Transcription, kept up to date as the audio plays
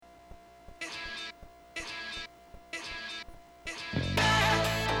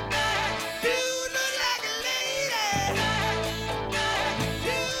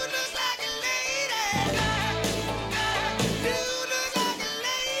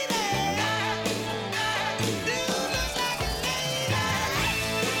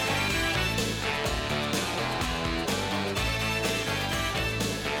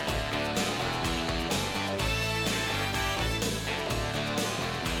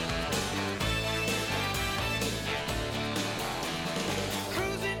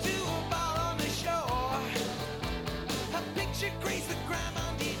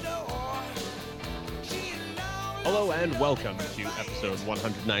Hello and welcome to episode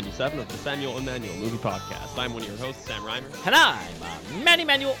 197 of the Samuel and Manuel Movie Podcast. I'm one of your hosts, Sam Reimer. And I'm Manny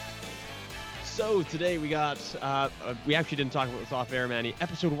Manuel. So today we got, we actually didn't talk about this off air, Manny.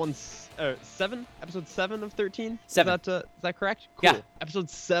 Episode 7? Episode 7 of 13? 7. Is that correct? Cool. Yeah. Episode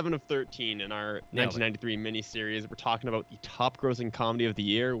 7 of 13 in our 1993 miniseries. We're talking about the top grossing comedy of the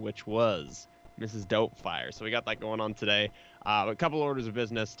year, which was Mrs. Doubtfire. So we got that going on today. A couple orders of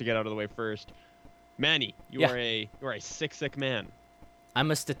business to get out of the way first. Manny, you are a sick man.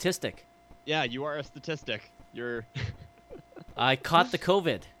 I'm a statistic. Yeah, you are a statistic. You're I caught the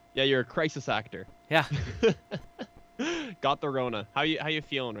COVID. Yeah, you're a crisis actor. Yeah. Got the Rona. How you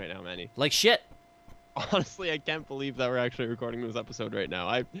feeling right now, Manny? Like shit. Honestly, I can't believe that we're actually recording this episode right now.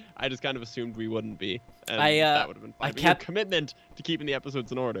 I just kind of assumed we wouldn't be. And that would have been fine. But your commitment to keeping the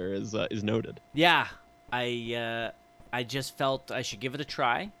episodes in order is noted. Yeah. I just felt I should give it a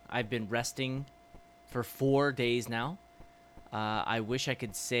try. I've been resting for 4 days now. I wish I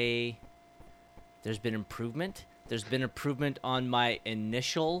could say there's been improvement. There's been improvement on my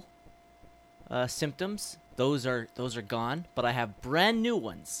initial symptoms. Those are gone, but I have brand new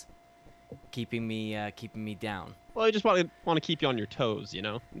ones keeping me down. Well, I just want to keep you on your toes, you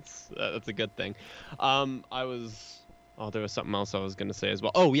know. That's a good thing. There was something else I was going to say as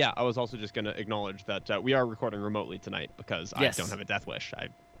well. Oh yeah, I was also just going to acknowledge that we are recording remotely tonight because yes. I don't have a death wish.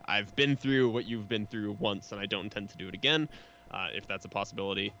 I've been through what you've been through once, and I don't intend to do it again, if that's a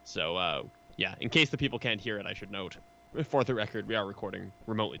possibility. So, yeah, in case the people can't hear it, I should note, for the record, we are recording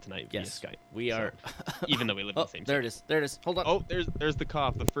remotely tonight via Skype. We are. Even though we live in the same city. There it is. Hold on. Oh, there's the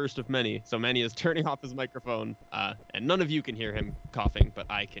cough, the first of many. So Manny is turning off his microphone, and none of you can hear him coughing, but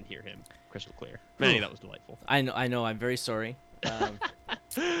I can hear him crystal clear. Manny, that was delightful. I know. I'm very sorry.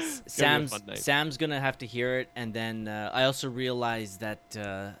 Sam's gonna have to hear it, and then I also realized that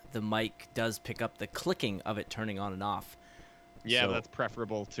the mic does pick up the clicking of it turning on and off. Yeah, so, that's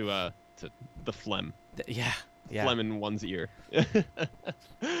preferable to the phlegm. Yeah. Phlegm in one's ear.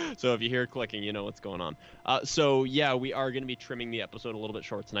 So if you hear clicking, you know what's going on. So yeah, we are going to be trimming the episode a little bit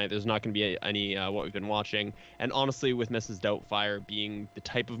short tonight. There's not going to be any what we've been watching. And honestly, with Mrs. Doubtfire being the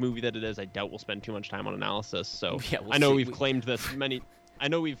type of movie that it is, I doubt we'll spend too much time on analysis. So yeah, I know we've claimed this many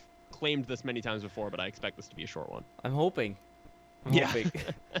times before, but I expect this to be a short one. I'm hoping. Yeah,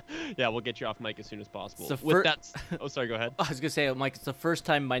 we'll get you off mic as soon as possible. Oh, sorry, go ahead. I was going to say, Mike, it's the first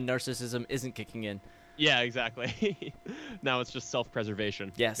time my narcissism isn't kicking in. Yeah, exactly. Now it's just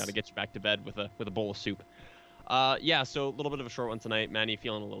self-preservation. Yes. Got to get you back to bed with a bowl of soup. Yeah, so a little bit of a short one tonight. Manny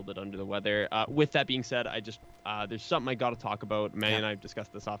feeling a little bit under the weather. With that being said, there's something I got to talk about. Manny and I have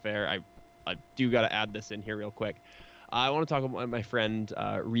discussed this off air. I do got to add this in here real quick. I want to talk about my friend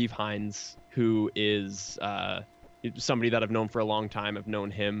Reeve Hines, who is somebody that I've known for a long time. I've known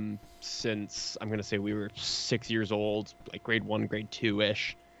him since, I'm going to say we were 6 years old, like grade 1, grade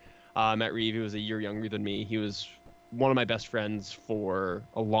 2-ish. Met Reeve. He was a year younger than me. He was one of my best friends for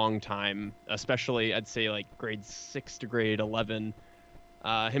a long time, especially I'd say like grade 6 to grade 11. Him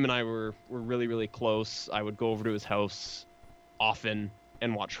and I were really, really close. I would go over to his house often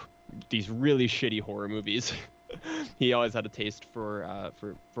and watch these really shitty horror movies. He always had a taste for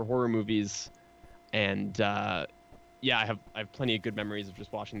horror movies, and yeah, I have plenty of good memories of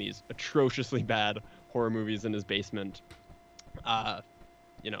just watching these atrociously bad horror movies in his basement.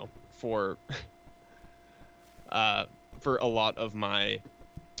 You know, for a lot of my,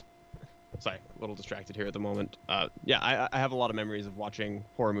 sorry, a little distracted here at the moment. Yeah, I have a lot of memories of watching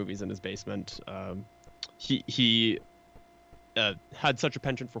horror movies in his basement. He had such a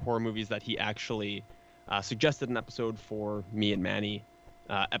penchant for horror movies that he actually suggested an episode for me and Manny.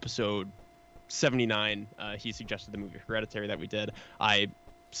 Episode 79, he suggested the movie Hereditary that we did. I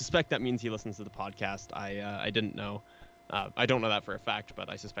suspect that means he listens to the podcast. I didn't know. I don't know that for a fact, but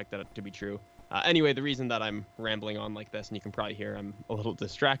I suspect that to be true. Anyway, the reason that I'm rambling on like this, and you can probably hear I'm a little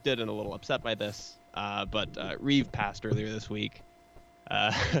distracted and a little upset by this, but Reeve passed earlier this week.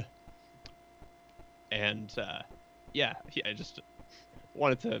 And yeah, I just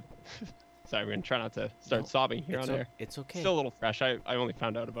wanted to... Sorry, we're going to try not to start sobbing here on air. It's okay. Still a little fresh. I only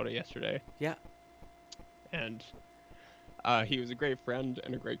found out about it yesterday. Yeah. And he was a great friend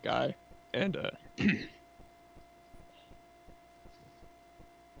and a great guy. And...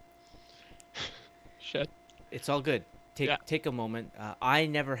 Shit. It's all good. Take a moment. I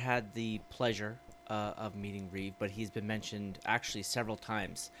never had the pleasure of meeting Reeve, but he's been mentioned actually several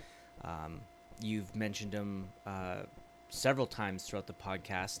times. You've mentioned him several times throughout the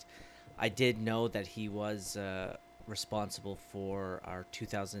podcast. I did know that he was responsible for our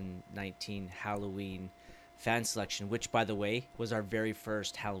 2019 Halloween fan selection, which, by the way, was our very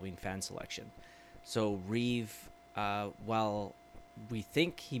first Halloween fan selection. So Reeve while we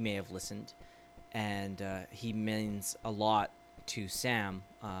think he may have listened, and he means a lot to Sam,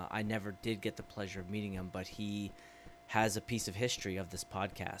 I never did get the pleasure of meeting him, but he has a piece of history of this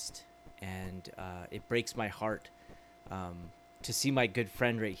podcast, and it breaks my heart to see my good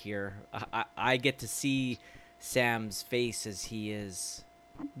friend right here. I get to see Sam's face as he is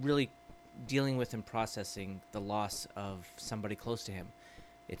really dealing with and processing the loss of somebody close to him.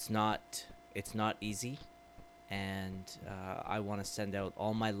 It's not easy, and I want to send out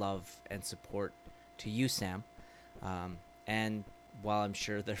all my love and support to you, Sam. And while I'm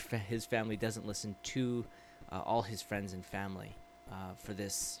sure his family doesn't listen, to all his friends and family for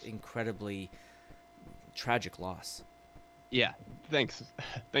this incredibly tragic loss. Yeah, thanks.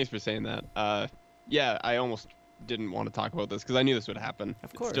 Thanks for saying that. Yeah, I almost didn't want to talk about this because I knew this would happen.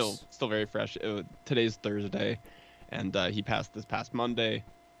 Of course. It's still very fresh. Today's Thursday, and he passed this past Monday,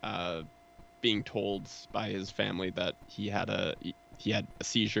 being told by his family that he had a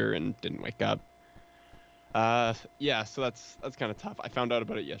seizure and didn't wake up. Yeah, so that's kind of tough. I found out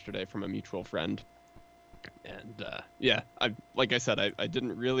about it yesterday from a mutual friend, and yeah, like I said, I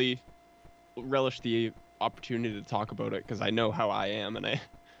didn't really relish the opportunity to talk about it because I know how I am, and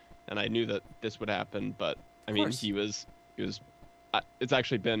I knew that this would happen. But I mean, he was. It's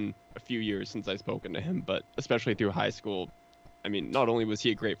actually been a few years since I've spoken to him, but especially through high school. I mean, not only was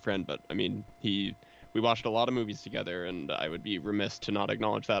he a great friend, but I mean, we watched a lot of movies together, and I would be remiss to not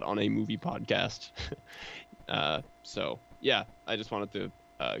acknowledge that on a movie podcast. So yeah, I just wanted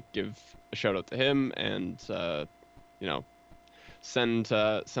to give a shout out to him, and send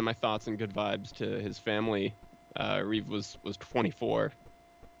my thoughts and good vibes to his family. Reeve was 24,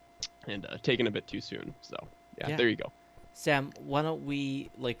 and taken a bit too soon. So yeah, there you go. Sam, why don't we,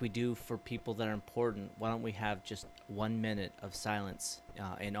 like we do for people that are important, why don't we have just 1 minute of silence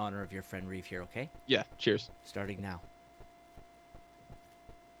in honor of your friend Reeve here, okay? Yeah, cheers. Starting now.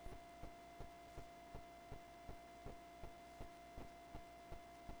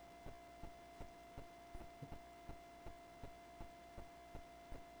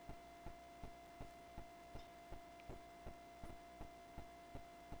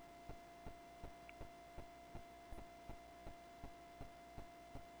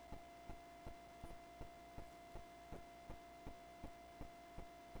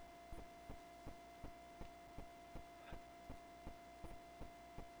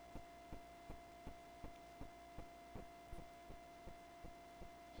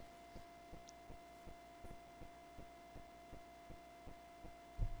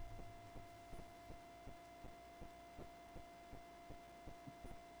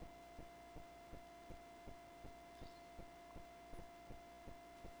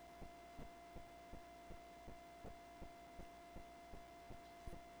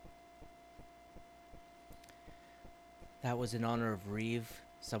 That was in honor of Reeve,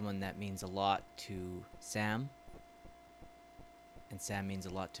 someone that means a lot to Sam. And Sam means a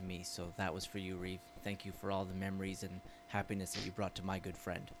lot to me, so that was for you, Reeve. Thank you for all the memories and happiness that you brought to my good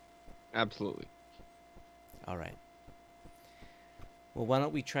friend. Absolutely. All right. Well, why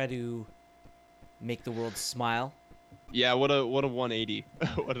don't we try to make the world smile? Yeah, what a 180.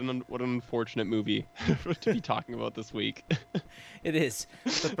 what an unfortunate movie to be talking about this week. It is,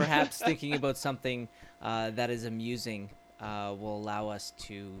 but perhaps thinking about something that is amusing will allow us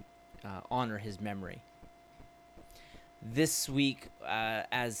to honor his memory. This week,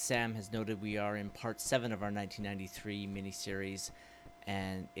 as Sam has noted, we are in part 7 of our 1993 miniseries,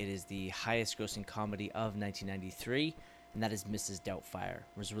 and it is the highest-grossing comedy of 1993, and that is Mrs. Doubtfire.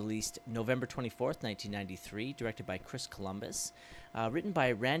 It was released November 24th, 1993, directed by Chris Columbus, written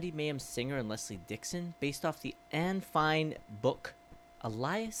by Randy Mayhem Singer and Leslie Dixon, based off the Anne Fine book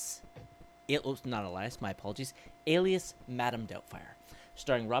Alias, Madame Doubtfire.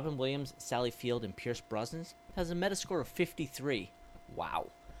 Starring Robin Williams, Sally Field, and Pierce Brosnan, has a Metascore of 53. Wow.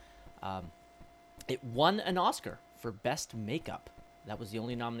 It won an Oscar for Best Makeup. That was the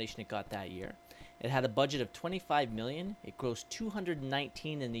only nomination it got that year. It had a budget of $25 million. It grossed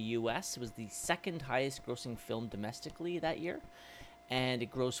 $219 in the U.S. It was the second highest grossing film domestically that year. And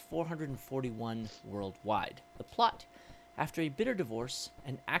it grossed $441 worldwide. The plot: after a bitter divorce,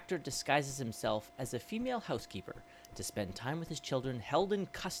 an actor disguises himself as a female housekeeper to spend time with his children held in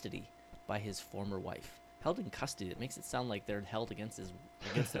custody by his former wife. Held in custody, that makes it sound like they're held against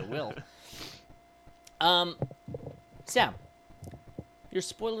their will. Sam, your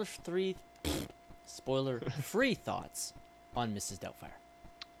spoiler-free thoughts on Mrs. Doubtfire.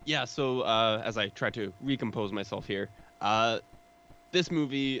 Yeah, so as I try to recompose myself here, this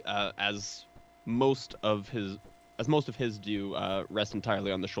movie, as most of his do, rest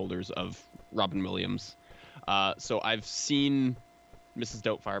entirely on the shoulders of Robin Williams. So I've seen Mrs.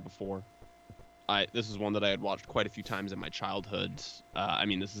 Doubtfire before. This is one that I had watched quite a few times in my childhood. I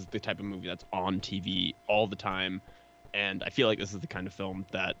mean, this is the type of movie that's on TV all the time, and I feel like this is the kind of film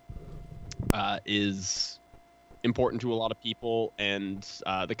that is important to a lot of people, and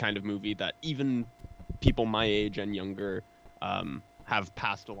the kind of movie that even people my age and younger have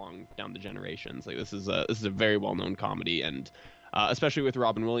passed along down the generations. Like this is a very well-known comedy, and especially with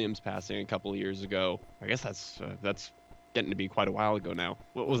Robin Williams passing a couple of years ago. I guess that's getting to be quite a while ago now.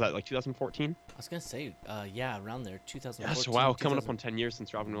 What was that, like 2014? I was gonna say, yeah, around there, 2014. Yes, wow, coming up on 10 years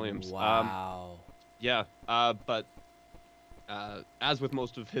since Robin Williams. Wow. Yeah, but as with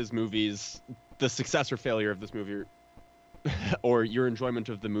most of his movies, the success or failure of this movie, or your enjoyment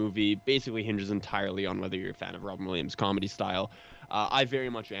of the movie, basically hinges entirely on whether you're a fan of Robin Williams' comedy style. I very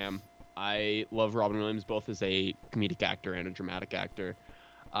much am. I love Robin Williams both as a comedic actor and a dramatic actor.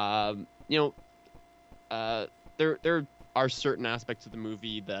 There are certain aspects of the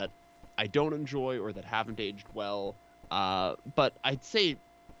movie that I don't enjoy or that haven't aged well, but I'd say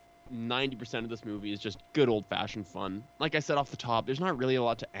 90% of this movie is just good old-fashioned fun. Like I said off the top, there's not really a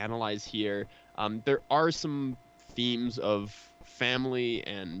lot to analyze here. There are some themes of family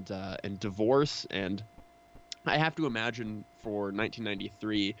and divorce, and I have to imagine for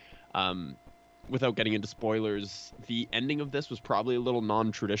 1993, without getting into spoilers, the ending of this was probably a little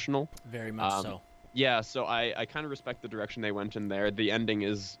non-traditional. Very much so. Yeah, so I kind of respect the direction they went in there. The ending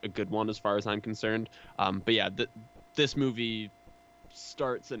is a good one as far as I'm concerned. But yeah, this movie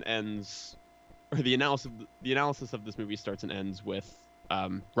starts and ends, or the analysis of this movie starts and ends with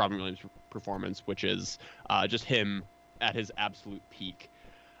Robin Williams' performance, which is just him at his absolute peak.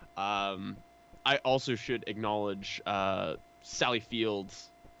 I also should acknowledge Sally Fields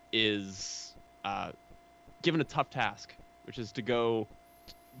is given a tough task, which is to go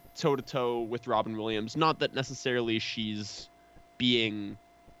toe-to-toe with Robin Williams. Not that necessarily she's being...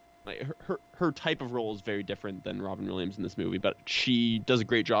 like her type of role is very different than Robin Williams in this movie, but she does a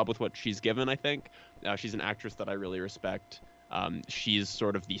great job with what she's given, I think. She's an actress that I really respect. She's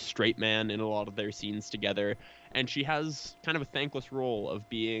sort of the straight man in a lot of their scenes together, and she has kind of a thankless role of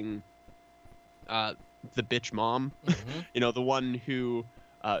being the bitch mom. Mm-hmm. The one who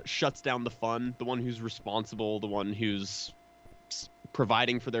shuts down the fun, the one who's responsible, the one who's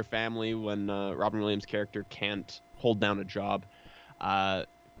providing for their family when Robin Williams' character can't hold down a job.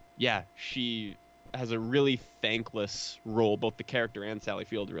 Yeah, she has a really thankless role. Both the character and Sally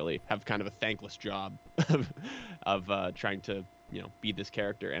Field really have kind of a thankless job of trying to, be this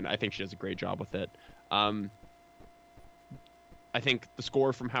character, and I think she does a great job with it. I think the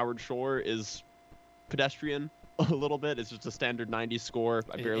score from Howard Shore is pedestrian a little bit. It's just a standard 90s score.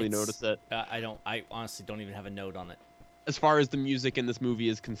 I barely notice it. I honestly don't even have a note on it. As far as the music in this movie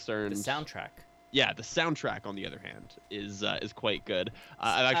is concerned, The soundtrack. Yeah, the soundtrack, on the other hand, is quite good.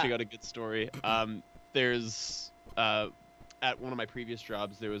 I've actually got a good story. There's at one of my previous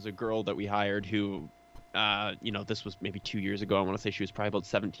jobs, there was a girl that we hired who, this was maybe 2 years ago. I want to say she was probably about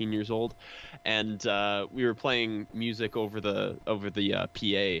 17 years old, and we were playing music over the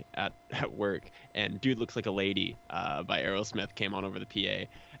PA at work, and "Dude Looks Like a Lady" by Aerosmith came on over the PA,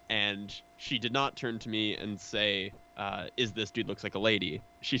 and she did not turn to me and say, "Is this Dude Looks Like a Lady?"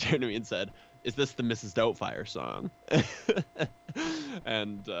 She turned to me and said, "Is this the Mrs. Doubtfire song?"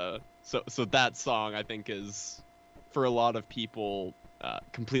 And so that song, I think, is, for a lot of people,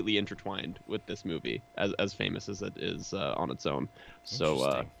 completely intertwined with this movie, as famous as it is on its own.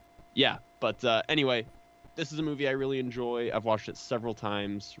 So yeah, but anyway, this is a movie I really enjoy. I've watched it several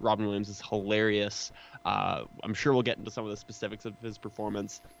times. Robin Williams is hilarious. I'm sure we'll get into some of the specifics of his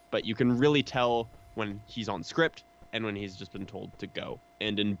performance, but you can really tell when he's on script and when he's just been told to go.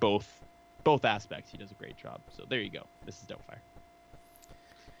 And in both aspects, he does a great job. So there you go. This is Doubtfire.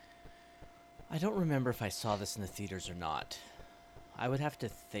 I don't remember if I saw this in the theaters or not. I would have to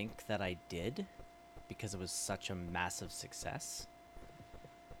think that I did, because it was such a massive success.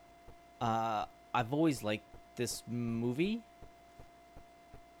 I've always liked this movie,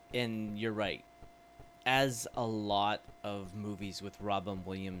 and you're right. As a lot of movies with Robin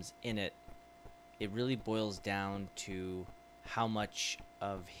Williams in it, it really boils down to how much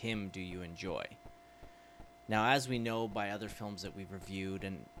of him do you enjoy. Now, as we know by other films that we've reviewed,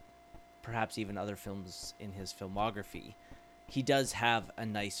 and perhaps even other films in his filmography, he does have a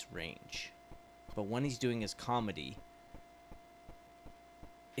nice range. But when he's doing his comedy,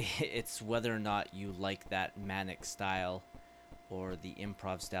 it's whether or not you like that manic style or the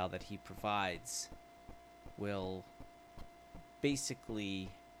improv style that he provides will basically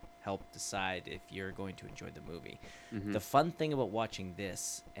help decide if you're going to enjoy the movie. Mm-hmm. The fun thing about watching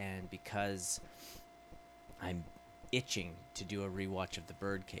this, and because I'm itching to do a rewatch of The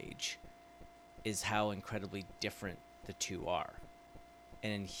Birdcage is how incredibly different the two are.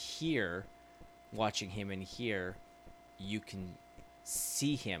 And in here, watching him in here, you can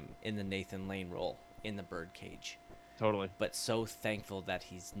see him in the Nathan Lane role in The Birdcage. Totally. But so thankful that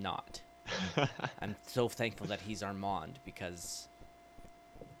he's not. I'm so thankful that he's Armand, because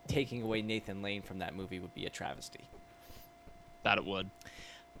taking away Nathan Lane from that movie would be a travesty. That it would.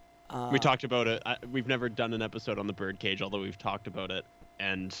 We talked about it. We've never done an episode on The Birdcage, although we've talked about it.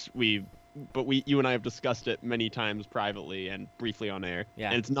 And you and I have discussed it many times privately and briefly on air.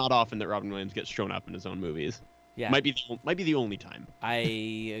 Yeah. And it's not often that Robin Williams gets shown up in his own movies. Yeah. Might be the only time.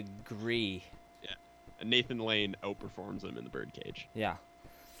 I agree. Yeah. And Nathan Lane outperforms him in The Birdcage. Yeah.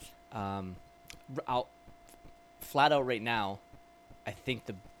 I'll flat out right now, I think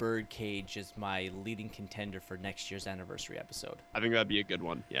The Birdcage is my leading contender for next year's anniversary episode. I think that'd be a good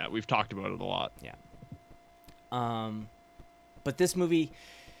one. Yeah, we've talked about it a lot. Yeah. But this movie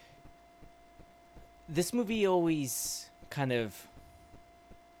always kind of,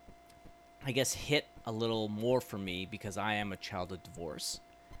 I guess, hit a little more for me because I am a child of divorce.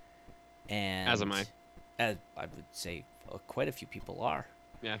 And as am I. As I would say quite a few people are.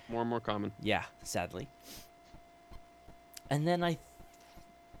 Yeah, more and more common. Yeah, sadly. And then I'm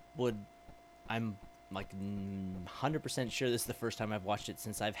like 100% sure this is the first time I've watched it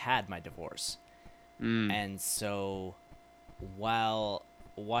since I've had my divorce. And so while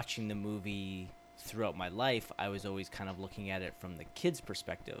watching the movie throughout my life, I was always kind of looking at it from the kid's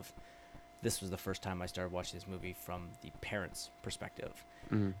perspective. This was the first time I started watching this movie from the parents' perspective.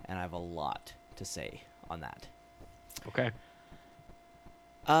 And I have a lot to say on that. Okay.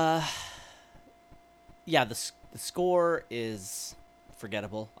 Yeah, the score is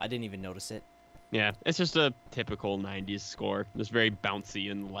forgettable. I didn't even notice it. Yeah, it's just a typical 90s score. Just very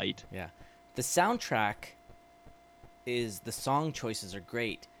bouncy and light. Yeah. The soundtrack the song choices are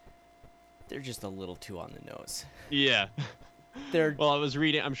great. They're just a little too on the nose. Yeah. They're Well, I was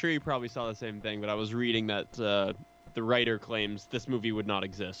reading, I'm sure you probably saw the same thing, but I was reading that the writer claims this movie would not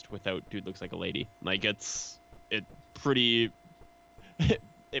exist without Dude Looks Like a Lady. Like, it pretty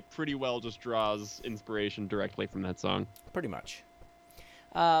well just draws inspiration directly from that song. pretty much.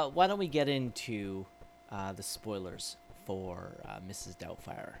 Why don't we get into the spoilers for Mrs.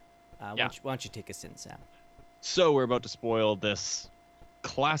 Doubtfire? Yeah. Why don't you take us in, Sam? So we're about to spoil this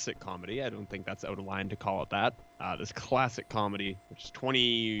classic comedy. I don't think that's out of line to call it that. This classic comedy, which is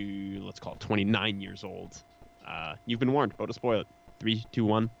 29 years old. You've been warned. About to spoil it. 3, 2,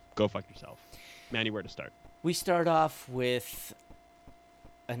 1. Go fuck yourself. Manny, where to start? We start off with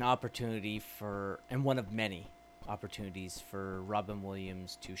an opportunity and one of many opportunities for Robin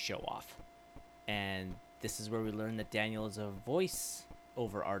Williams to show off. And this is where we learn that Daniel is a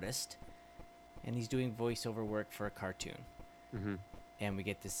voice-over artist, and he's doing voice-over work for a cartoon. Mm-hmm. And we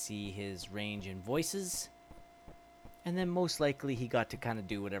get to see his range in voices. And then most likely he got to kind of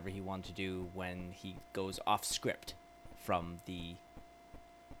do whatever he wanted to do when he goes off script from the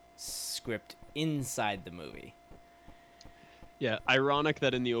script inside the movie. Yeah, ironic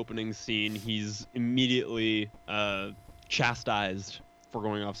that in the opening scene he's immediately chastised for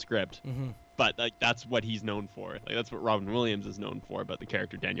going off script. Mm-hmm. But like that's what he's known for. Like that's what Robin Williams is known for. But the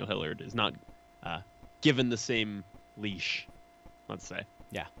character Daniel Hillard is not given the same leash, let's say.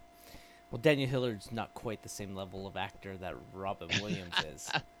 Yeah. Well, Daniel Hillard's not quite the same level of actor that Robin Williams is.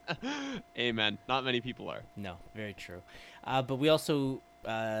 Amen. Not many people are. No, very true. But we also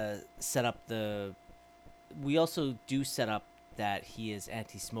set up that he is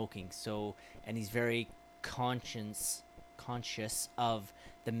anti-smoking. So, and he's very conscious of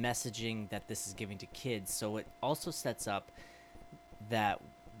the messaging that this is giving to kids. So it also sets up that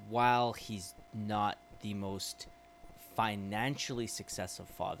while he's not the most financially successful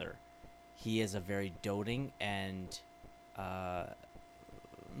father, he is a very doting and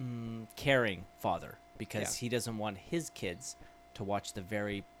caring father, because he doesn't want his kids to watch the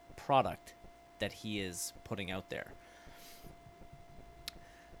very product that he is putting out there.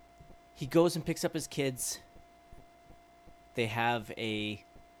 He goes and picks up his kids. They have a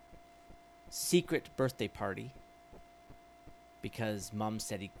secret birthday party because Mom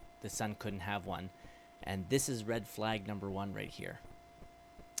said the son couldn't have one. And this is red flag number 1 right here.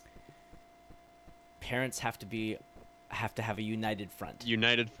 Parents have to have a united front.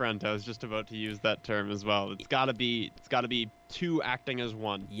 United front. I was just about to use that term as well. It's got to be two acting as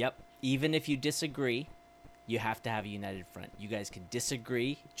one. Yep. Even if you disagree, you have to have a united front. You guys can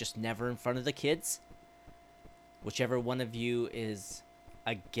disagree, just never in front of the kids. Whichever one of you is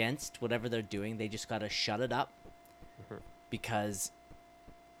against whatever they're doing, they just got to shut it up. Because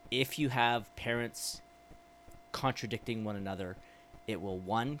if you have parents contradicting one another, it will,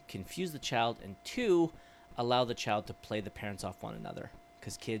 1, confuse the child, and 2, allow the child to play the parents off one another.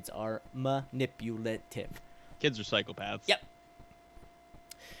 Because kids are manipulative. Kids are psychopaths. Yep.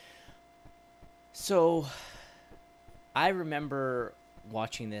 So, I remember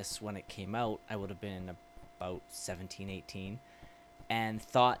watching this when it came out. I would have been about 17, 18, and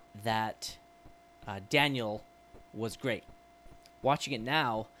thought that Daniel was great. Watching it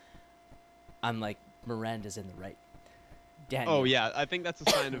now, I'm like, Miranda's in the right. Daniel. Oh, yeah. I think that's a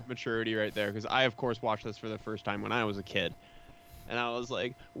sign of maturity right there, because I, of course, watched this for the first time when I was a kid. And I was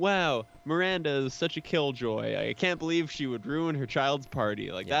like, wow, Miranda is such a killjoy. I can't believe she would ruin her child's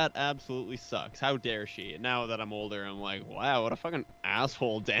party. Like, that absolutely sucks. How dare she? And now that I'm older, I'm like, wow, what a fucking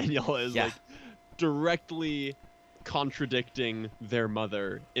asshole Daniel is. Yeah. Like, directly contradicting their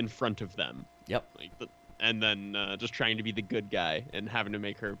mother in front of them. Yep. Like, and then just trying to be the good guy and having to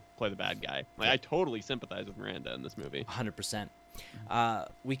make her play the bad guy. Like, I totally sympathize with Miranda in this movie. 100%.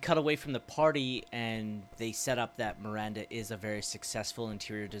 We cut away from the party, and they set up that Miranda is a very successful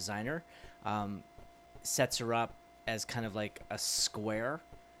interior designer. Sets her up as kind of like a square,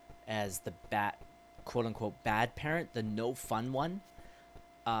 as the quote-unquote bad parent, the no fun one.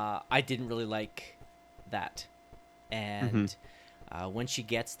 I didn't really like that. And when she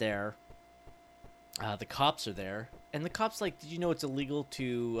gets there, the cops are there. And the cops like, did you know it's illegal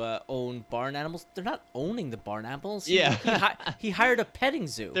to own barn animals? They're not owning the barn animals. Yeah. He hired a petting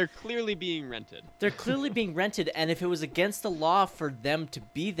zoo. They're clearly being rented. They're clearly being rented, and if it was against the law for them to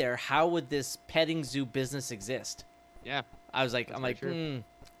be there, how would this petting zoo business exist? Yeah. I was like, That's I'm like, true.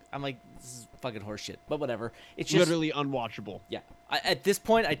 this is fucking horseshit. But whatever. It's just Literally unwatchable. Yeah. At this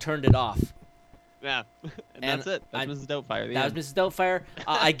point, I turned it off. Yeah. and that's it. That's Mrs. Doubtfire. That was Mrs. Doubtfire.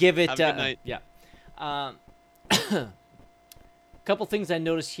 I give it. Have a good night. Yeah. Couple things I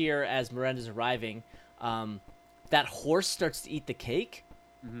noticed here as Miranda's arriving. That horse starts to eat the cake.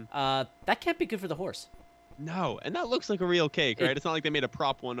 That can't be good for the horse. No, and that looks like a real cake, right? It's not like they made a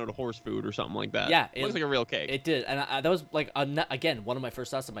prop one out of horse food or something like that. Yeah, it looks like a real cake. It did, and that was like again one of my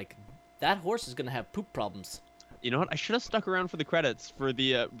first thoughts. I'm like, that horse is gonna have poop problems. You know what? I should have stuck around for the credits for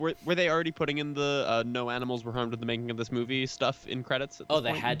the. Were they already putting in the no animals were harmed in the making of this movie stuff in credits? At this They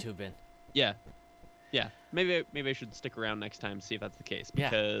point? had to have been. Yeah, yeah. Maybe I should stick around next time to see if that's the case,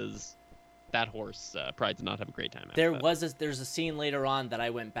 because that horse probably did not have a great time. There's a scene later on that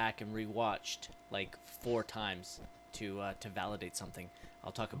I went back and rewatched like 4 times to validate something.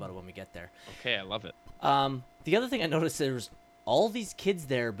 I'll talk about it when we get there. Okay, I love it. The other thing I noticed, there was all these kids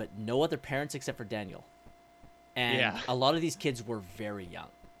there, but no other parents except for Daniel. And a lot of these kids were very young.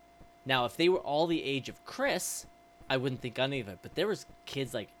 Now, if they were all the age of Chris, I wouldn't think any of it. But there was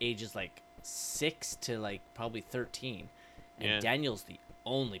kids like ages like 6 to like probably 13. And Daniel's the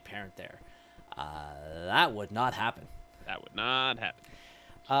only parent there. That would not happen. That would not happen.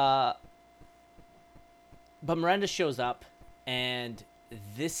 But Miranda shows up, and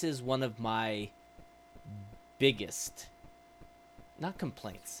this is one of my biggest, not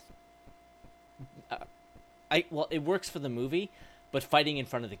complaints. It works for the movie, but fighting in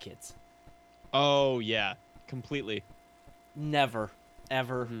front of the kids. Oh yeah, completely. Never,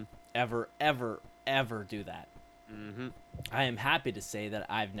 ever, ever, ever, ever do that. I am happy to say that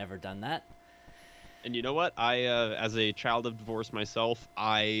I've never done that. And you know what? I, as a child of divorce myself,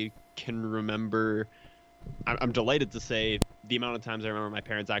 I can remember. I'm delighted to say the amount of times I remember my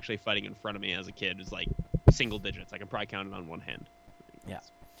parents actually fighting in front of me as a kid was like single digits. I can probably count it on one hand. Yeah. It's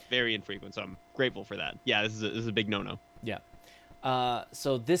very infrequent, so I'm grateful for that. Yeah, this is a big no-no. Yeah.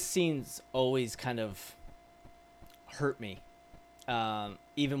 So this scene's always kind of hurt me,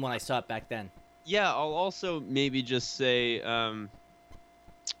 even when I saw it back then. Yeah, I'll also maybe just say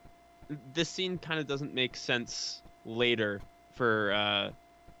this scene kind of doesn't make sense later for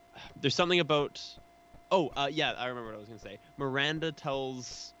there's something about yeah, I remember what I was going to say. Miranda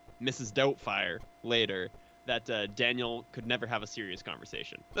tells Mrs. Doubtfire later that Daniel could never have a serious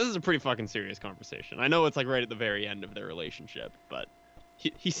conversation. This is a pretty fucking serious conversation. I know it's like right at the very end of their relationship, but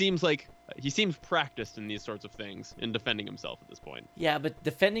he seems practiced in these sorts of things in defending himself at this point. Yeah, but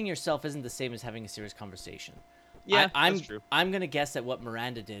defending yourself isn't the same as having a serious conversation. Yeah, that's true. I'm going to guess that what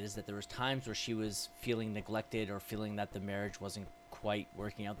Miranda did is that there was times where she was feeling neglected or feeling that the marriage wasn't quite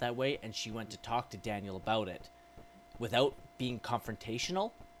working out that way, and she went to talk to Daniel about it without being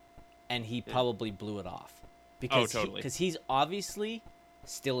confrontational, and he probably blew it off. Because he's obviously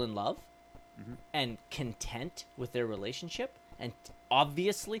still in love and content with their relationship, and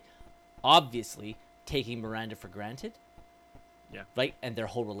obviously taking Miranda for granted. Yeah. Right? And their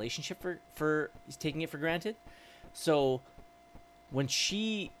whole relationship for he's taking it for granted. So when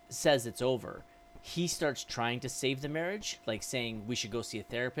she says it's over, he starts trying to save the marriage, like saying we should go see a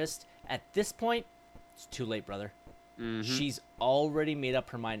therapist. At this point, it's too late, brother. Mm-hmm. She's already made up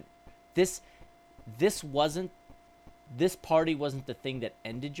her mind. This party wasn't the thing that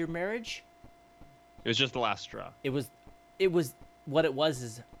ended your marriage. It was just the last straw. It was what it was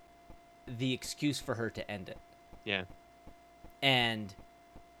is the excuse for her to end it. Yeah. And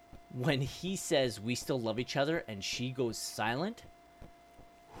when he says we still love each other and she goes silent,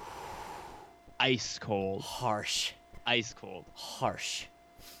 ice cold. harsh. Ice cold. Harsh.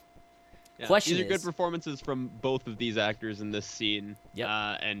 Yeah. Question These are good is- performances from both of these actors in this scene. Yep.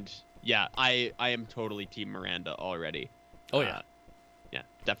 And yeah, I am totally Team Miranda already. Oh, yeah. Yeah,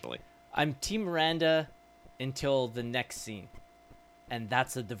 definitely. I'm Team Miranda until the next scene, and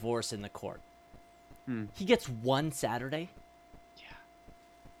that's a divorce in the court. He gets one Saturday.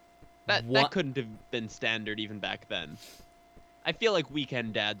 That What- that couldn't have been standard even back then. I feel like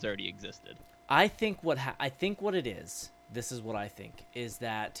weekend dads already existed. I think what it is. This is what I think is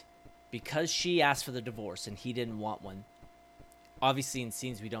that because she asked for the divorce and he didn't want one. Obviously, in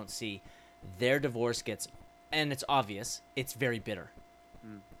scenes we don't see, their divorce gets, and it's obvious, it's very bitter,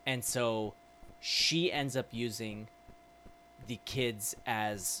 and so she ends up using the kids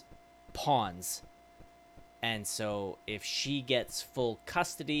as pawns. And so if she gets full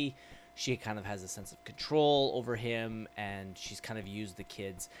custody, she kind of has a sense of control over him, and she's kind of used the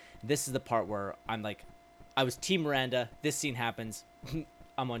kids. This is the part where I'm like, I was Team Miranda. This scene happens.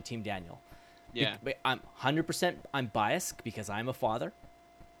 I'm on Team Daniel. Yeah. I'm 100%. I'm biased because I'm a father.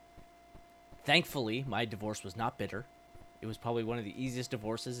 Thankfully, my divorce was not bitter. It was probably one of the easiest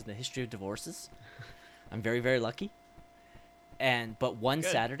divorces in the history of divorces. I'm very, very lucky. But one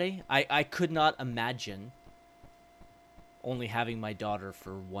Good. Saturday, I could not imagine only having my daughter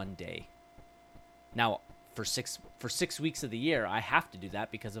for one day. Now, for six weeks of the year, I have to do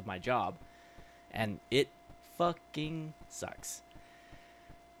that because of my job, and it fucking sucks.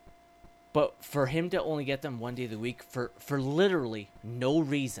 But for him to only get them one day of the week for literally no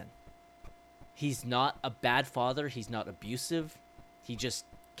reason. He's not a bad father. He's not abusive. He just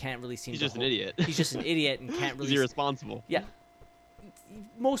can't really seem He's to just an idiot. He's just an idiot and can't really He's irresponsible. Yeah.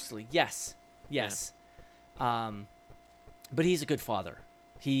 Mostly, yes. Yes. But he's a good father.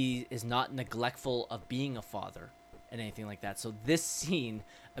 He is not neglectful of being a father and anything like that. So this scene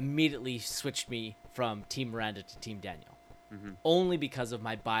immediately switched me from Team Miranda to Team Daniel. Only because of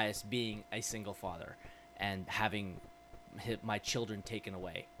my bias being a single father and having my children taken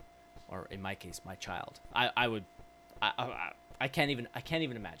away, or in my case, my child. I can't even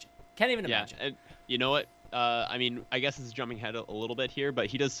imagine. Can't even imagine. And you know what? I mean, I guess it's jumping ahead a little bit here, but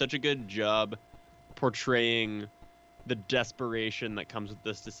he does such a good job portraying the desperation that comes with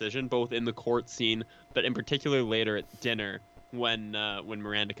this decision, both in the court scene, but in particular later at dinner when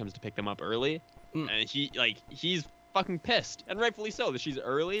Miranda comes to pick them up early, and he's fucking pissed, and rightfully so, that she's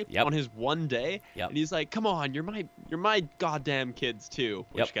early on his one day, and he's like, "Come on, you're my goddamn kids too,"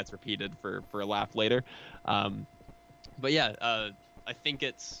 which gets repeated for a laugh later. But yeah, I think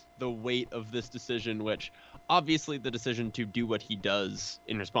it's the weight of this decision, which obviously the decision to do what he does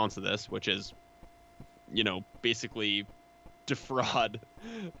in response to this, which is, basically defraud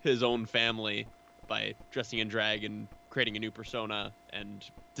his own family by dressing in drag and creating a new persona and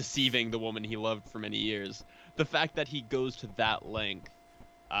deceiving the woman he loved for many years. The fact that he goes to that length,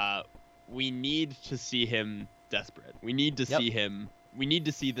 we need to see him desperate. We need to see him. We need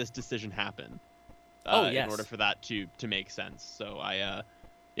to see this decision happen. In order for that to make sense. So I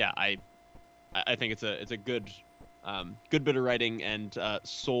think it's a good bit of writing and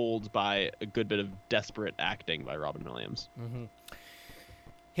sold by a good bit of desperate acting by Robin Williams. Mm-hmm.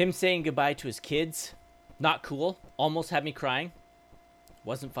 Him saying goodbye to his kids, not cool. Almost had me crying.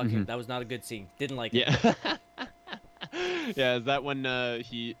 Wasn't fucking. That was not a good scene. Didn't like it. Yeah. Yeah. Is that when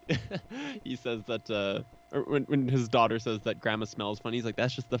he says that? Or when his daughter says that grandma smells funny, he's like,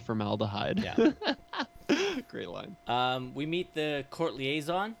 "That's just the formaldehyde." Yeah. Great line. We meet the court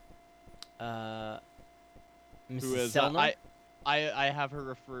liaison, Mrs. Who is Selner. I have her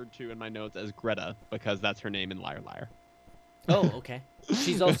referred to in my notes as Greta because that's her name in Liar Liar. Oh, okay.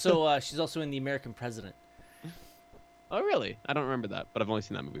 She's also in The American President. Oh, really? I don't remember that, but I've only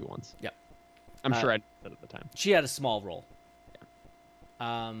seen that movie once. Yep. I'm sure I did that at the time. She had a small role.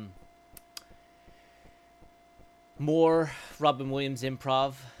 Yeah. More Robin Williams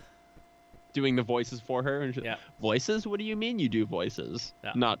improv. Doing the voices for her. And Yeah. Voices? What do you mean you do voices?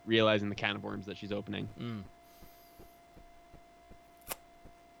 Yeah. Not realizing the can of worms that she's opening.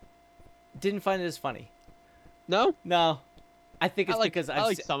 Didn't find it as funny. No? No. I think it's because I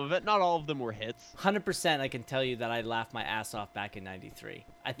like some of it. Not all of them were hits. 100% I can tell you that I laughed my ass off back in 93.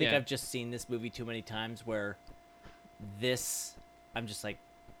 I think Yeah. I've just seen this movie too many times where I'm just like,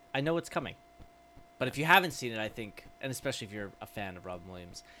 I know it's coming. But if you haven't seen it, I think, and especially if you're a fan of Robin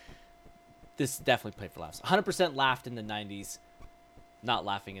Williams, this definitely played for laughs. 100% laughed in the 90s, not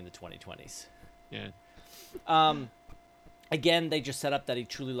laughing in the 2020s. Yeah. Again, they just set up that he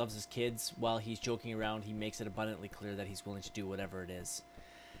truly loves his kids. While he's joking around, he makes it abundantly clear that he's willing to do whatever it is.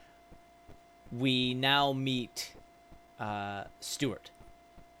 We now meet Stuart,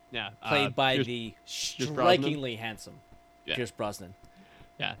 Yeah. played by Pierce- the Brosnan? strikingly handsome Yeah. Pierce Brosnan.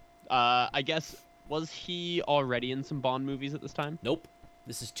 Yeah. I guess, was he already in some Bond movies at this time? Nope.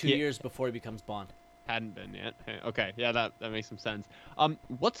 This is 2 Yeah. years before he becomes Bond. Hadn't been yet. Hey, okay, yeah, that makes some sense.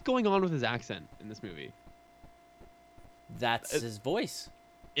 What's going on with his accent in this movie? That's his voice.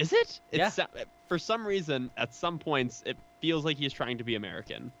 Is it? Yeah. For some reason, at some points, it feels like he's trying to be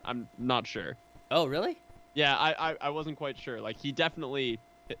American. I'm not sure. Oh, really? Yeah, I wasn't quite sure. Like, he definitely,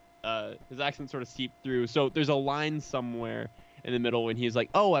 his accent sort of seeped through. So there's a line somewhere in the middle when he's like,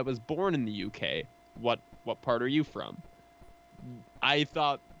 "Oh, I was born in the UK. What part are you from?" I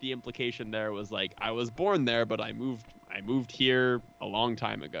thought the implication there was like, I was born there, but I moved here a long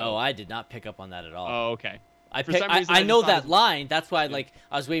time ago. Oh, I did not pick up on that at all. Oh, okay. I for some reason, I I know just thought that line. That's why, Yeah.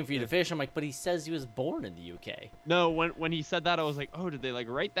 I was waiting for you to finish. I'm like, but he says he was born in the UK. No, when he said that, I was like, oh, did they like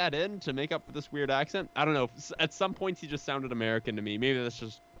write that in to make up for this weird accent? I don't know. At some points, he just sounded American to me. Maybe that's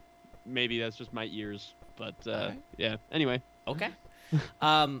just my ears. But Alright. yeah. Anyway. Okay.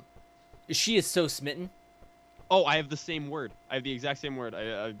 She is so smitten. Oh, I have the same word. I have the exact same word.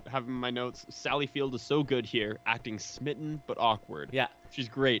 I have in my notes. Sally Field is so good here, acting smitten but awkward. Yeah. She's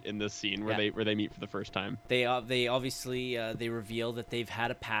great in this scene where Yeah. they meet for the first time. They obviously they reveal that they've had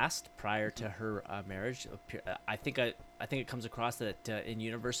a past prior to her marriage. I think it comes across that in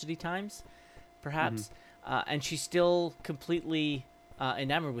university times, perhaps, and she's still completely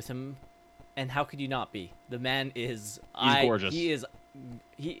enamored with him. And how could you not be? The man is gorgeous. He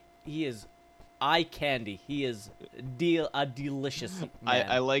is eye candy. He is a delicious man.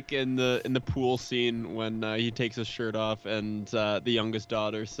 I like in the pool scene when he takes his shirt off and the youngest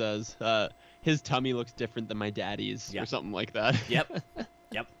daughter says, his tummy looks different than my daddy's, Yeah. or something like that. Yep.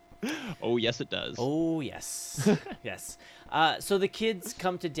 Oh, yes, it does. Oh, yes. Yes. So the kids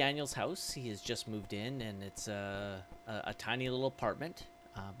come to Daniel's house. He has just moved in, and it's a tiny little apartment,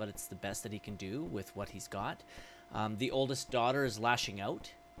 but it's the best that he can do with what he's got. The oldest daughter is lashing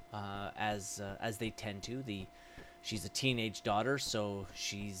out, as they tend to. She's a teenage daughter, so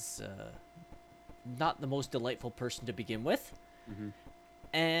she's not the most delightful person to begin with. Mm-hmm.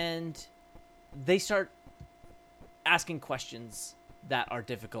 And they start asking questions that are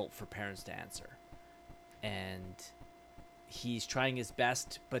difficult for parents to answer. And he's trying his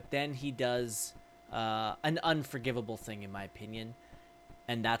best, but then he does an unforgivable thing, in my opinion,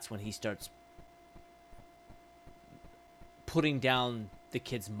 and that's when he starts putting down the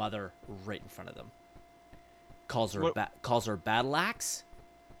kid's mother right in front of them. Calls her battle axe.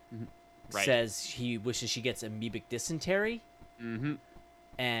 Mhm. Right. Says he wishes she gets amoebic dysentery. Mm-hmm.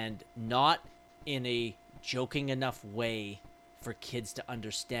 And not in a joking enough way for kids to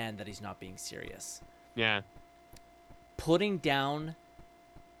understand that he's not being serious. Yeah. Putting down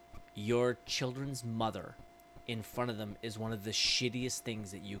your children's mother in front of them is one of the shittiest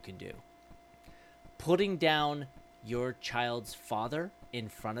things that you can do. Putting down your child's father in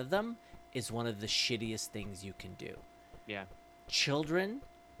front of them is one of the shittiest things you can do. Yeah. Children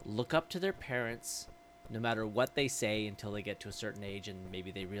look up to their parents no matter what they say until they get to a certain age and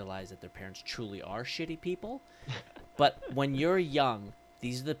maybe they realize that their parents truly are shitty people. But when you're young,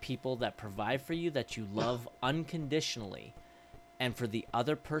 these are the people that provide for you, that you love unconditionally. And for the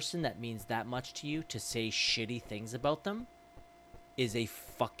other person that means that much to you to say shitty things about them is a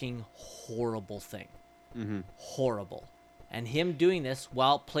fucking horrible thing. Mm-hmm. Horrible. And him doing this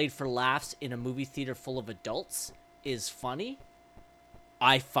while played for laughs in a movie theater full of adults is funny.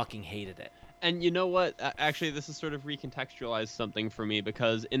 I fucking hated it. And you know what? Actually, this has sort of recontextualized something for me,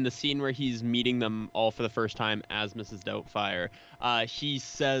 because in the scene where he's meeting them all for the first time as Mrs. Doubtfire, he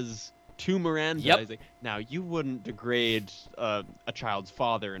says to Miranda, Yep. he's like, now, you wouldn't degrade a child's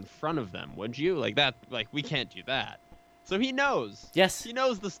father in front of them, would you? Like that, like, we can't do that. So he knows. Yes. He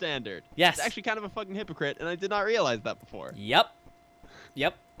knows the standard. Yes. He's actually kind of a fucking hypocrite, and I did not realize that before. Yep.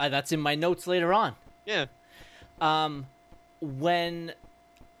 That's in my notes later on. Yeah. When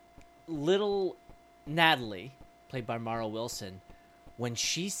little Natalie, played by Mara Wilson, when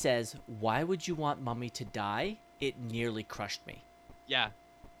she says, "Why would you want mommy to die?" it nearly crushed me. Yeah.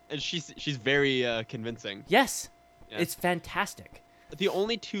 And she's very convincing. Yes. Yeah. It's fantastic. The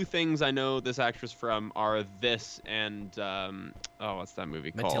only two things I know this actress from are this and what's that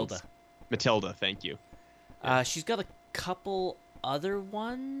movie called? Matilda. Matilda, thank you. Yeah. She's got a couple other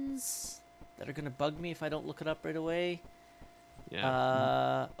ones that are gonna bug me if I don't look it up right away.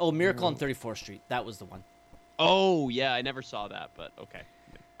 Yeah. Miracle on 34th Street. That was the one. Oh yeah, I never saw that, but okay.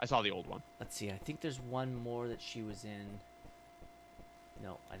 I saw the old one. Let's see. I think there's one more that she was in.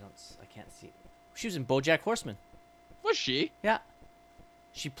 No, I can't see it. She was in BoJack Horseman. Was she? Yeah.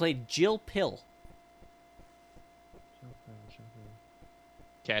 She played Jill Pill.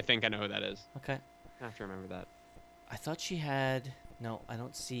 Okay, I think I know who that is. Okay. I have to remember that. I thought she had. No, I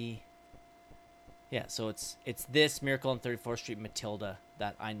don't see. Yeah, so it's this Miracle on 34th Street Matilda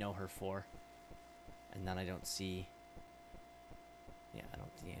that I know her for, and then I don't see. Yeah, I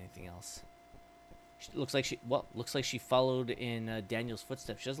don't see anything else. Looks like she followed in Daniel's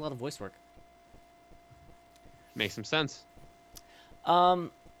footsteps. She does a lot of voice work. Makes some sense.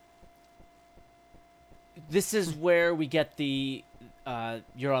 This is where we get the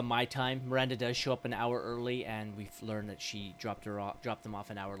you're on my time. Miranda does show up an hour early, and we've learned that she dropped them off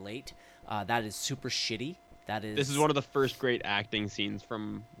an hour late. That is super shitty. This is one of the first great acting scenes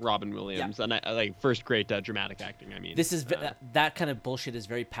from Robin Williams, and I like first great dramatic acting. I mean, this is that kind of bullshit is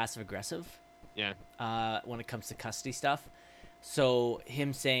very passive aggressive. Yeah. When it comes to custody stuff, so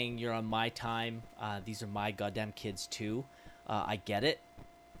him saying you're on my time, these are my goddamn kids too. I get it.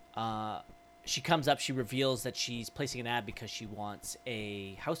 She comes up, she reveals that she's placing an ad because she wants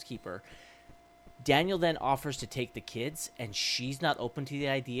a housekeeper. Daniel then offers to take the kids, and she's not open to the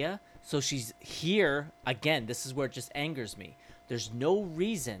idea. So she's here again. This is where it just angers me. There's no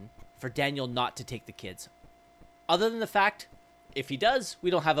reason for Daniel not to take the kids, other than the fact, if he does, we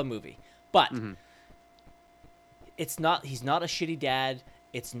don't have a movie. But he's not a shitty dad.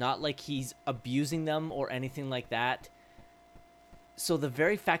 It's not like he's abusing them or anything like that. So the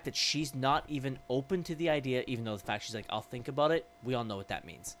very fact that she's not even open to the idea, even though the fact she's like, I'll think about it, we all know what that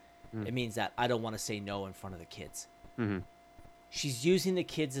means. It means that I don't want to say no in front of the kids. She's using the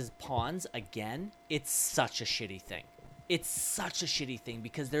kids as pawns again. It's such a shitty thing. It's such a shitty thing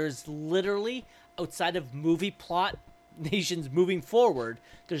because there's literally, outside of movie plot nations moving forward,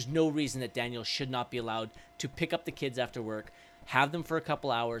 there's no reason that Daniel should not be allowed to pick up the kids after work, have them for a couple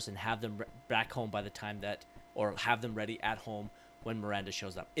hours, and have them back home by the time that, or have them ready at home when Miranda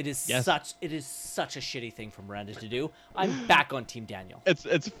shows up. It is such a shitty thing for Miranda to do. I'm back on Team Daniel.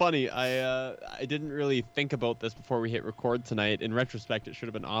 It's funny. I didn't really think about this before we hit record tonight. In retrospect, it should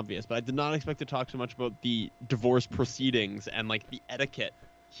have been obvious, but I did not expect to talk so much about the divorce proceedings and like the etiquette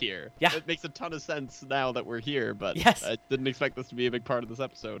here. Yeah. It makes a ton of sense now that we're here, but yes. I didn't expect this to be a big part of this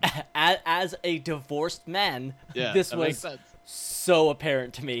episode. As a divorced man, this was so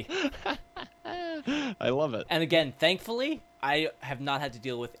apparent to me. I love it. And again, thankfully, I have not had to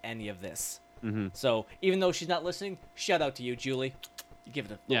deal with any of this. So even though she's not listening, shout out to you, Julie. You give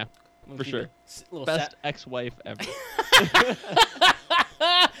it a for sure. Little Best ex-wife ever.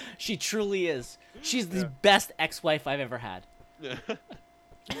 She truly is. She's the best ex-wife I've ever had.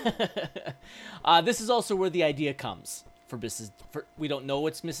 This is also where the idea comes for Mrs. We don't know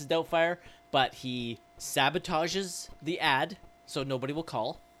it's Mrs. Doubtfire, but he sabotages the ad so nobody will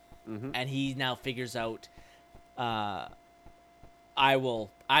call, and he now figures out, I will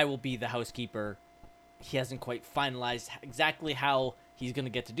be the housekeeper. He hasn't quite finalized exactly how he's going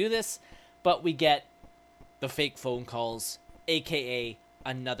to get to do this, but we get the fake phone calls, aka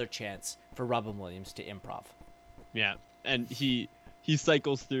another chance for Robin Williams to improv. Yeah, and he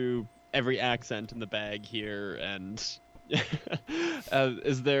cycles through every accent in the bag here, and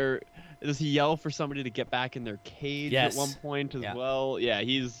does he yell for somebody to get back in their cage at one point as well? Yeah,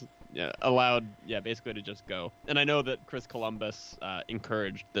 he's allowed basically to just go. And I know that Chris Columbus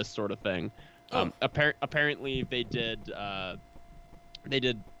encouraged this sort of thing. Apparently they did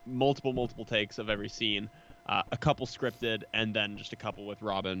multiple takes of every scene, a couple scripted, and then just a couple with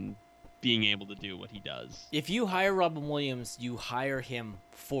Robin being able to do what he does. If you hire Robin Williams, you hire him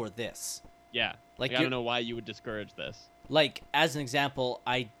for this. Yeah. Like I don't know why you would discourage this. Like, as an example,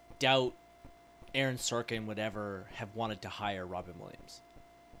 I doubt Aaron Sorkin would ever have wanted to hire Robin Williams.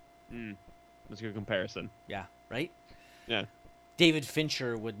 That's a good comparison. Yeah, right? Yeah. David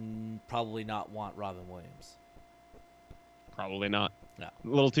Fincher would probably not want Robin Williams. Probably not. No. A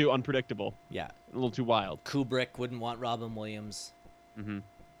little too unpredictable. Yeah. A little too wild. Kubrick wouldn't want Robin Williams.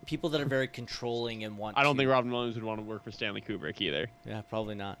 People that are very controlling and want I don't think Robin Williams would want to work for Stanley Kubrick either. Yeah,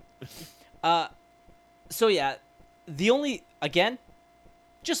 probably not. So yeah, the only, again,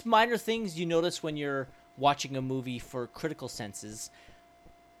 just minor things you notice when you're watching a movie for critical senses.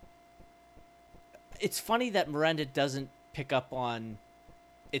 it's funny that Miranda doesn't pick up on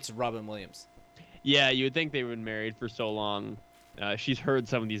it's Robin Williams. Yeah, you would think they were married for so long. She's heard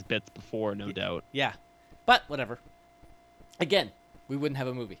some of these bits before, no doubt. Yeah, but whatever. Again, we wouldn't have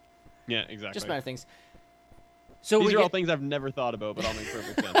a movie. Yeah, exactly. Just minor things. So these are all things I've never thought about, but all make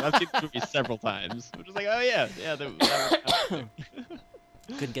perfect sense. I've seen the movie several times. I'm just like, oh yeah. That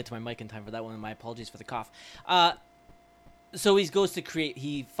Couldn't get to my mic in time for that one. My apologies for the cough. So he goes to create.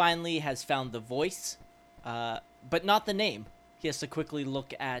 He finally has found the voice, but not the name. He has to quickly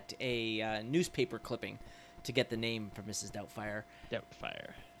look at a newspaper clipping to get the name for Mrs. Doubtfire. Doubtfire.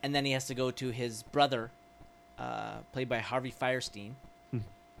 And then he has to go to his brother, played by Harvey Fierstein.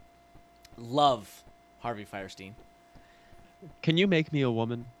 Love Harvey Fierstein. Can you make me a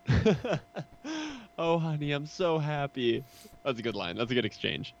woman? Oh, honey, I'm so happy. That's a good line. That's a good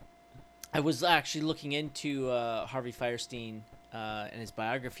exchange. I was actually looking into Harvey Fierstein and his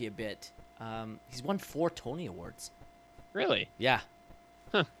biography a bit. He's won 4 Tony Awards. Really? Yeah.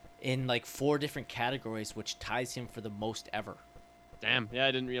 Huh. In like 4 different categories, which ties him for the most ever. Damn. Yeah,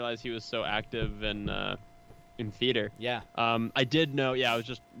 I didn't realize he was so active in theater. Yeah. I did know. Yeah, I was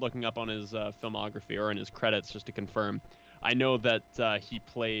just looking up on his filmography or in his credits just to confirm. I know that he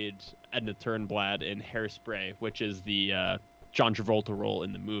played Edna Turnblad in Hairspray, which is the John Travolta role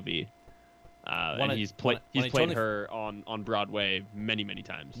in the movie. And he's played her on Broadway many, many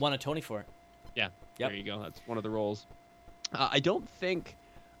times. Won a Tony for it. Yeah. Yep. There you go. That's one of the roles. I don't think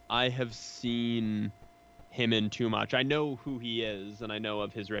I have seen him in too much. I know who he is, and I know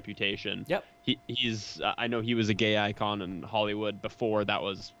of his reputation. Yep. He's. I know he was a gay icon in Hollywood before that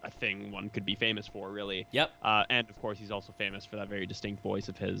was a thing one could be famous for, really. Yep. And of course, he's also famous for that very distinct voice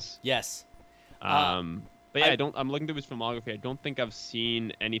of his. Yes. But yeah, I'm looking through his filmography. I don't think I've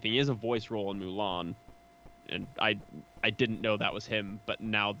seen anything. He has a voice role in Mulan, and I didn't know that was him. But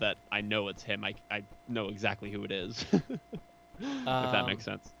now that I know it's him, I know exactly who it is. If that makes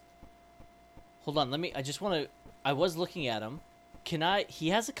sense. Hold on, I was looking at him. He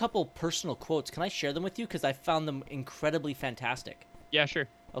has a couple personal quotes. Can I share them with you? Because I found them incredibly fantastic. Yeah, sure.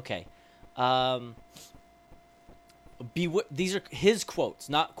 Okay. These are his quotes,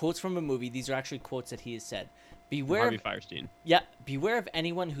 not quotes from a movie. These are actually quotes that he has said. Harvey Fierstein. Yeah. Beware of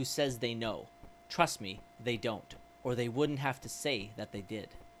anyone who says they know. Trust me, they don't. Or they wouldn't have to say that they did.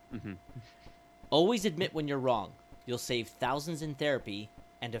 Mm-hmm. Always admit when you're wrong. You'll save thousands in therapy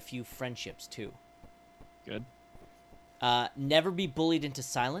and a few friendships, too. Good. Never be bullied into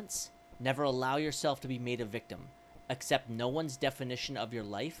silence. Never allow yourself to be made a victim. Accept no one's definition of your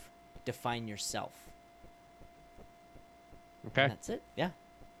life. Define yourself. Okay. And that's it. Yeah.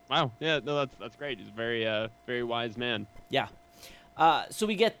 Wow. Yeah. No, that's great. He's a very wise man. Yeah. So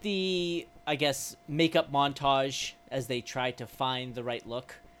we get the, I guess, makeup montage as they try to find the right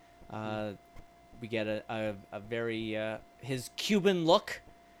look. We get a very his Cuban look.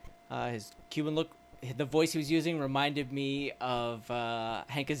 The voice he was using reminded me of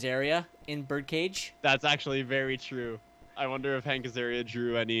Hank Azaria in Birdcage. That's actually very true. I wonder if Hank Azaria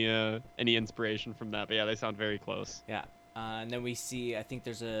drew any inspiration from that. But yeah, they sound very close. Yeah. And then we see, I think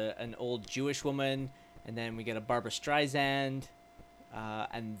there's an old Jewish woman, and then we get a Barbra Streisand,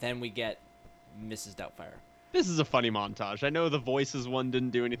 and then we get Mrs. Doubtfire. This is a funny montage. I know the voices one didn't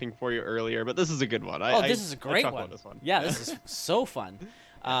do anything for you earlier, but this is a good one. This is a great one. This one. Yeah, this is so fun.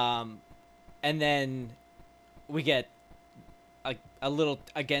 And then we get a little,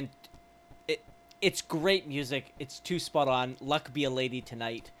 again, it's great music. It's too spot on. Luck Be a Lady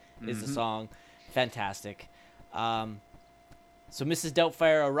Tonight is the song. Fantastic. So Mrs.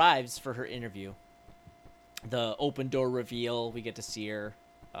 Doubtfire arrives for her interview. The open door reveal, we get to see her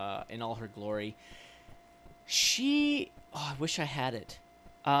in all her glory. I wish I had it.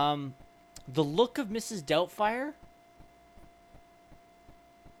 The look of Mrs. Doubtfire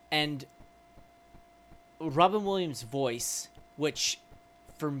and Robin Williams' voice, which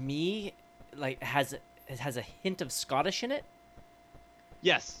for me has a hint of Scottish in it.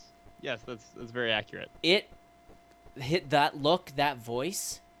 Yes, that's very accurate. It hit that look, that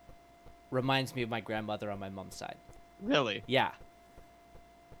voice reminds me of my grandmother on my mom's side. Really? Yeah.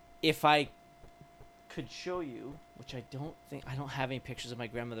 If I could show you, which I don't have any pictures of my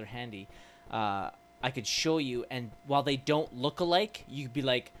grandmother handy, I could show you, and while they don't look alike, you'd be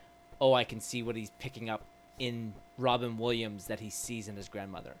like, oh, I can see what he's picking up in Robin Williams that he sees in his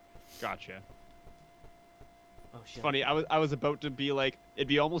grandmother. Gotcha. Oh shit. Funny, I was about to be like, it'd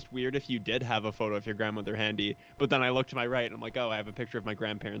be almost weird if you did have a photo of your grandmother handy, but then I looked to my right and I'm like, oh, I have a picture of my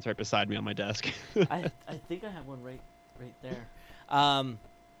grandparents right beside me on my desk. I think I have one right there.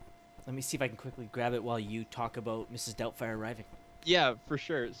 Let me see if I can quickly grab it while you talk about Mrs. Doubtfire arriving. Yeah, for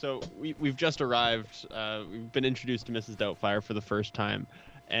sure. So we've just arrived. We've been introduced to Mrs. Doubtfire for the first time,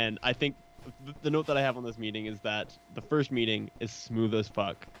 and I think the note that I have on this meeting is that the first meeting is smooth as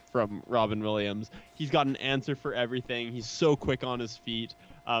fuck from Robin Williams. He's got an answer for everything. He's so quick on his feet.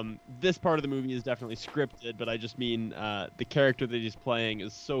 This part of the movie is definitely scripted, but I just mean the character that he's playing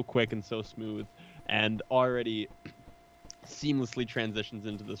is so quick and so smooth, and already seamlessly transitions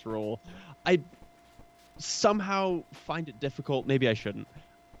into this role. I somehow find it difficult. Maybe I shouldn't.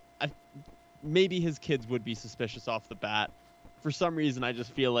 Maybe his kids would be suspicious off the bat. For some reason, I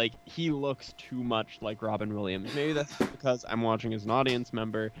just feel like he looks too much like Robin Williams. Maybe that's because I'm watching as an audience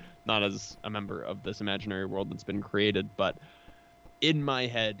member, not as a member of this imaginary world that's been created. But in my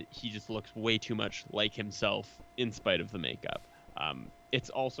head, he just looks way too much like himself in spite of the makeup.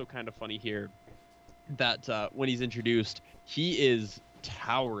 It's also kind of funny here that when he's introduced, he is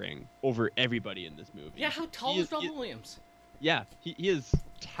towering over everybody in this movie. Yeah, how tall is Robin Williams? Yeah, he is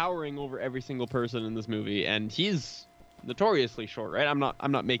towering over every single person in this movie, and he's notoriously short, right? I'm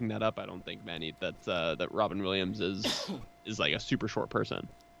not making that up. I don't think, Manny, that Robin Williams is like a super short person.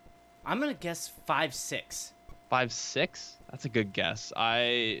 I'm gonna guess 5'6". 5'6"? That's a good guess.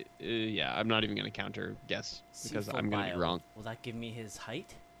 I'm not even gonna counter guess because I'm gonna be wrong. Will that give me his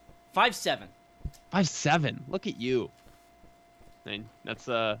height? 5'7". 5'7". Look at you. I mean, that's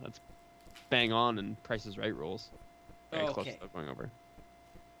bang on and Price is Right rules. Very close to going over.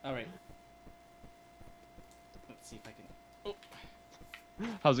 All right. Let's see if I can. Oh.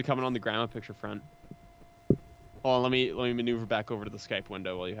 How's it coming on the grandma picture front? Hold on, let me maneuver back over to the Skype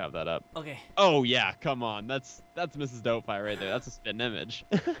window while you have that up. Okay. Oh yeah, come on. That's Mrs. Doubtfire right there. That's a spitting image.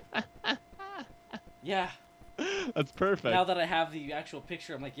 Yeah. That's perfect. Now that I have the actual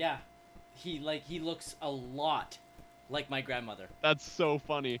picture, I'm like, yeah, he looks a lot like my grandmother. That's so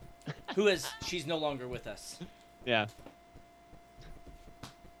funny. She's no longer with us. Yeah.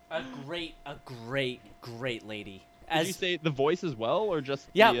 A great lady. Did you say the voice as well, or just?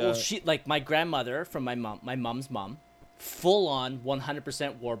 Yeah, well, she like my grandmother from my mom's mom, full on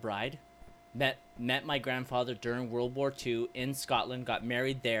 100% war bride. Met my grandfather during World War II in Scotland. Got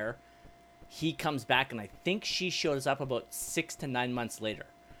married there. He comes back, and I think she shows up about 6 to 9 months later.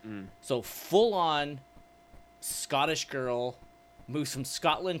 So full on Scottish girl, moves from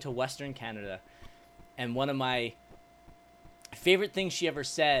Scotland to Western Canada, and one of my favorite things she ever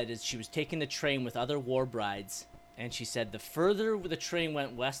said is she was taking the train with other war brides, and she said the further the train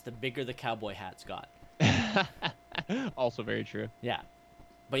went west, the bigger the cowboy hats got. Also very true. Yeah.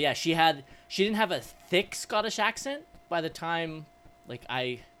 But yeah, she didn't have a thick Scottish accent by the time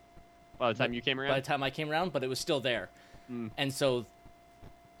By the time you came around? By the time I came around, but it was still there. And so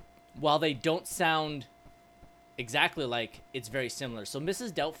while they don't sound exactly like, it's very similar. So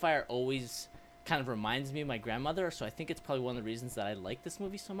Mrs. Doubtfire always kind of reminds me of my grandmother, so I think it's probably one of the reasons that I like this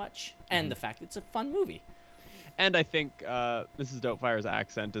movie so much, and the fact it's a fun movie. And I think Mrs. Doubtfire's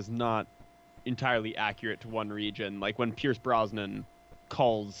accent is not entirely accurate to one region. Like when Pierce Brosnan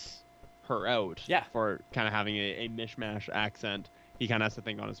calls her out for kind of having a mishmash accent, he kind of has to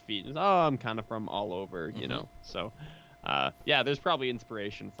think on his feet. He's, I'm kind of from all over, you know. So, there's probably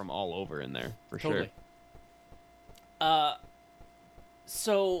inspiration from all over in there for sure.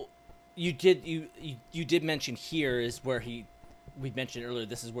 So you did mention here is where we mentioned earlier.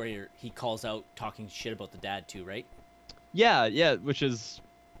 This is where he calls out talking shit about the dad too, right? Yeah, which is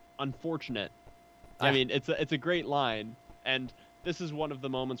unfortunate. Yeah. I mean, it's a great line, and this is one of the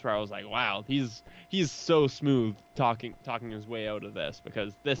moments where I was like, wow, he's so smooth talking his way out of this,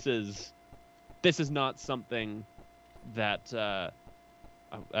 because this is not something that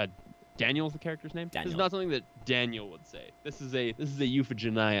Daniel's the character's name. Daniel. This is not something that Daniel would say. This is a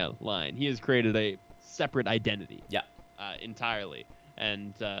Euphegenia line. He has created a separate identity. Yeah. Entirely,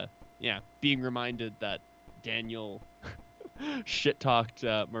 and being reminded that Daniel shit talked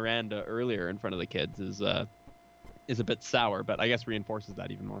Miranda earlier in front of the kids is a bit sour, but I guess reinforces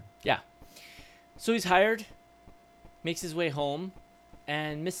that even more. Yeah. So he's hired, makes his way home,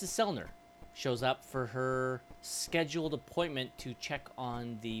 and Mrs. Sellner shows up for her scheduled appointment to check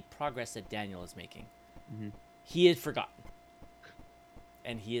on the progress that Daniel is making. He had forgotten,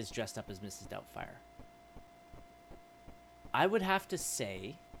 and he is dressed up as Mrs. Doubtfire. I would have to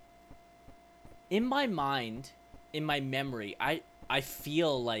say, in my mind, in my memory, I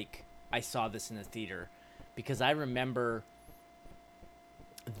feel like I saw this in the theater, because I remember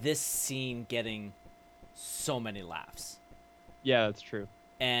this scene getting so many laughs. Yeah, that's true.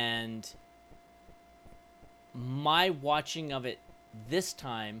 And my watching of it this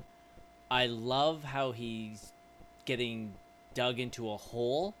time, I love how he's getting dug into a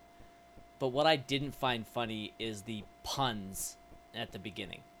hole. But what I didn't find funny is the puns at the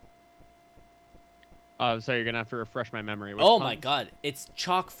beginning? So you're gonna have to refresh my memory. Which Oh puns? my god, it's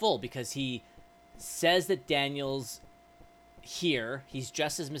chock full because he says that Daniel's here. He's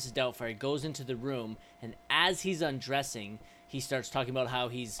dressed as Mrs. Doubtfire. He goes into the room, and as he's undressing, he starts talking about how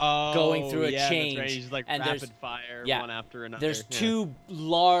he's going through a change. That's right. He's like and rapid fire one after another. There's two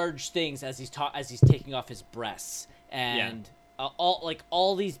large things as he's taking off his breasts, and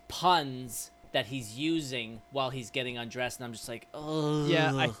all these puns that he's using while he's getting undressed, and I'm just like, oh.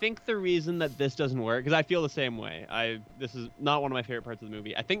 Yeah, I think the reason that this doesn't work, because I feel the same way. This is not one of my favorite parts of the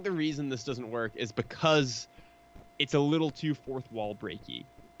movie. I think the reason this doesn't work is because it's a little too fourth wall breaky.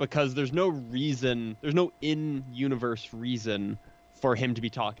 Because there's no in-universe reason for him to be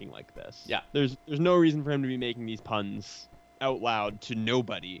talking like this. Yeah. There's no reason for him to be making these puns out loud to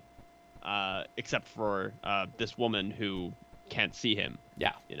nobody, except for this woman who can't see him.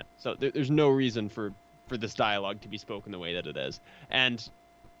 Yeah. So there's no reason for this dialogue to be spoken the way that it is. And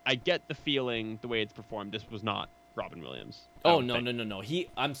I get the feeling the way it's performed. This was not Robin Williams. Oh no.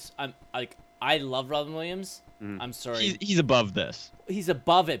 I love Robin Williams. Mm. I'm sorry. He's above this. He's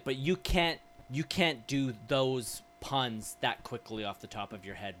above it, but you can't do those puns that quickly off the top of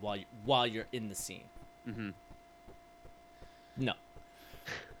your head while you're in the scene. Mm-hmm. No.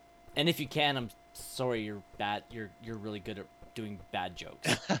 And if you can, I'm sorry, you're bad. You're really good at doing bad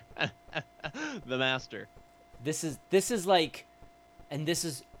jokes. The master. This is like, and this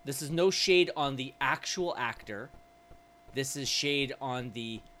is no shade on the actual actor. This is shade on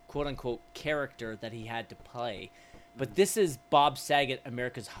the quote-unquote character that he had to play. But this is Bob Saget,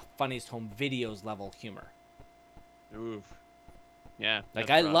 America's Funniest Home Videos level humor. Oof. Yeah.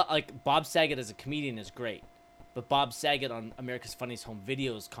 Like Bob Saget as a comedian is great, but Bob Saget on America's Funniest Home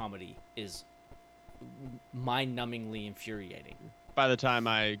Videos comedy is mind-numbingly infuriating. By the time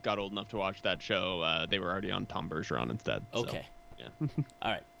I got old enough to watch that show, they were already on Tom Bergeron instead. Okay. So, yeah.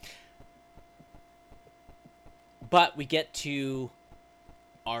 All right. But we get to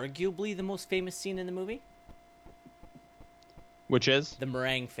arguably the most famous scene in the movie. Which is? The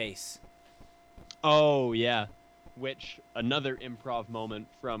meringue face. Oh, yeah. Which, another improv moment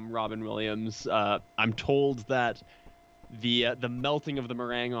from Robin Williams. I'm told that the melting of the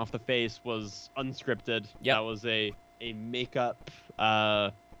meringue off the face was unscripted. Yep. That was a makeup,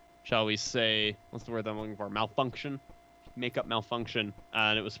 shall we say, what's the word I'm looking for? Malfunction? Makeup malfunction.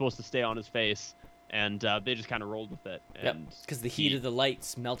 And it was supposed to stay on his face. And they just kind of rolled with it. Yep, because the heat of the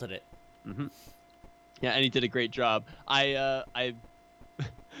lights melted it. Mm-hmm. Yeah, and he did a great job. The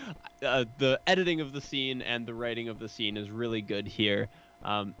editing of the scene and the writing of the scene is really good here,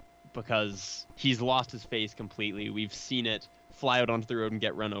 because he's lost his face completely. We've seen it fly out onto the road and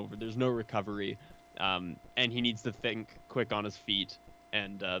get run over. There's no recovery, and he needs to think quick on his feet.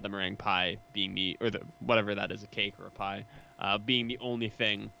 And the meringue pie being whatever that is, a cake or a pie, being the only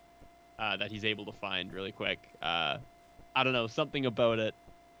thing that he's able to find really quick. I don't know, something about it.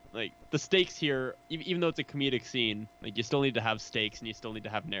 Like, the stakes here, even though it's a comedic scene, like, you still need to have stakes and you still need to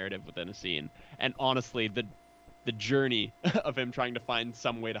have narrative within a scene. And honestly, the journey of him trying to find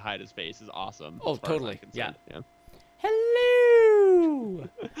some way to hide his face is awesome. Oh, totally. Yeah. Hello!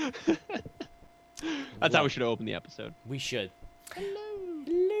 That's how we should open the episode. We should. Hello.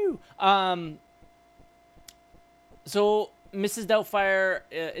 So Mrs. Doubtfire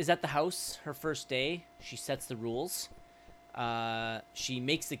is at the house her first day. She sets the rules. She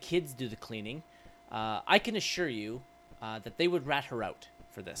makes the kids do the cleaning. I can assure you that they would rat her out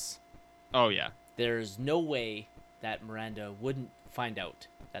for this. Oh, yeah. There's no way that Miranda wouldn't find out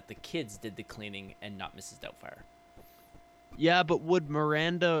that the kids did the cleaning and not Mrs. Doubtfire. Yeah, but would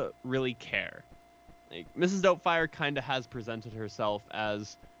Miranda really care? Like, Mrs. Doubtfire kind of has presented herself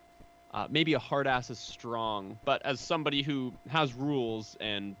as maybe a hard ass is strong, but as somebody who has rules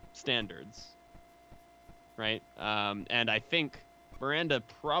and standards, right? And I think Miranda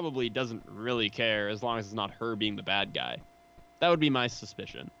probably doesn't really care as long as it's not her being the bad guy. That would be my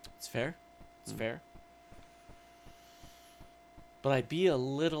suspicion. It's fair. It's fair. But I'd be a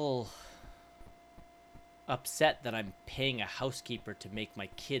little upset that I'm paying a housekeeper to make my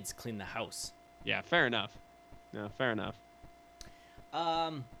kids clean the house. Yeah, fair enough. Yeah, fair enough.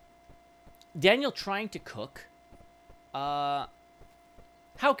 Daniel trying to cook. How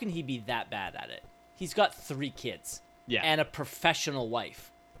can he be that bad at it? He's got 3 kids. Yeah. And a professional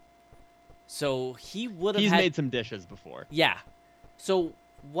wife. So he would have He's made some dishes before. Yeah. So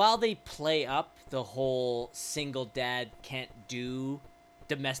while they play up the whole single dad can't do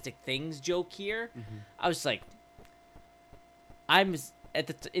domestic things joke here, I was like, in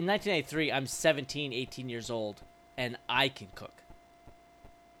 1993, I'm 17, 18 years old, and I can cook.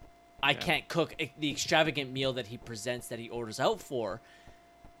 I can't cook the extravagant meal that he presents, that he orders out for,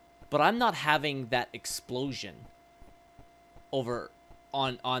 but I'm not having that explosion over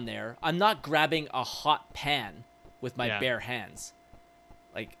on there. I'm not grabbing a hot pan with my bare hands.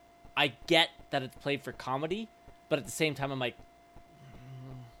 Like, I get that it's played for comedy, but at the same time, I'm like,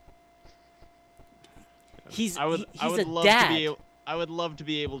 he's a dad. I would love to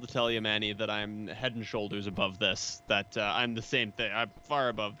be able to tell you, Manny, that I'm head and shoulders above this, that I'm the same thing. I'm far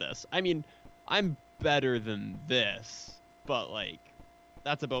above this. I mean, I'm better than this, but, like,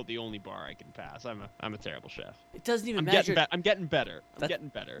 that's about the only bar I can pass. I'm a terrible chef. It doesn't even matter. I'm getting better. I'm getting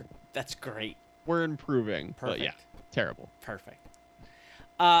better. That's great. We're improving. Perfect. But yeah, terrible. Perfect.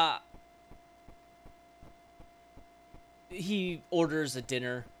 He orders a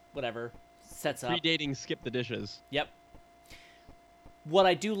dinner, whatever, sets up. Pre-dating, skip the dishes. Yep. What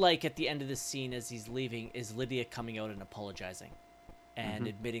I do like at the end of this scene as he's leaving is Lydia coming out and apologizing and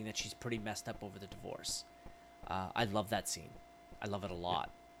admitting that she's pretty messed up over the divorce. I love that scene. I love it a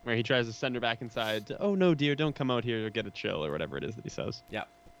lot. Where he tries to send her back inside. Oh, no, dear, don't come out here or get a chill or whatever it is that he says. Yep.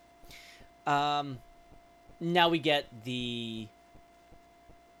 Now we get the...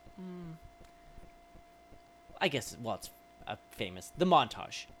 I guess, well, it's famous. The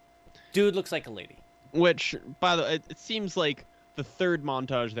montage. Dude looks like a lady. Which, by the way, it seems like the third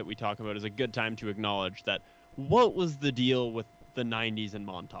montage that we talk about is a good time to acknowledge that what was the deal with the 90s and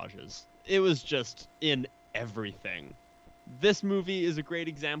montages? It was just in everything. This movie is a great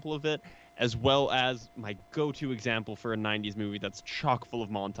example of it, as well as my go-to example for a 90s movie that's chock full of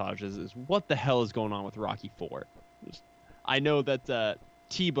montages is what the hell is going on with Rocky IV? I know that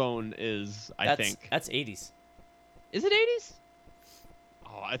T-Bone is, I think... That's 80s. Is it 80s?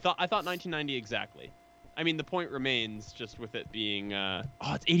 Oh, I thought 1990 exactly. I mean, the point remains, just with it being...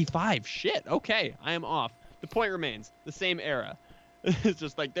 it's 85. Shit. Okay, I am off. The point remains, the same era. It's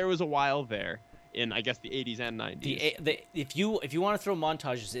just like there was a while there in, I guess, the 80s and 90s. If you want to throw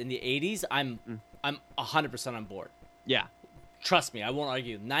montages in the 80s, I'm 100% on board. Yeah. Trust me, I won't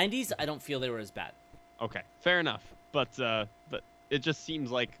argue. 90s, I don't feel they were as bad. Okay, fair enough. But it just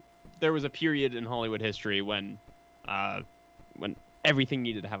seems like there was a period in Hollywood history when everything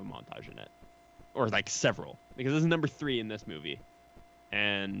needed to have a montage in it. Or like several, because this is number 3 in this movie,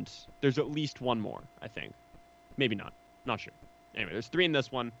 and there's at least one more, I think. Maybe not sure. Anyway, there's 3 in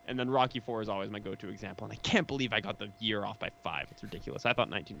this one, and then Rocky IV is always my go-to example, and I can't believe I got the year off by 5. It's ridiculous. I thought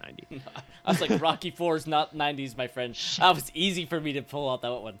 1990. I was like, Rocky IV is not 90s, my friend. That was easy for me to pull out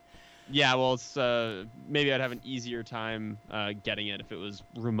that one. Yeah, well, it's maybe I'd have an easier time getting it if it was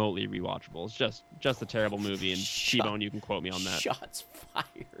remotely rewatchable. It's just a terrible movie, and T-Bone, you can quote me on that. Shots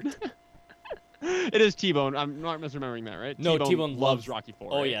fired. It is T-Bone. I'm not misremembering that, right? No, T-Bone loves Rocky IV.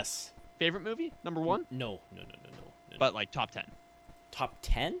 Oh, right? yes. Favorite movie? Number 1? No. But like top 10. Top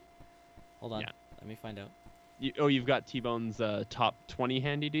 10? Hold on. Yeah. Let me find out. You've got T-Bone's top 20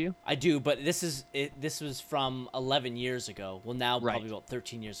 handy, do you? I do, but this was from 11 years ago. Well, now probably about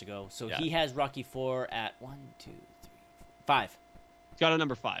 13 years ago. So he has Rocky IV at 1, 2, 3, 4, 5. He's got a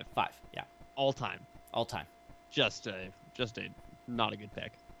number 5. 5, yeah. All time. Just a not a good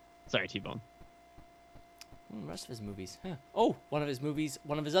pick. Sorry, T-Bone. The rest of his movies. Huh. Oh, one of his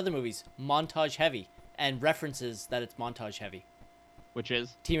other movies, montage heavy, and references that it's montage heavy. Which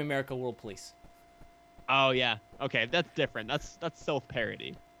is? Team America World Police. Oh, yeah. Okay, that's different. That's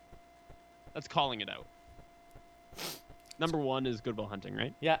self-parody. That's calling it out. Number 1 is Good Will Hunting,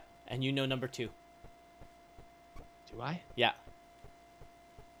 right? Yeah, and you know number 2. Do I? Yeah.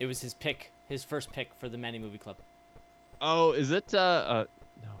 It was his first pick for the Manny Movie Club. Oh, is it, no,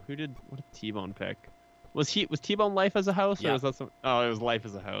 what did T-Bone pick? Was T-Bone Life as a House? Yeah. Or was that it was Life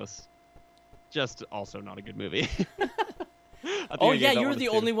as a House. Just also not a good movie. Oh, yeah, you were the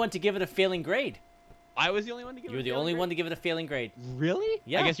only one to give it a failing grade. I was the only one to give it a failing grade? You were the only one to give it a failing grade. Really?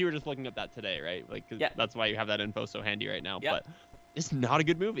 Yeah. I guess you were just looking up that today, right? Like, that's why you have that info so handy right now. Yep. But it's not a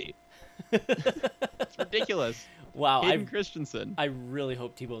good movie. It's ridiculous. Wow. Hayden Christensen. I really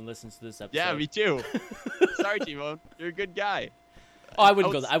hope T-Bone listens to this episode. Yeah, me too. Sorry, T-Bone. You're a good guy. Oh, I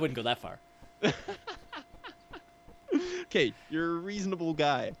wouldn't go that far. Okay, you're a reasonable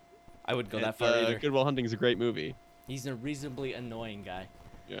guy. I wouldn't go that far either. Good Will Hunting is a great movie. He's a reasonably annoying guy.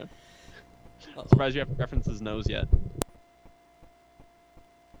 Yeah. Surprised you haven't referenced his nose yet.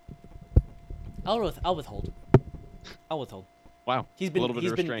 I'll withhold. Wow. He's a little bit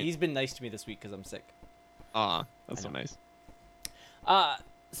of restraint. He's been nice to me this week because I'm sick. That's so nice.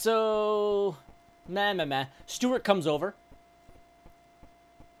 So, Stuart comes over.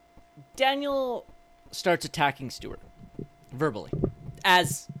 Daniel starts attacking Stuart verbally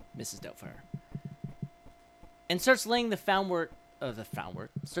as Mrs. Doubtfire, and starts laying the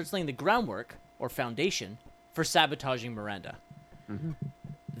starts laying the groundwork or foundation for sabotaging Miranda. Mm-hmm.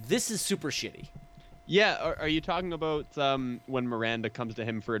 This is super shitty. Yeah, are you talking about when Miranda comes to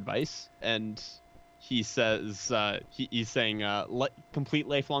him for advice and he says he's saying complete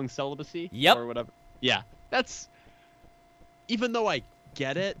lifelong celibacy? Yep. Or whatever. Yeah, that's, even though I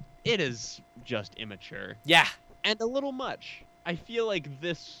get it, it is just immature. Yeah. And a little much. I feel like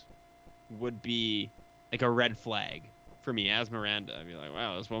this would be like a red flag for me as Miranda. I'd be like,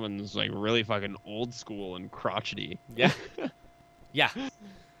 wow, this woman's like really fucking old school and crotchety. Yeah. Yeah.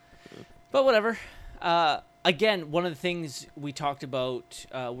 But whatever. Again, one of the things we talked about,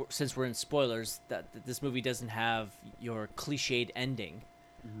 since we're in spoilers, that this movie doesn't have your cliched ending.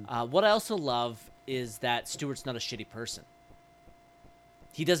 Mm-hmm. What I also love is that Stewart's not a shitty person.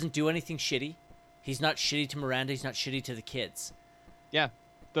 He doesn't do anything shitty. He's not shitty to Miranda. He's not shitty to the kids. Yeah.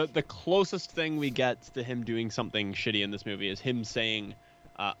 The closest thing we get to him doing something shitty in this movie is him saying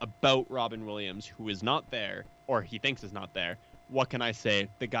about Robin Williams, who is not there, or he thinks is not there, what can I say?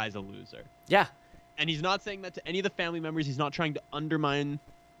 The guy's a loser. Yeah. And he's not saying that to any of the family members. He's not trying to undermine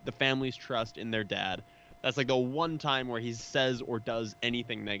the family's trust in their dad. That's like the one time where he says or does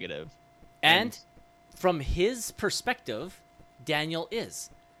anything negative. And from his perspective, Daniel is.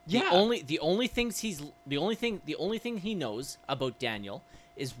 Yeah. The only thing he knows about Daniel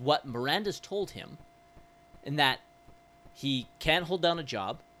is what Miranda's told him, and that he can't hold down a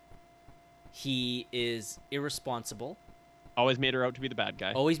job. He is irresponsible. Always made her out to be the bad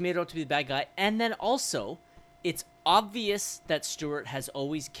guy. And then also, it's obvious that Stewart has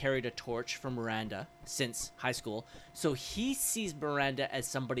always carried a torch for Miranda since high school. So he sees Miranda as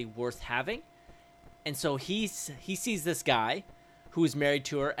somebody worth having. And so he sees this guy who is married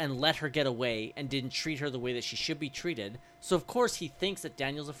to her and let her get away and didn't treat her the way that she should be treated. So of course he thinks that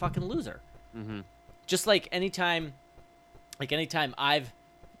Daniel's a fucking loser. Mm-hmm. Just like anytime I've,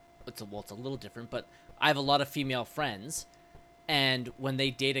 it's a little different, but I have a lot of female friends, and when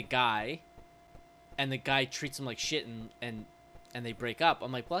they date a guy and the guy treats them like shit and they break up,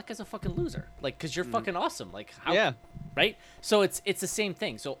 I'm like, well, that guy's a fucking loser. Like, because you're fucking awesome. Like, how? Yeah. Right? So it's the same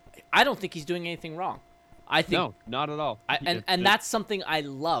thing. So I don't think he's doing anything wrong. I think no, not at all. And that's something I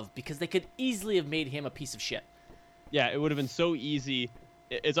love, because they could easily have made him a piece of shit. Yeah, it would have been so easy.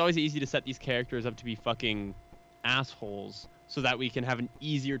 It's always easy to set these characters up to be fucking assholes so that we can have an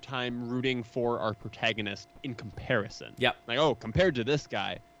easier time rooting for our protagonist in comparison. Yep. Like, oh, compared to this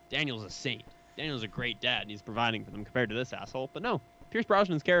guy, Daniel's a saint. Daniel's a great dad, and he's providing for them compared to this asshole. But no, Pierce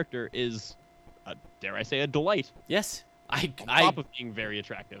Brosnan's character is, dare I say, a delight. Yes. On top of being very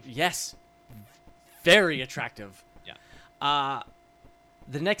attractive. Yes. Very attractive. Yeah.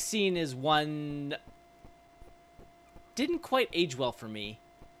 The next scene is one didn't quite age well for me,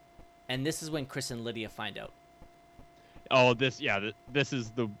 and this is when Chris and Lydia find out. Oh, this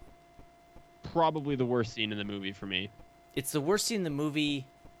is probably the worst scene in the movie for me. It's the worst scene in the movie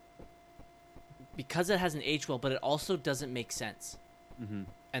because it hasn't aged well, but it also doesn't make sense. Mm-hmm.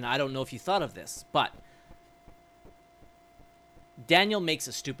 And I don't know if you thought of this, but Daniel makes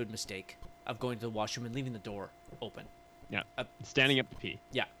a stupid mistake of going to the washroom and leaving the door open. Yeah, standing up to pee.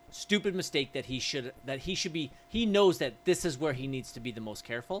 Yeah, stupid mistake that he should be. He knows that this is where he needs to be the most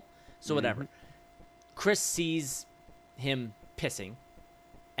careful. So whatever. Chris sees him pissing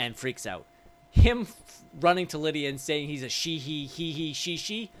and freaks out. Him running to Lydia and saying he's a she, he,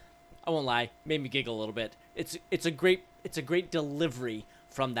 she. I won't lie, made me giggle a little bit. It's a great delivery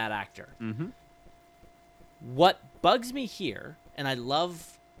from that actor. Mm-hmm. What bugs me here, and I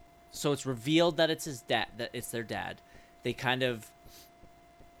love, so it's revealed that it's his dad, that it's their dad. They kind of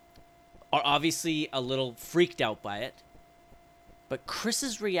are obviously a little freaked out by it. But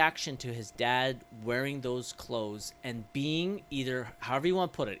Chris's reaction to his dad wearing those clothes and being either, however you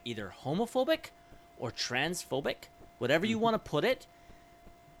want to put it, either homophobic or transphobic, whatever you want to put it,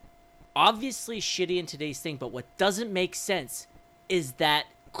 obviously shitty in today's thing. But what doesn't make sense is that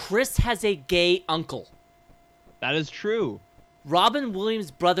Chris has a gay uncle. That is true. Robin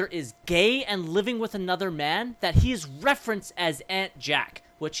Williams' brother is gay and living with another man that he is referenced as Aunt Jack,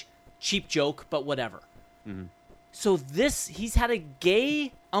 which, cheap joke, but whatever. Mm-hmm. So he's had a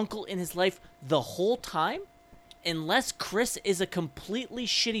gay uncle in his life the whole time? Unless Chris is a completely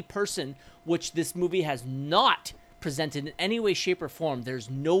shitty person, which this movie has not presented in any way, shape, or form, there's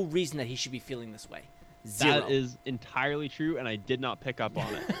no reason that he should be feeling this way. Zero. That is entirely true, and I did not pick up on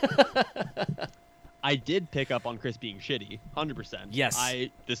it. I did pick up on Chris being shitty, 100%. Yes.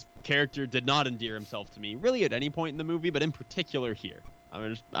 This character did not endear himself to me, really at any point in the movie, but in particular here.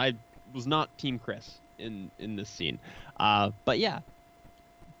 I was not Team Chris in this scene. But yeah,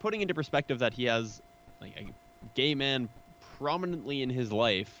 putting into perspective that he has like a gay man prominently in his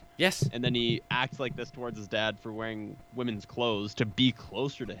life. Yes. And then he acts like this towards his dad for wearing women's clothes to be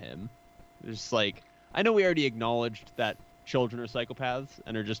closer to him. It's just like, I know we already acknowledged that children are psychopaths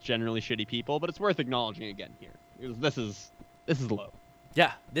and are just generally shitty people, but it's worth acknowledging again here. Because this is low.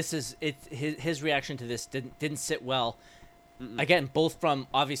 Yeah, this is it. His reaction to this didn't sit well. Mm-mm. Again, both from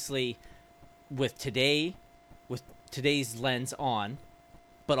obviously with today's lens on,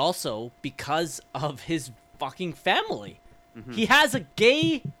 but also because of his fucking family. Mm-hmm. He has a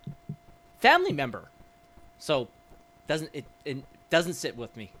gay family member, so it doesn't sit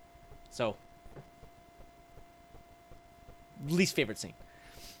with me. So, least favorite scene.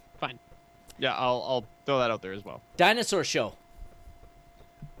 Fine. Yeah, I'll throw that out there as well. Dinosaur show.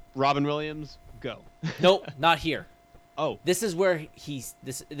 Robin Williams, go. Nope, not here. Oh. This is where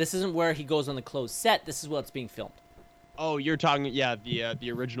this isn't where he goes on the closed set. This is where it's being filmed. Oh, you're talking,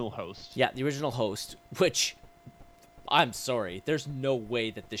 the original host. Yeah, the original host, which, I'm sorry, there's no way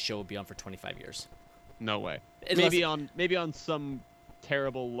that this show would be on for 25 years. No way. Unless Maybe on some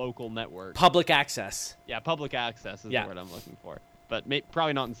terrible local network. Public access. Yeah, public access is the word I'm looking for. But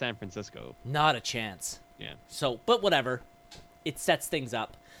probably not in San Francisco. Not a chance. Yeah. So, but whatever. It sets things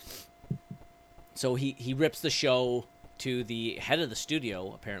up. So he rips the show to the head of the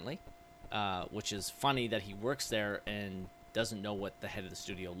studio, apparently, which is funny that he works there and doesn't know what the head of the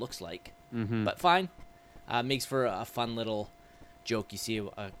studio looks like. Mm-hmm. But fine. Makes for a fun little joke you see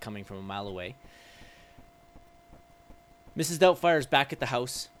coming from a mile away. Mrs. Doubtfire is back at the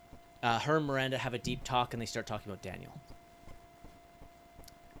house. Her and Miranda have a deep talk, and they start talking about Daniel.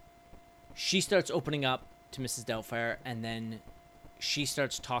 She starts opening up to Mrs. Doubtfire, and then she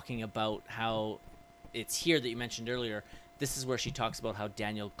starts talking about how it's here that you mentioned earlier. This is where she talks about how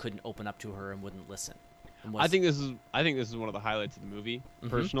Daniel couldn't open up to her and wouldn't listen. I think this is one of the highlights of the movie. Mm-hmm.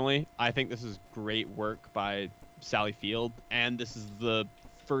 Personally, I think this is great work by Sally Field, and this is the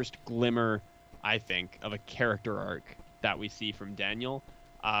first glimmer, I think, of a character arc that we see from Daniel,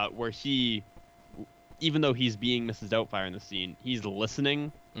 where he, even though he's being Mrs. Doubtfire in the scene, he's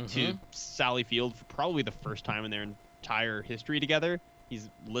listening to Sally Field for probably the first time in their entire history together. He's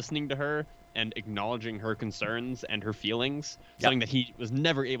listening to her and acknowledging her concerns and her feelings, something that he was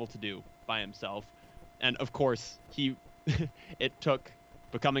never able to do by himself. And of course, it took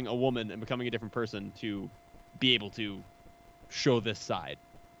becoming a woman and becoming a different person to be able to show this side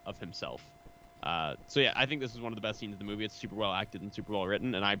of himself. So yeah, I think this is one of the best scenes of the movie. It's super well acted and super well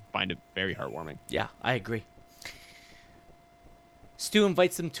written, and I find it very heartwarming. Yeah, I agree. Stu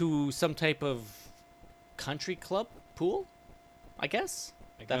invites them to some type of country club pool, I guess.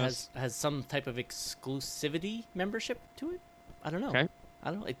 That has some type of exclusivity membership to it. I don't know. Okay. I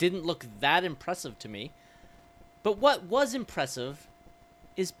don't know. It didn't look that impressive to me. But what was impressive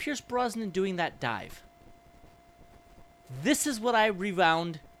is Pierce Brosnan doing that dive. This is what I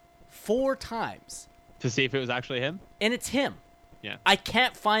rewound 4 times. To see if it was actually him? And it's him. Yeah. I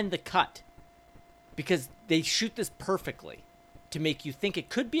can't find the cut because they shoot this perfectly to make you think it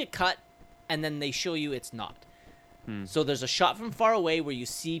could be a cut, and then they show you it's not. So there's a shot from far away where you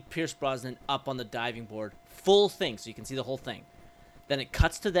see Pierce Brosnan up on the diving board, full thing, so you can see the whole thing. Then it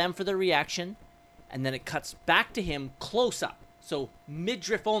cuts to them for their reaction, and then it cuts back to him close up, so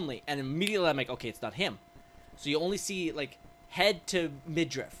midriff only, and immediately I'm like, okay, it's not him. So you only see like head to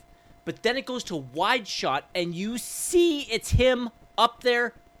midriff. But then it goes to wide shot, and you see it's him up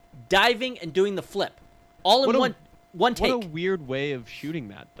there diving and doing the flip, all in one take. What a weird way of shooting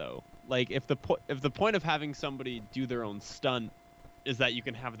that, though. Like, if the point of having somebody do their own stunt is that you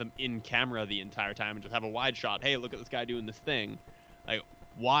can have them in camera the entire time and just have a wide shot. Hey, look at this guy doing this thing. Like,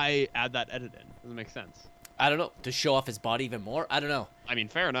 why add that edit in? Doesn't make sense. I don't know. To show off his body even more? I don't know. I mean,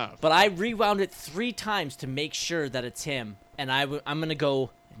 fair enough. But I rewound it 3 times to make sure that it's him, and I'm going to go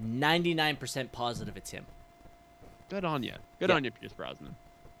 99% positive it's him. Good on you. Good on you, Pierce Brosnan.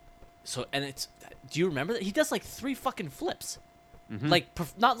 So, and it's... Do you remember that? He does like 3 fucking flips. Mm-hmm. Like,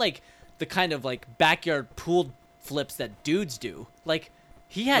 not like the kind of like backyard pool flips that dudes do. Like,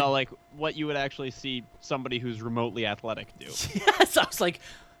 he had... No, like what you would actually see somebody who's remotely athletic do. Yes, I was like...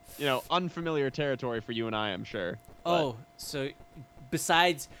 You know, unfamiliar territory for you and I, I'm sure. Oh, so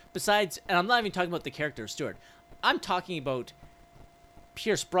besides, and I'm not even talking about the character of Stewart. I'm talking about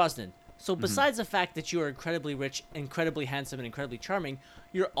Pierce Brosnan. So besides the fact that you are incredibly rich, incredibly handsome, and incredibly charming,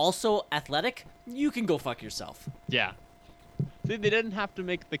 you're also athletic, you can go fuck yourself. Yeah. See, they didn't have to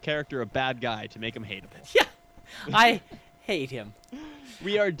make the character a bad guy to make him hateable. Yeah. I hate him.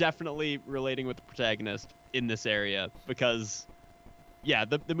 We are definitely relating with the protagonist in this area because, yeah,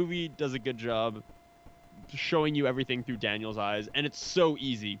 the movie does a good job showing you everything through Daniel's eyes, and it's so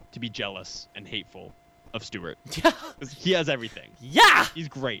easy to be jealous and hateful of Stewart. Yeah. 'Cause he has everything. Yeah. He's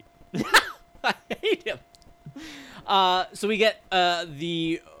great. I hate him. So we get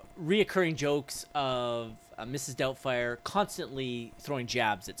the reoccurring jokes of Mrs. Doubtfire constantly throwing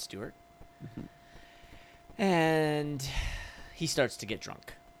jabs at Stewart. And he starts to get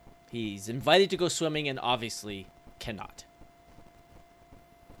drunk. He's invited to go swimming and obviously cannot.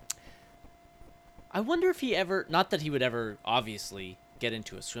 I wonder if he ever, not that he would ever obviously get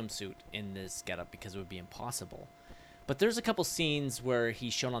into a swimsuit in this getup because it would be impossible. But there's a couple scenes where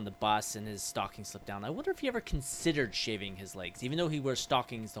he's shown on the bus and his stockings slip down. I wonder if he ever considered shaving his legs, even though he wears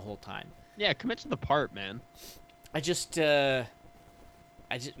stockings the whole time. Yeah, commit to the part, man.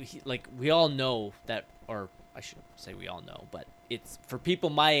 We all know that, or I shouldn't say we all know, but it's for people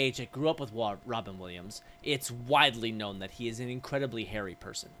my age that grew up with Robin Williams, it's widely known that he is an incredibly hairy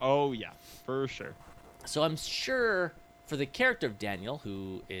person. Oh, yeah, for sure. So I'm sure for the character of Daniel,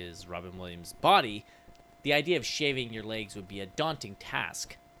 who is Robin Williams' body, the idea of shaving your legs would be a daunting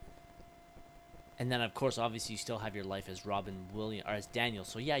task. And then, of course, obviously, you still have your life as Robin Williams, or as Daniel.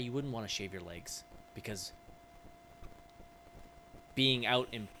 So, yeah, you wouldn't want to shave your legs because being out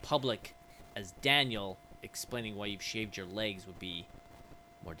in public as Daniel explaining why you've shaved your legs would be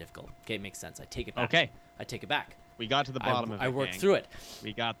more difficult. Okay, it makes sense. I take it back. Okay. I take it back. We got to the bottom of it. I worked gang. through it.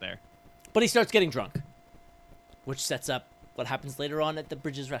 We got there. But he starts getting drunk, which sets up what happens later on at the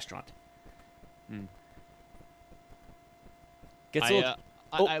Bridges restaurant.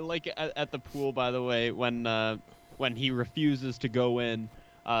 I like it at the pool, by the way, when he refuses to go in.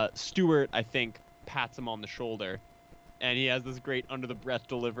 Stewart, I think, pats him on the shoulder, and he has this great under-the-breath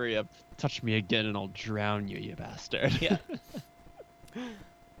delivery of, "Touch me again and I'll drown you, you bastard." Yeah.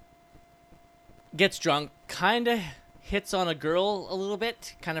 Gets drunk, kind of hits on a girl a little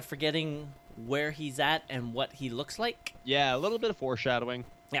bit, kind of forgetting where he's at and what he looks like. Yeah, a little bit of foreshadowing.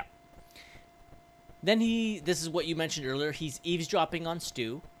 Yeah. Then this is what you mentioned earlier, he's eavesdropping on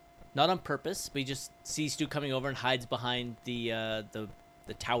Stu. Not on purpose, but he just sees Stu coming over and hides behind the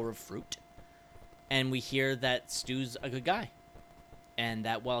tower of fruit. And we hear that Stu's a good guy. And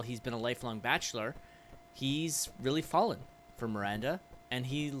that while he's been a lifelong bachelor, he's really fallen for Miranda, and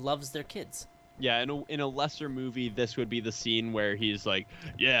he loves their kids. Yeah, in a lesser movie, this would be the scene where he's like,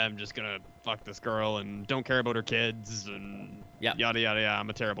 "Yeah, I'm just gonna fuck this girl and don't care about her kids and yada yada yada. I'm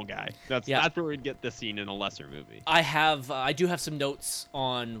a terrible guy." That's where we'd get this scene in a lesser movie. I do have some notes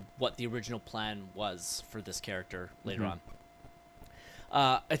on what the original plan was for this character later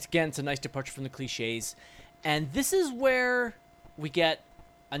on. It's a nice departure from the cliches, and this is where we get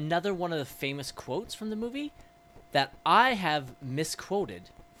another one of the famous quotes from the movie that I have misquoted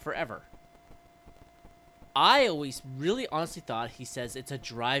forever. I always really honestly thought he says it's a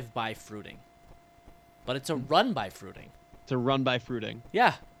drive-by fruiting. But it's a run-by fruiting. It's a run-by fruiting.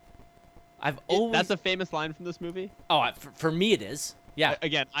 Yeah. That's a famous line from this movie? Oh, for me it is. Yeah.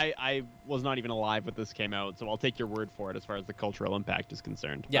 Again, I was not even alive when this came out, so I'll take your word for it as far as the cultural impact is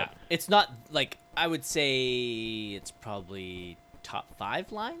concerned. Yeah. But it's not, like, I would say it's probably top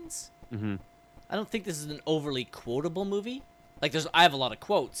 5 lines. Mm-hmm. I don't think this is an overly quotable movie. Like, I have a lot of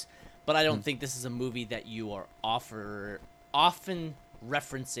quotes, but I don't think this is a movie that you are often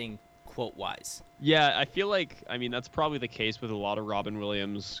referencing quote-wise. Yeah, I feel like, that's probably the case with a lot of Robin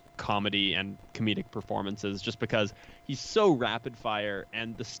Williams comedy and comedic performances, just because he's so rapid-fire,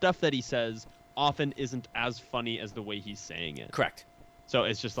 and the stuff that he says often isn't as funny as the way he's saying it. Correct. So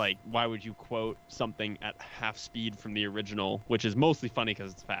it's just like, why would you quote something at half speed from the original, which is mostly funny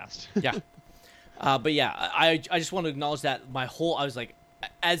because it's fast. Yeah. But yeah, I just want to acknowledge that I was like,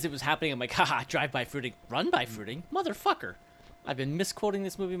 as it was happening, I'm like, haha, drive-by fruiting, run-by fruiting? Motherfucker. I've been misquoting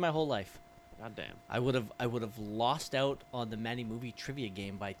this movie my whole life. God damn. I would have lost out on the Manny movie trivia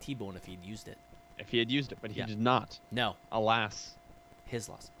game by T-Bone if he'd used it. If he had used it, but he did not. No. Alas. His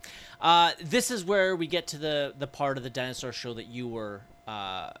loss. This is where we get to the part of the dinosaur show that you were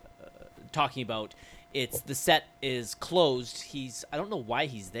talking about. The set is closed. I don't know why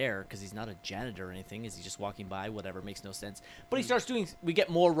he's there, because he's not a janitor or anything. Is he just walking by? Whatever, makes no sense. But he starts we get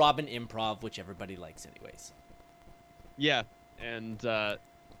more Robin improv, which everybody likes anyways. Yeah, and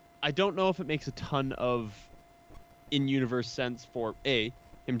I don't know if it makes a ton of in-universe sense for A,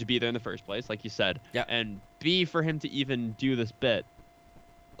 him to be there in the first place, like you said, and B, for him to even do this bit.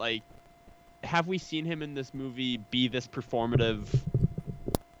 Like, have we seen him in this movie be this performative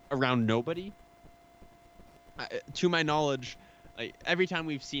around nobody? To my knowledge, every time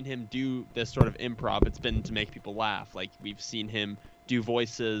we've seen him do this sort of improv, it's been to make people laugh. Like, we've seen him do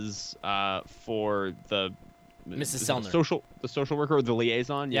voices for the Mrs. is it Sellner. the social worker or the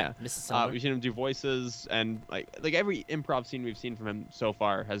liaison. Yeah, Mrs. Sellner. We've seen him do voices, and like every improv scene we've seen from him so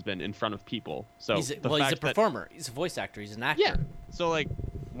far has been in front of people. So He's a performer. He's a voice actor. He's an actor. Yeah. So like,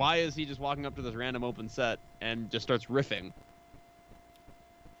 why is he just walking up to this random open set and just starts riffing?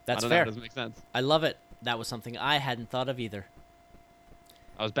 That's I don't fair. know, it doesn't make sense. I love it. That was something I hadn't thought of either.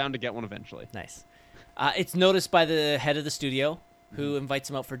 I was bound to get one eventually. Nice. It's noticed by the head of the studio, who invites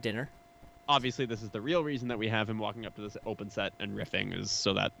him out for dinner. Obviously, this is the real reason that we have him walking up to this open set and riffing, is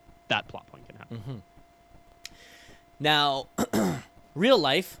so that that plot point can happen. Mm-hmm. Now, real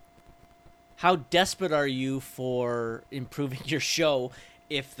life, how desperate are you for improving your show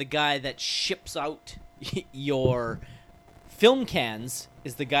if the guy that ships out your film cans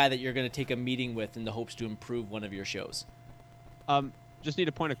is the guy that you're going to take a meeting with in the hopes to improve one of your shows? Just need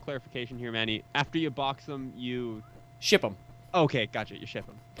a point of clarification here, Manny. After you box them, you... Ship them. Okay, gotcha. You ship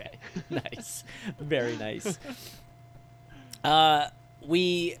them. Okay. Nice. Very nice.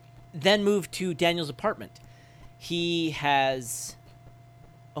 We then move to Daniel's apartment. He has...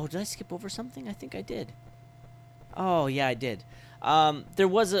 Oh, did I skip over something? I think I did. Oh, yeah, I did. There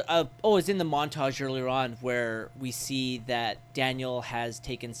was it's in the montage earlier on where we see that Daniel has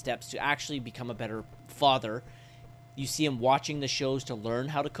taken steps to actually become a better father. You see him watching the shows to learn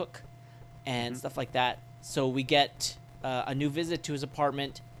how to cook and stuff like that. So we get a new visit to his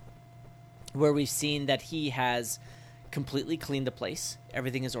apartment where we've seen that he has completely cleaned the place.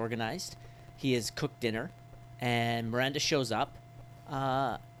 Everything is organized. He has cooked dinner, and Miranda shows up,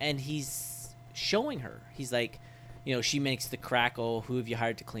 and he's showing her. He's like, she makes the crack, "Oh, who have you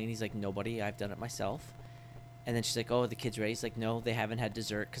hired to clean?" He's like, "Nobody. I've done it myself." And then she's like, "Oh, the kids ready?" He's like, "No, they haven't had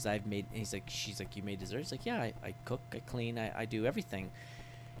dessert because I've made." And she's like, "You made dessert?" He's like, "Yeah, I cook, I clean, I do everything."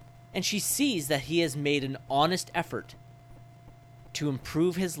 And she sees that he has made an honest effort to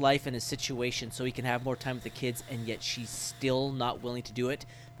improve his life and his situation so he can have more time with the kids, and yet she's still not willing to do it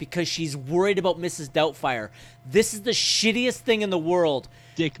because she's worried about Mrs. Doubtfire. This is the shittiest thing in the world.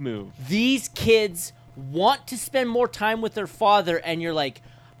 Dick move. These kids want to spend more time with their father, and you're like,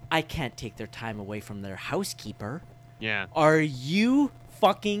 I can't take their time away from their housekeeper. Yeah. Are you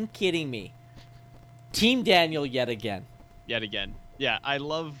fucking kidding me? Team Daniel yet again. Yet again. Yeah, I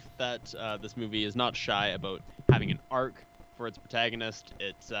love that this movie is not shy about having an arc for its protagonist.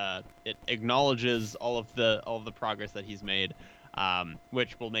 It acknowledges all of the progress that he's made,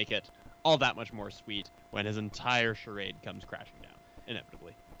 which will make it all that much more sweet when his entire charade comes crashing down,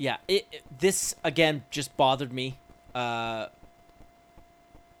 inevitably. Yeah, this again just bothered me. I'm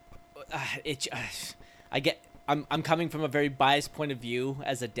coming from a very biased point of view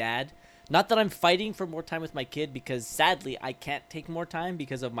as a dad. Not that I'm fighting for more time with my kid, because sadly I can't take more time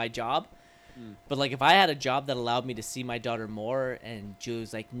because of my job. But like, if I had a job that allowed me to see my daughter more, and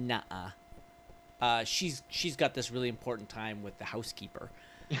Julie's like, nah, she's got this really important time with the housekeeper,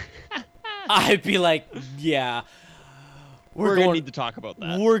 I'd be like, yeah, we're gonna need to talk about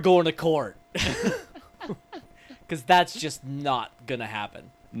that. We're going to court. Because that's just not gonna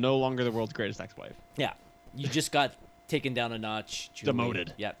happen. No longer the world's greatest ex-wife. Yeah. You just got taken down a notch, Julie.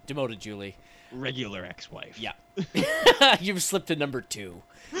 Demoted. Yeah, demoted Julie. Regular ex-wife. Yeah. You've slipped to number 2.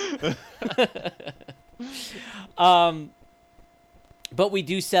 But we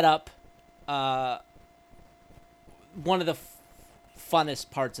do set up one of the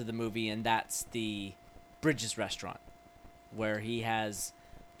funnest parts of the movie, and that's the Bridges restaurant, where he has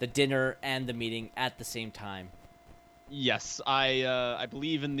the dinner and the meeting at the same time. Yes, I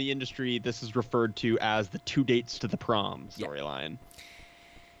believe in the industry this is referred to as the 2 dates to the prom storyline.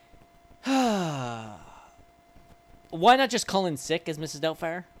 Why not just call in sick as Mrs.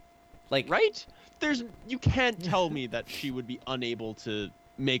 Doubtfire? Like, right? You can't tell me that she would be unable to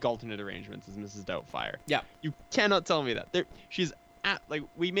make alternate arrangements as Mrs. Doubtfire. Yeah. You cannot tell me that. The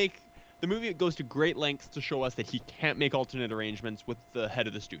movie goes to great lengths to show us that he can't make alternate arrangements with the head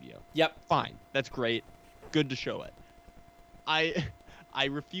of the studio. Yep. Fine. That's great. Good to show it. I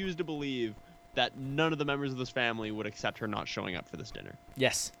refuse to believe that none of the members of this family would accept her not showing up for this dinner.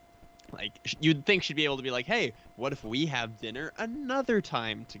 Yes. Like, you'd think she'd be able to be like, hey, what if we have dinner another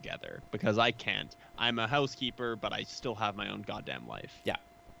time together? Because I can't. I'm a housekeeper, but I still have my own goddamn life. Yeah.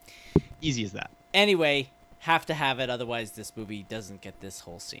 Easy as that. Anyway, have to have it, otherwise this movie doesn't get this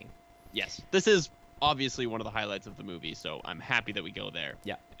whole scene. Yes. This is obviously one of the highlights of the movie, so I'm happy that we go there.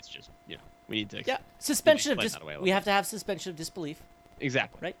 Yeah. It's just, we need to... Yeah, suspension of disbelief. We have to have suspension of disbelief.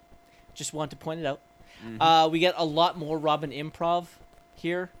 Exactly. Right? Just want to point it out. Mm-hmm. We get a lot more Robin improv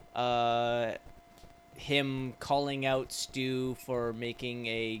here. Him calling out Stu for making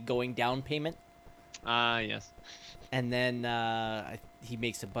a going down payment. Yes. And then I he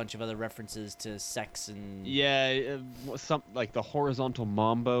makes a bunch of other references to sex and Yeah, some like the horizontal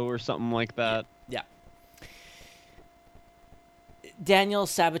mambo or something like that. Yeah. Daniel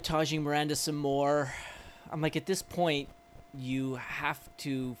sabotaging Miranda some more. I'm like, at this point, you have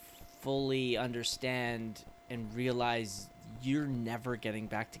to fully understand and realize you're never getting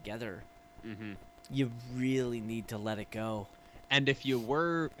back together. Mm-hmm. You really need to let it go. And if you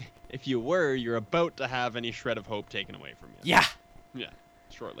were, you're about to have any shred of hope taken away from you. Yeah. Yeah.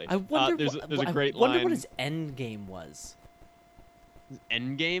 Shortly. I wonder. There's a great I wonder line. what his end game was.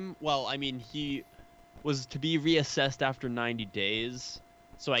 End game? Well, I mean, he was to be reassessed after 90 days,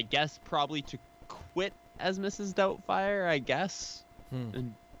 so I guess probably to quit as Mrs. Doubtfire. I guess.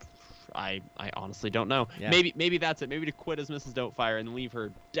 And I honestly don't know. Yeah. Maybe that's it. Maybe to quit as Mrs. Doubtfire and leave her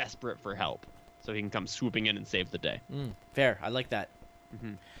desperate for help, so he can come swooping in and save the day. Fair. I like that.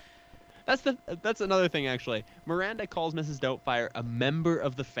 Mm-hmm. That's another thing, actually. Miranda calls Mrs. Doubtfire a member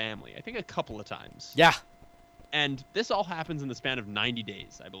of the family, I think a couple of times. Yeah. And this all happens in the span of 90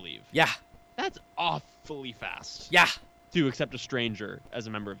 days, I believe. Yeah. That's awfully fast. Yeah. To accept a stranger as a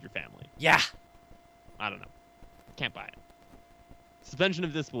member of your family. Yeah. I don't know. Can't buy it. Suspension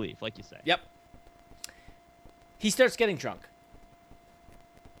of disbelief, like you say. Yep. He starts getting drunk.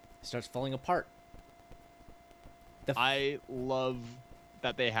 He starts falling apart. I love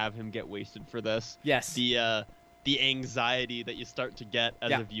that they have him get wasted for this. Yes. The anxiety that you start to get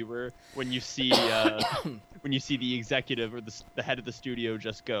as a viewer when you see the executive or the head of the studio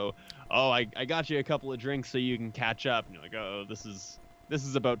just go, "Oh, I got you a couple of drinks so you can catch up." And you're like, "Oh, this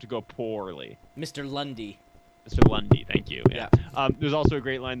is about to go poorly." Mr. Lundy. Mr. Lundy, thank you. Yeah. There's also a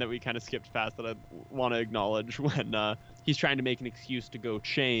great line that we kind of skipped past that I want to acknowledge when he's trying to make an excuse to go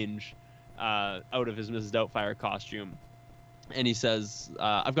change out of his Mrs. Doubtfire costume. And he says,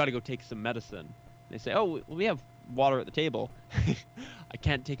 "I've got to go take some medicine." And they say, "Oh, well, we have water at the table." "I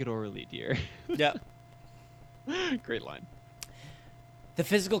can't take it orally, dear." Yeah. Great line. The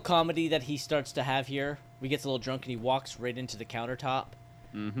physical comedy that he starts to have here, he gets a little drunk and he walks right into the countertop.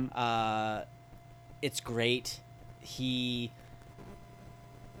 Mm-hmm. It's great. He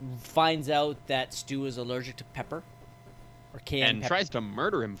finds out that Stu is allergic to pepper. Or cayenne and pepper. tries to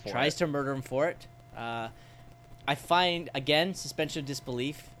murder him for it. Tries to murder him for it. I find, again, suspension of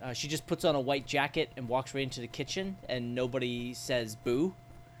disbelief. She just puts on a white jacket and walks right into the kitchen, and nobody says boo.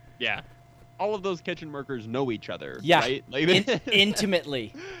 Yeah. All of those kitchen workers know each other, Yeah. right? Like,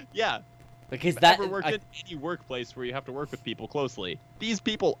 Intimately. Yeah. Because If ever worked in any workplace where you have to work with people closely, these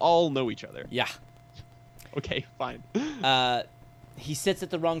people all know each other. Yeah. Okay, fine. He sits at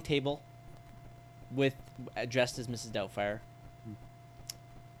the wrong table, dressed as Mrs. Doubtfire.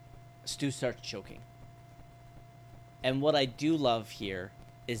 Stu starts choking. And what I do love here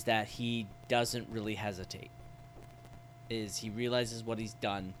is that he doesn't really hesitate. He realizes what he's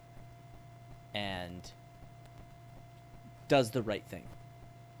done and does the right thing.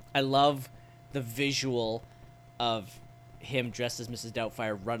 I love the visual of him dressed as Mrs.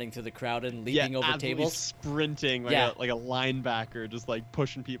 Doubtfire running through the crowd and leaping over tables. Sprinting like a linebacker, just like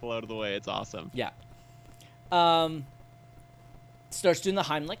pushing people out of the way. It's awesome. Yeah. Starts doing the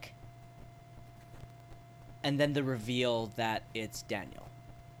Heimlich. And then the reveal that it's Daniel.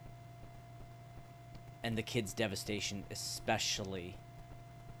 And the kid's devastation, especially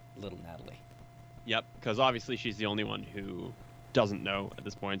little Natalie. Yep, because obviously she's the only one who doesn't know at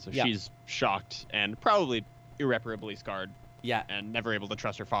this point, so Yeah. she's shocked and probably irreparably scarred. Yeah. And never able to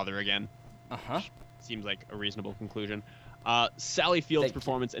trust her father again. Uh-huh. Seems like a reasonable conclusion. Sally Field's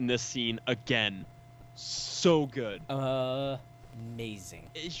performance in this scene, again, so good. Amazing.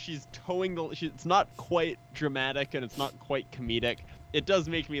 She's towing it's not quite dramatic and it's not quite comedic. It does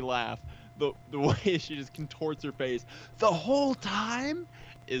make me laugh. The way she just contorts her face the whole time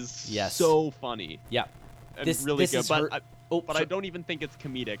is so funny. Yeah. And This really is good. her... But I don't even think it's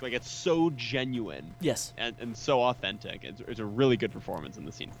comedic. Like, it's so genuine. Yes. And so authentic. It's a really good performance in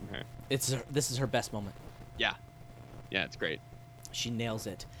the scene from her. This is her best moment. Yeah. Yeah, it's great. She nails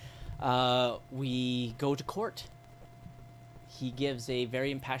it. We go to court. He gives a very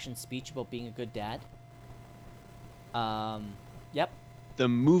impassioned speech about being a good dad. Yep. The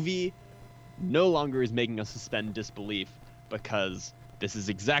movie no longer is making us suspend disbelief because this is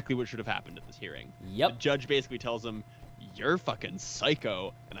exactly what should have happened at this hearing. Yep. The judge basically tells him, "You're fucking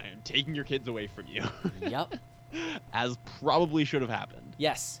psycho, and I am taking your kids away from you." Yep. As probably should have happened.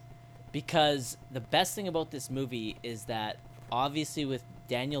 Yes. Because the best thing about this movie is that, obviously with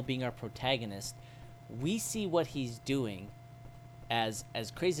Daniel being our protagonist, we see what he's doing as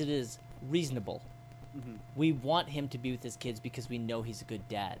crazy as it is, reasonable. Mm-hmm. We want him to be with his kids because we know he's a good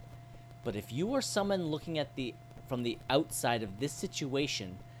dad. But if you are someone looking at from the outside of this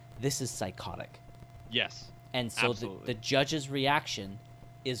situation, this is psychotic. Yes. And so absolutely. the judge's reaction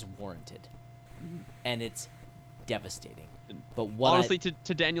is warranted. And it's devastating. But what honestly,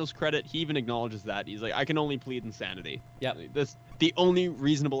 to Daniel's credit, he even acknowledges that. He's like, I can only plead insanity. Yep. The only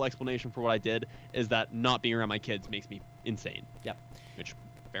reasonable explanation for what I did is that not being around my kids makes me insane. Yep. Which,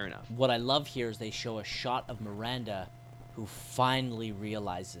 fair enough. What I love here is they show a shot of Miranda who finally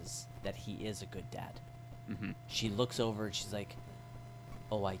realizes that he is a good dad. Mm-hmm. She looks over and she's like,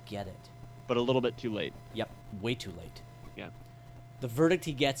 oh, I get it. But a little bit too late. Yep, way too late. Yeah. The verdict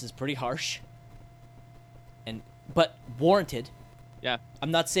he gets is pretty harsh, but warranted. Yeah.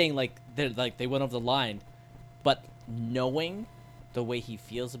 I'm not saying they went over the line, but knowing the way he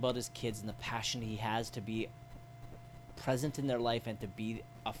feels about his kids and the passion he has to be present in their life and to be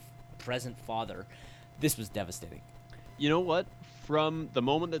a present father, this was devastating. You know what? From the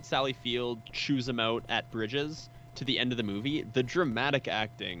moment that Sally Field chews him out at Bridges to the end of the movie, the dramatic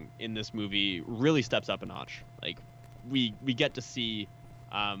acting in this movie really steps up a notch. Like, we get to see,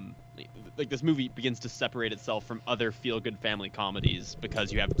 like, this movie begins to separate itself from other feel-good family comedies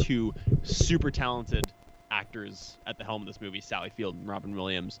because you have two super talented actors at the helm of this movie, Sally Field and Robin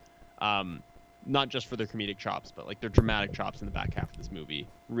Williams. Not just for their comedic chops, but like their dramatic chops in the back half of this movie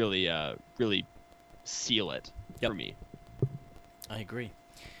really seal it for me. I agree.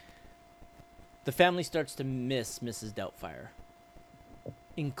 The family starts to miss Mrs. Doubtfire,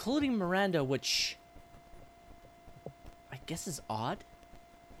 including Miranda, which I guess is odd.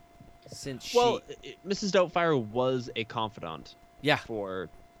 Since Mrs. Doubtfire was a confidant yeah. for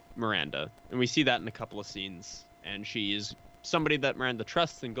Miranda, and we see that in a couple of scenes, and she is somebody that Miranda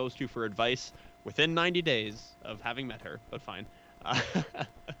trusts and goes to for advice within 90 days of having met her, but fine.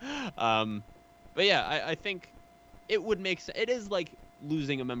 But yeah, I think it would make sense. It is like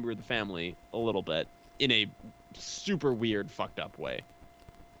losing a member of the family a little bit in a super weird, fucked up way.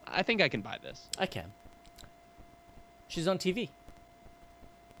 I think I can buy this. I can. She's on TV.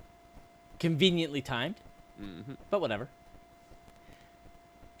 Conveniently timed, but whatever.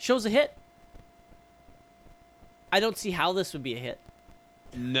 Show's a hit. I don't see how this would be a hit.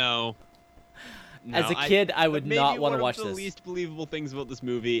 No. As a kid, I would not want to watch this. One of the least believable things about this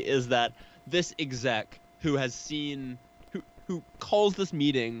movie is that this exec who has seen, who calls this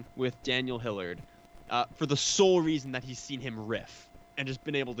meeting with Daniel Hillard for the sole reason that he's seen him riff and just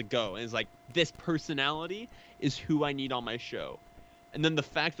been able to go and is like, this personality is who I need on my show. And then the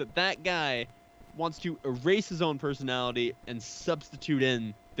fact that that guy wants to erase his own personality and substitute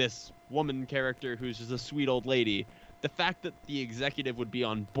in this woman character who's just a sweet old lady, the fact that the executive would be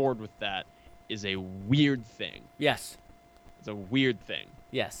on board with that is a weird thing. Yes. It's a weird thing.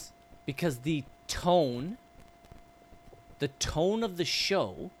 Yes. Because the tone of the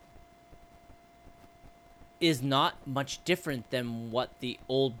show is not much different than what the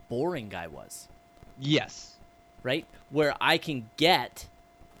old boring guy was. Yes. Right? Where I can get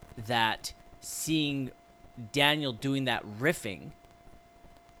that seeing Daniel doing that riffing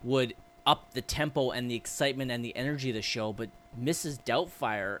would up the tempo and the excitement and the energy of the show, but Mrs.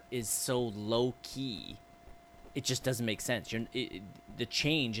 Doubtfire is so low-key, it just doesn't make sense. The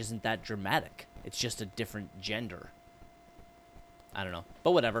change isn't that dramatic. It's just a different gender. I don't know.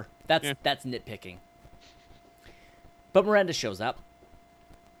 But whatever. That's nitpicking. But Miranda shows up,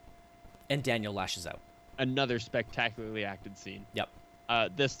 and Daniel lashes out. Another spectacularly acted scene. Yep.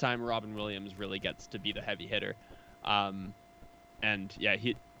 This time, Robin Williams really gets to be the heavy hitter. And yeah,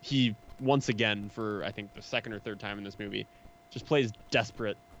 he once again, for I think the second or third time in this movie, just plays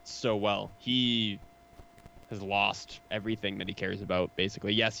desperate so well. He has lost everything that he cares about,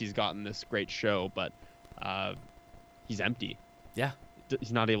 basically. Yes, he's gotten this great show, but he's empty. Yeah.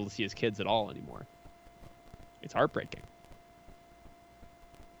 He's not able to see his kids at all anymore. It's heartbreaking.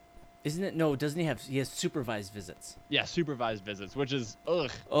 Isn't it? No, doesn't he have... He has supervised visits. Yeah, supervised visits, which is...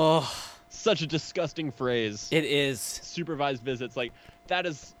 Ugh. Oh. Such a disgusting phrase. It is. Supervised visits. Like, that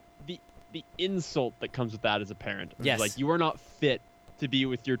is... The insult that comes with that as a parent. Yes. Like, you are not fit to be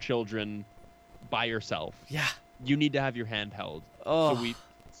with your children by yourself. Yeah. You need to have your hand held. Oh.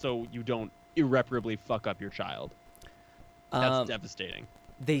 So you don't irreparably fuck up your child. That's devastating.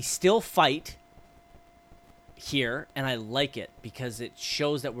 They still fight here, and I like it because it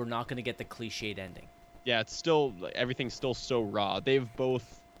shows that we're not going to get the cliched ending. Yeah, it's still... Everything's still so raw. They've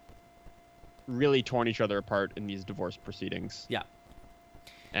both really torn each other apart in these divorce proceedings. Yeah.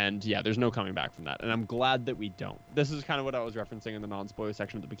 And yeah, there's no coming back from that. And I'm glad that we don't. This is kind of what I was referencing in the non-spoiler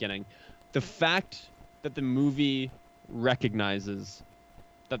section at the beginning. The fact that the movie recognizes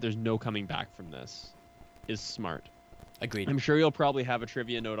that there's no coming back from this is smart. Agreed. I'm sure you'll probably have a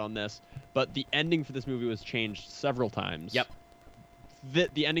trivia note on this, but the ending for this movie was changed several times. Yep.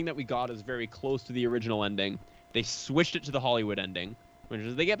 The ending that we got is very close to the original ending. They switched it to the Hollywood ending, which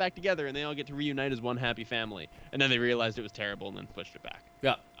is they get back together and they all get to reunite as one happy family. And then they realized it was terrible and then switched it back.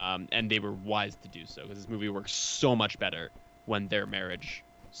 Yeah. And they were wise to do so because this movie works so much better when their marriage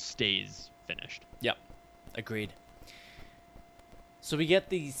stays finished. Yep. Agreed. So we get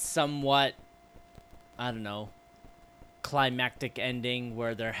the somewhat, I don't know, climactic ending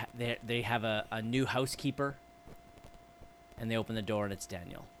where they have a new housekeeper, and they open the door and it's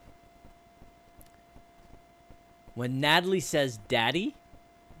Daniel. When Natalie says "Daddy,"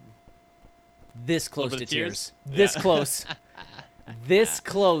 this close to tears. This close. This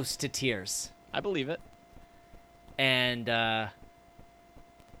close to tears. I believe it. And I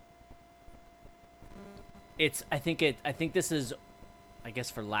think this is, I guess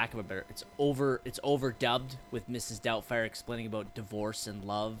for lack of a better, it's overdubbed with Mrs. Doubtfire explaining about divorce and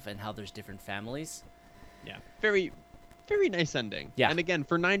love and how there's different families. Yeah. Very, very nice ending. Yeah. And again,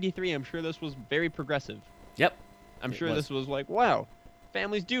 for 93, I'm sure this was very progressive. Yep. I'm sure this was like, wow,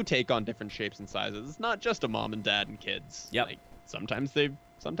 families do take on different shapes and sizes. It's not just a mom and dad and kids. Yep. Like, sometimes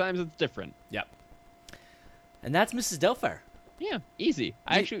it's different. Yep. And that's Mrs. Doubtfire. Yeah, easy.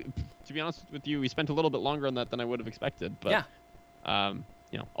 I actually, to be honest with you, we spent a little bit longer on that than I would have expected. But, yeah.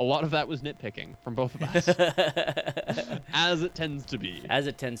 A lot of that was nitpicking from both of us. As it tends to be. As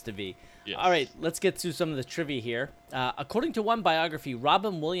it tends to be. Yes. All right, let's get to some of the trivia here. According to one biography,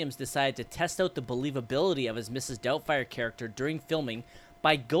 Robin Williams decided to test out the believability of his Mrs. Doubtfire character during filming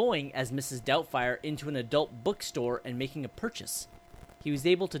by going as Mrs. Doubtfire into an adult bookstore and making a purchase. He was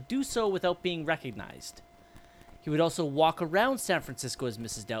able to do so without being recognized. He would also walk around San Francisco as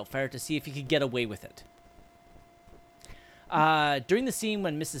Mrs. Doubtfire to see if he could get away with it. During the scene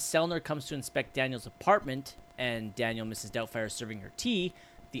when Mrs. Sellner comes to inspect Daniel's apartment and Daniel, Mrs. Doubtfire, is serving her tea,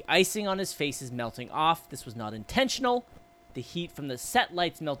 the icing on his face is melting off. This was not intentional. The heat from the set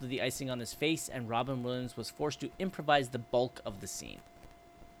lights melted the icing on his face, and Robin Williams was forced to improvise the bulk of the scene.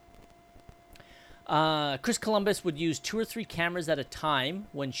 Chris Columbus would use 2 or 3 cameras at a time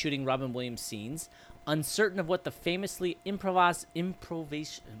when shooting Robin Williams scenes, uncertain of what the famously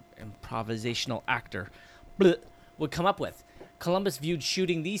improvisational actor would come up with. Columbus viewed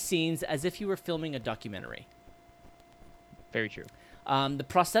shooting these scenes as if he were filming a documentary. Very true. The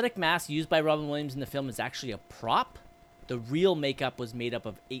prosthetic mask used by Robin Williams in the film is actually a prop. The real makeup was made up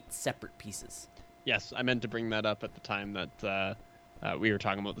of 8 separate pieces. Yes, I meant to bring that up at the time that we were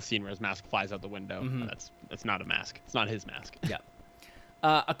talking about the scene where his mask flies out the window. Mm-hmm. That's not a mask. It's not his mask. Yeah.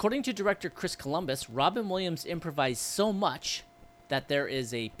 According to director Chris Columbus, Robin Williams improvised so much that there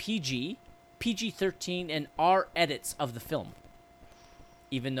is a PG, PG-13, and R edits of the film,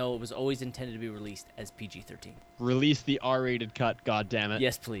 even though it was always intended to be released as PG-13. Release the R-rated cut, goddammit.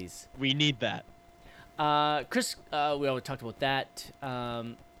 Yes, please. We need that. Chris, we already talked about that.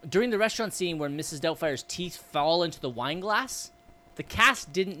 During the restaurant scene where Mrs. Doubtfire's teeth fall into the wine glass, the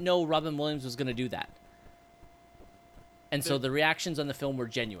cast didn't know Robin Williams was going to do that. And so the reactions on the film were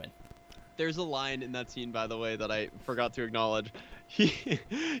genuine. There's a line in that scene, by the way, that I forgot to acknowledge. He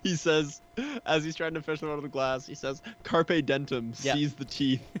says, as he's trying to fish them out of the glass, he says, "Carpe dentum, seize the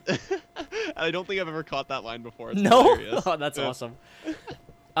teeth." I don't think I've ever caught that line before. It's hilarious. Oh, that's awesome.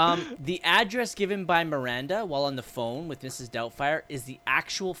 The address given by Miranda while on the phone with Mrs. Doubtfire is the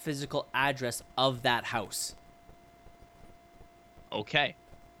actual physical address of that house. Okay.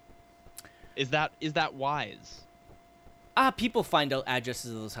 Is that wise? People find out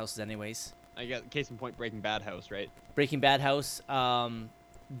addresses of those houses anyways. I guess, case in point, Breaking Bad house, right? Breaking Bad house.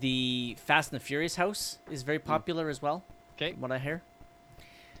 The Fast and the Furious house is very popular as well. Okay. What I hear.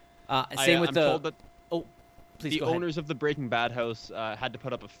 Same with I'm the... told that please the go ahead. owners of the Breaking Bad house had to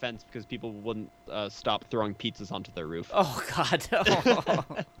put up a fence because people wouldn't stop throwing pizzas onto their roof. Oh, God.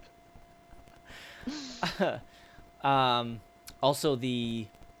 Also,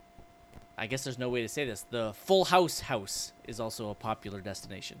 I guess there's no way to say this. The Full House is also a popular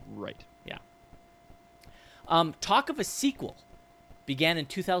destination. Right. Yeah. Talk of a sequel began in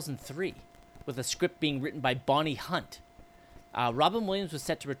 2003 with a script being written by Bonnie Hunt. Robin Williams was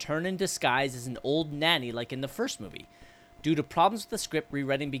set to return in disguise as an old nanny like in the first movie. Due to problems with the script,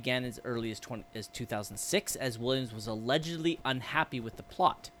 rewriting began as early as 2006 as Williams was allegedly unhappy with the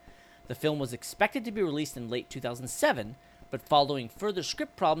plot. The film was expected to be released in late 2007, but following further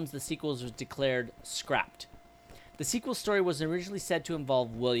script problems, the sequel was declared scrapped. The sequel story was originally said to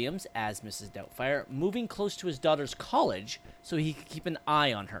involve Williams, as Mrs. Doubtfire, moving close to his daughter's college so he could keep an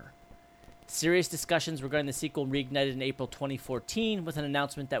eye on her. Serious discussions regarding the sequel reignited in April 2014 with an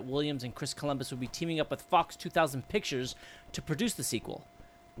announcement that Williams and Chris Columbus would be teaming up with Fox 2000 Pictures to produce the sequel.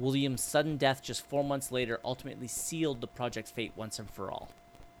 Williams' sudden death just 4 months later ultimately sealed the project's fate once and for all.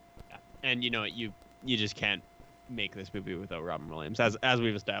 Yeah. And you just can't make this movie without Robin Williams, as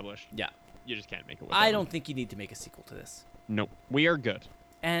we've established. Yeah. You just can't make it without I him. don't think you need to make a sequel to this. Nope. We are good.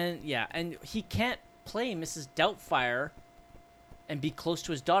 And he can't play Mrs. Doubtfire and be close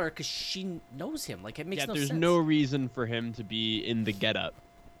to his daughter because she knows him. Like, it makes no sense. There's no reason for him to be in the get-up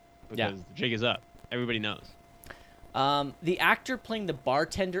because the jig is up. Everybody knows. The actor playing the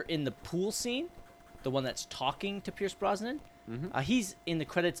bartender in the pool scene, the one that's talking to Pierce Brosnan, he's in the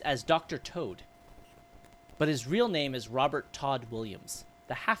credits as Dr. Toad. But his real name is Robert Todd Williams,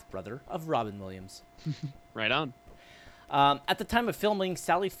 the half-brother of Robin Williams. Right on. At the time of filming,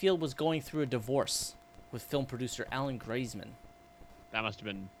 Sally Field was going through a divorce with film producer Alan Graysman. That must have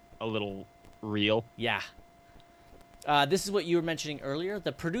been a little real. Yeah. This is what you were mentioning earlier.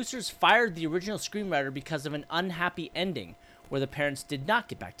 The producers fired the original screenwriter because of an unhappy ending where the parents did not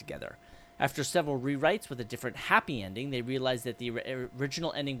get back together. After several rewrites with a different happy ending, they realized that the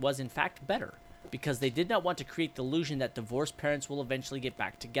original ending was in fact better because they did not want to create the illusion that divorced parents will eventually get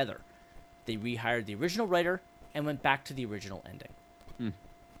back together. They rehired the original writer and went back to the original ending. And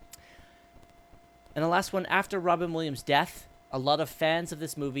the last one, after Robin Williams' death, a lot of fans of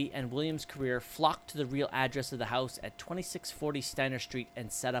this movie and Williams' career flocked to the real address of the house at 2640 Steiner Street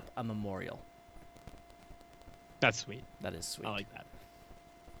and set up a memorial. That's sweet. That is sweet. I like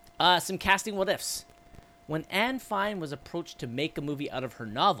that. Some casting what-ifs. When Anne Fine was approached to make a movie out of her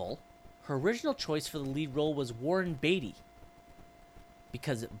novel, her original choice for the lead role was Warren Beatty.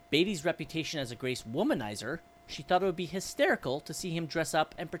 Because Beatty's reputation as a gross womanizer, she thought it would be hysterical to see him dress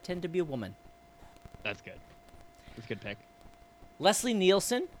up and pretend to be a woman. That's good. That's a good pick. Leslie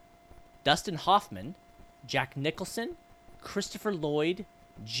Nielsen, Dustin Hoffman, Jack Nicholson, Christopher Lloyd,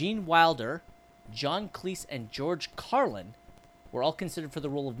 Gene Wilder, John Cleese, and George Carlin were all considered for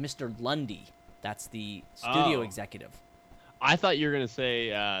the role of Mr. Lundy. That's the studio executive. I thought you were going to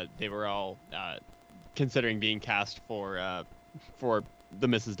say they were all considering being cast for the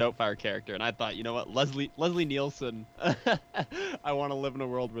Mrs. Doubtfire character, and I thought, you know what, Leslie Nielsen, I want to live in a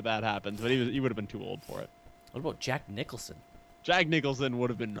world where that happens, but he would have been too old for it. What about Jack Nicholson? Jack Nicholson would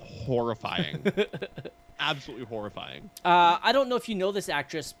have been horrifying. Absolutely horrifying. I don't know if you know this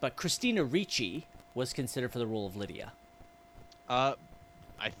actress, but Christina Ricci was considered for the role of Lydia. I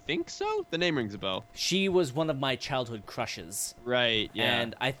think so. The name rings a bell. She was one of my childhood crushes. Right, yeah.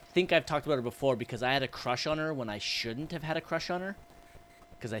 And I think I've talked about her before because I had a crush on her when I shouldn't have had a crush on her.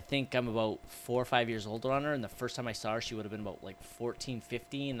 Because I think I'm about 4 or 5 years older on her, and the first time I saw her, she would have been about like 14,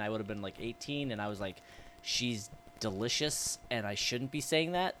 15, and I would have been like 18, and I was like, she's delicious, and I shouldn't be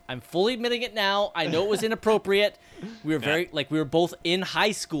saying that. I'm fully admitting it now. I know it was inappropriate. We were we were both in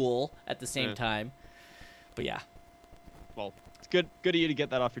high school at the same time. But yeah. Well, it's good of you to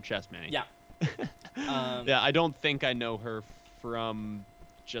get that off your chest, Manny. Yeah. Yeah, I don't think I know her from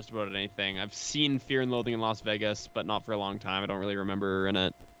just about anything. I've seen Fear and Loathing in Las Vegas, but not for a long time. I don't really remember her in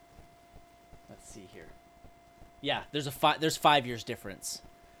it. Let's see here. Yeah, there's 5 years difference.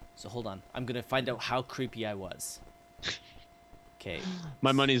 So hold on. I'm going to find out how creepy I was. Okay.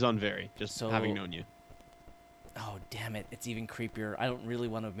 My money's on very, just having known you. Oh, damn it. It's even creepier. I don't really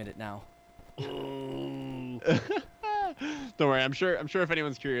want to admit it now. Don't worry. I'm sure if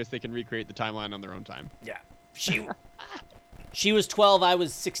anyone's curious, they can recreate the timeline on their own time. Yeah. She was 12. I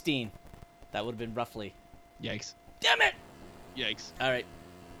was 16. That would have been roughly. Yikes. Damn it. Yikes. All right.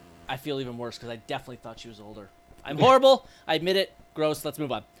 I feel even worse because I definitely thought she was older. I'm horrible. I admit it. Gross. Let's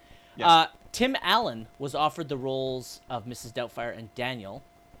move on. Yes. Tim Allen was offered the roles of Mrs. Doubtfire and Daniel,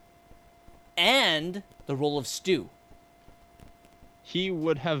 and the role of Stu. He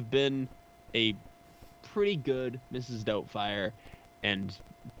would have been a pretty good Mrs. Doubtfire, and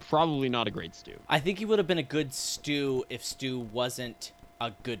probably not a great Stu. I think he would have been a good Stu if Stu wasn't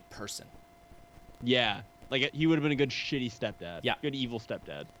a good person. Yeah, like he would have been a good shitty stepdad. Yeah, good evil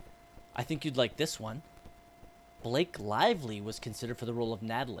stepdad. I think you'd like this one. Blake Lively was considered for the role of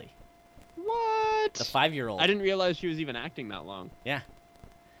Natalie. What? The 5-year-old. I didn't realize she was even acting that long. Yeah.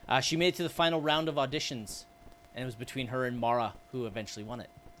 She made it to the final round of auditions, and it was between her and Mara, who eventually won it.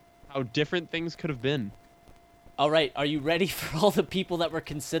 How different things could have been. All right, are you ready for all the people that were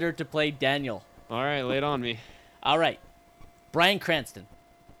considered to play Daniel? All right, lay it on me. All right. Bryan Cranston.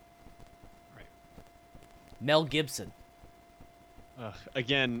 Right. Mel Gibson.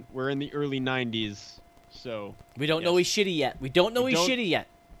 Again, we're in the early 90s, so... We don't know he's shitty yet. We don't know he's shitty yet.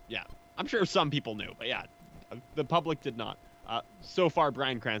 Yeah. I'm sure some people knew, but yeah, the public did not. So far,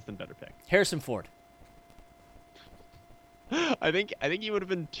 Bryan Cranston better pick. Harrison Ford. I think he would have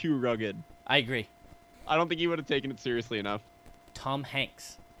been too rugged. I agree. I don't think he would have taken it seriously enough. Tom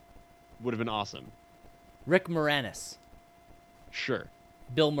Hanks. Would have been awesome. Rick Moranis. Sure.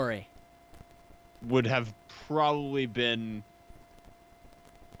 Bill Murray. Would have probably been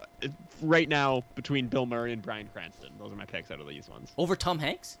right now between Bill Murray and Bryan Cranston. Those are my picks out of these ones. Over Tom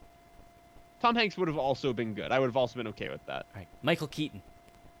Hanks? Tom Hanks would have also been good. I would have also been okay with that. All right. Michael Keaton.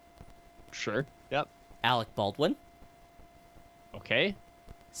 Sure. Yep. Alec Baldwin. Okay.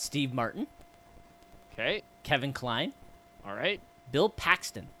 Steve Martin. Okay. Kevin Kline. All right. Bill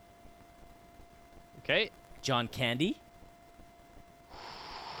Paxton. Okay. John Candy.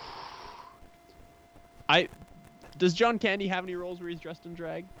 Does John Candy have any roles where he's dressed in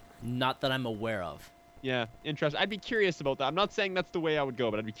drag? Not that I'm aware of. Yeah, interesting. I'd be curious about that. I'm not saying that's the way I would go,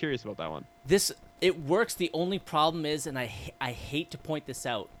 but I'd be curious about that one. It works. The only problem is, and I hate to point this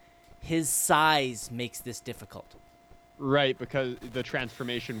out, his size makes this difficult. Right, because the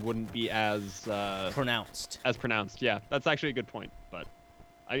transformation wouldn't be as Pronounced. As pronounced, yeah. That's actually a good point. But,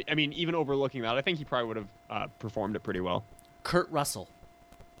 I mean, even overlooking that, I think he probably would have performed it pretty well. Kurt Russell.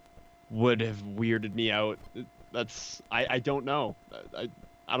 Would have weirded me out. I don't know.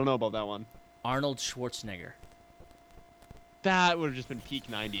 I don't know about that one. Arnold Schwarzenegger. That would have just been peak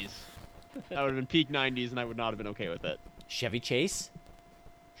 90s. That would have been peak 90s, and I would not have been okay with it. Chevy Chase.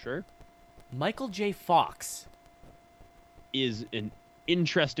 Sure. Michael J. Fox. Is an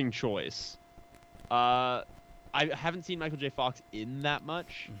interesting choice. I haven't seen Michael J. Fox in that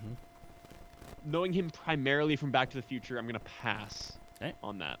much. Mm-hmm. Knowing him primarily from Back to the Future, I'm going to pass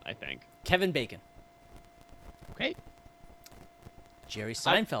on that, I think. Kevin Bacon. Okay. Jerry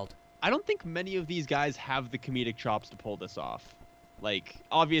Seinfeld. I don't think many of these guys have the comedic chops to pull this off. Like,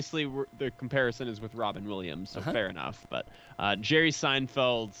 obviously, the comparison is with Robin Williams, so fair enough. But Jerry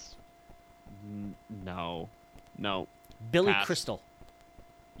Seinfeld's... No. Billy Pass. Crystal.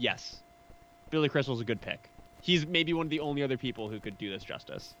 Yes. Billy Crystal's a good pick. He's maybe one of the only other people who could do this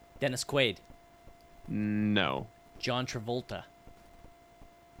justice. Dennis Quaid. No. John Travolta.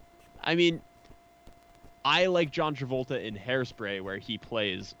 I mean, I like John Travolta in Hairspray, where he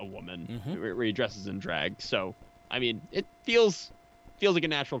plays a woman, where he dresses in drag. So, I mean, it feels like a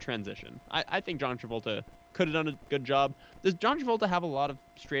natural transition. I think John Travolta could have done a good job. Does John Travolta have a lot of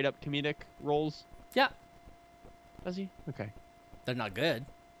straight-up comedic roles? Yeah. Does he? Okay. They're not good.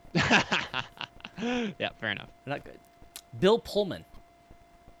 Yeah, fair enough. They're not good. Bill Pullman.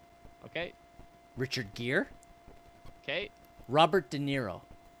 Okay. Richard Gere. Okay. Robert De Niro.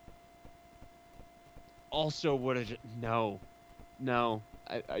 Also would have... No.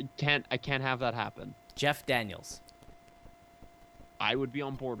 I can't have that happen. Jeff Daniels. I would be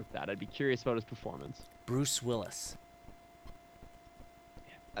on board with that. I'd be curious about his performance. Bruce Willis.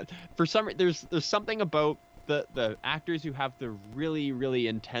 For some reason, there's something about the actors who have the really, really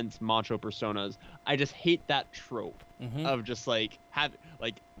intense macho personas. I just hate that trope of just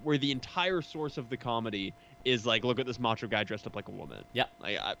where the entire source of the comedy is like, look at this macho guy dressed up like a woman. Yeah.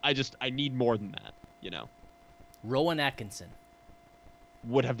 I need more than that, you know. Rowan Atkinson.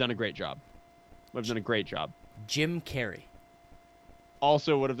 Would have done a great job. Jim Carrey.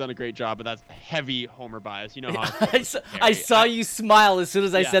 Also would have done a great job, but that's heavy Homer bias. You know how I saw you smile as soon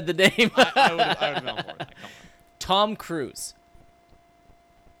as I said the name. I would have been on board with that. Come on. Tom Cruise.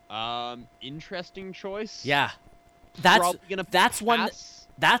 Interesting choice. Yeah. That's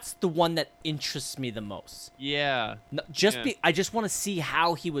the one that interests me the most. Yeah. No, I just want to see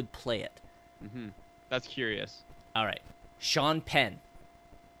how he would play it. That's curious. All right. Sean Penn.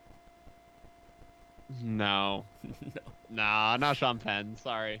 No. Nah, not Sean Penn.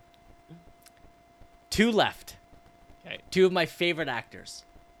 Sorry. Two left. Okay. Two of my favorite actors.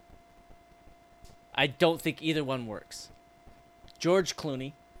 I don't think either one works. George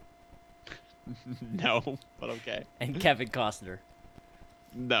Clooney. No, but okay. And Kevin Costner.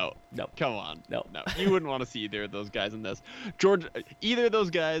 No. Come on. No. You wouldn't want to see either of those guys in this. Either of those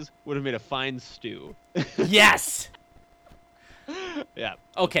guys would have made a fine stew. Yes! Yeah.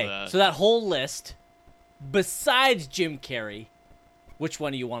 Okay, so that whole list, besides Jim Carrey, which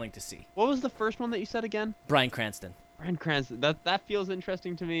one are you wanting to see? What was the first one that you said again? Bryan Cranston. Bryan Cranston. That feels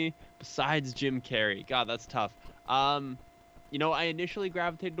interesting to me. Besides Jim Carrey. God, that's tough. I initially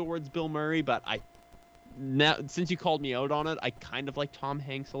gravitated towards Bill Murray, but now since you called me out on it, I kind of like Tom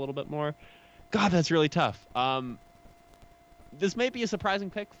Hanks a little bit more. God, that's really tough. This may be a surprising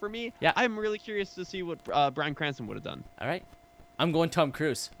pick for me. Yeah. I'm really curious to see what Bryan Cranston would have done. All right. I'm going Tom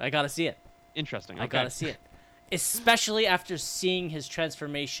Cruise. I got to see it. Interesting. Okay. I got to see it. Especially after seeing his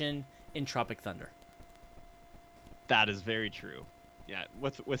transformation in Tropic Thunder. That is very true. Yeah,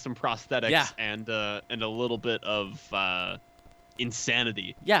 with some prosthetics Yeah. and a little bit of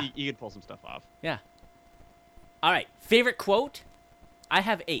insanity. Yeah. You could pull some stuff off. Yeah. All right. Favorite quote? I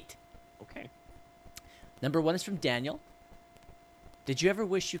have 8. Okay. Number 1 is from Daniel. Did you ever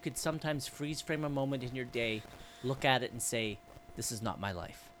wish you could sometimes freeze frame a moment in your day, look at it and say, this is not my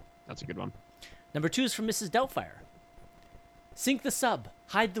life? That's a good one. Number 2 is from Mrs. Doubtfire. Sink the sub,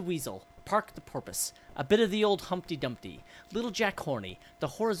 hide the weasel, park the porpoise, a bit of the old Humpty Dumpty, Little Jack Horny, the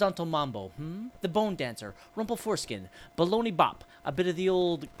horizontal mambo, the bone dancer, rumple foreskin, baloney bop, a bit of the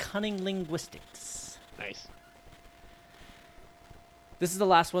old cunning linguistics. Nice. This is the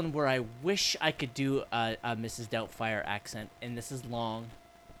last one where I wish I could do a Mrs. Doubtfire accent, and this is long,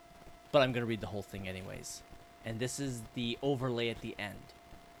 but I'm going to read the whole thing anyways. And this is the overlay at the end.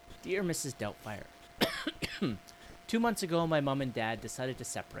 Dear Mrs. Doubtfire, 2 months ago, my mom and dad decided to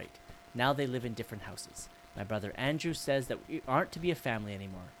separate. Now they live in different houses. My brother Andrew says that we aren't to be a family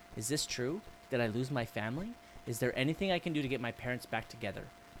anymore. Is this true? Did I lose my family? Is there anything I can do to get my parents back together?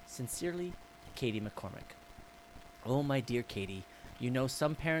 Sincerely, Katie McCormick. Oh, my dear Katie, you know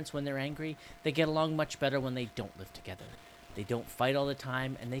some parents, when they're angry, they get along much better when they don't live together. They don't fight all the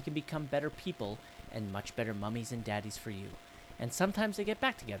time, and they can become better people and much better mummies and daddies for you. And sometimes they get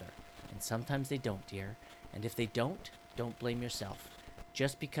back together, and sometimes they don't, dear. And if they don't blame yourself.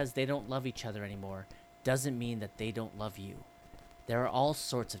 Just because they don't love each other anymore doesn't mean that they don't love you. There are all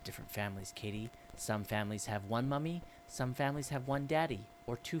sorts of different families, Katie. Some families have one mummy, some families have one daddy,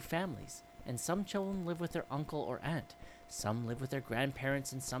 or 2 families, and some children live with their uncle or aunt. Some live with their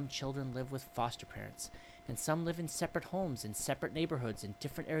grandparents, and some children live with foster parents. And some live in separate homes in separate neighborhoods in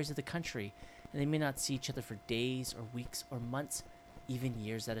different areas of the country, and they may not see each other for days or weeks or months, even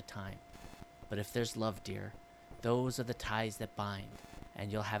years at a time. But if there's love, dear, those are the ties that bind,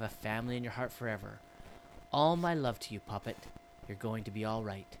 and you'll have a family in your heart forever. All my love to you, Puppet. You're going to be all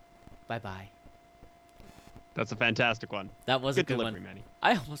right. Bye-bye. That's a fantastic one. That was good a good delivery, one. Manny.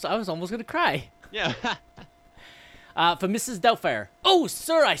 I was almost going to cry. Yeah. For Mrs. Doubtfire. Oh,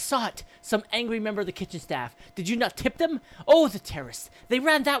 sir, I saw it. Some angry member of the kitchen staff. Did you not tip them? Oh, the terrorists. They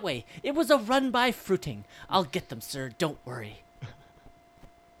ran that way. It was a run-by fruiting. I'll get them, sir. Don't worry.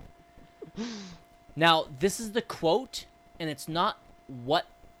 Now, this is the quote, and it's not what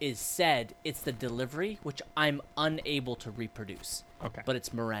is said. It's the delivery, which I'm unable to reproduce. Okay. But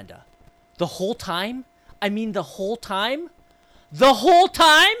it's Miranda. The whole time? I mean the whole time? The whole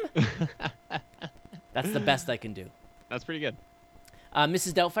time? That's the best I can do. That's pretty good.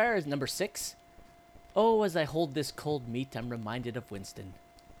 Mrs. Doubtfire is number 6. Oh, as I hold this cold meat, I'm reminded of Winston.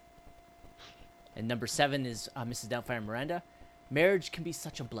 And number 7 is Mrs. Doubtfire and Miranda. Marriage can be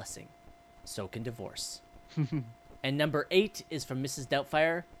such a blessing. So can divorce. And number 8 is from Mrs.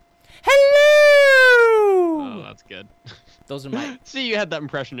 Doubtfire. Hello! Oh, that's good. Those are my... See, you had that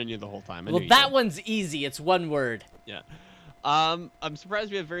impression in you the whole time. Well, that one's easy. It's one word. Yeah. I'm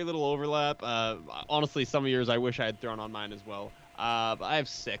surprised we have very little overlap. Honestly, some of yours I wish I had thrown on mine as well. But I have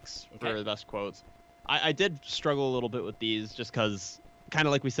 6 for the best quotes. I did struggle a little bit with these just because, kind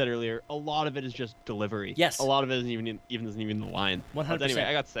of like we said earlier, a lot of it is just delivery. Yes. A lot of it isn't even the line. 100%. But anyway,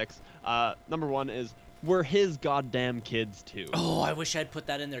 I got 6. Number 1 is, we're his goddamn kids too. Oh, I wish I'd put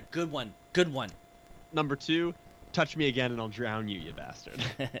that in there. Good one. Good one. Number 2, touch me again and I'll drown you, you bastard.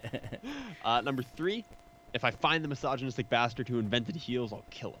 Number 3, if I find the misogynistic bastard who invented heels, I'll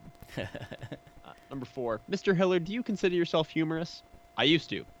kill him. Number 4, Mr. Hillard, do you consider yourself humorous? I used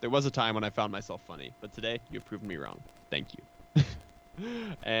to. There was a time when I found myself funny, but today you've proven me wrong. Thank you.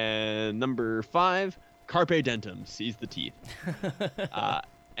 And number 5, carpe dentum, seize the teeth.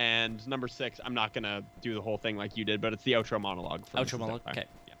 And number 6, I'm not going to do the whole thing like you did, but it's the outro monologue. Outro monologue, okay.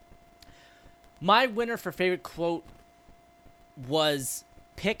 Yeah. My winner for favorite quote was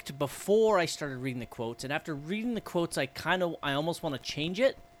picked before I started reading the quotes, and after reading the quotes, I almost want to change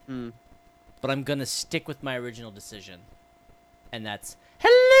it, but I'm going to stick with my original decision, and that's,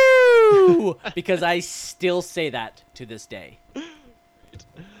 hello! Because I still say that to this day.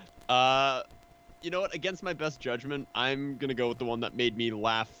 You know what? Against my best judgment, I'm going to go with the one that made me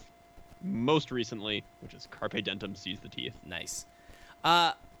laugh most recently, which is carpe dentum, seize the teeth. Nice.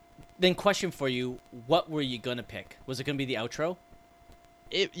 Then question for you, what were you going to pick? Was it going to be the outro?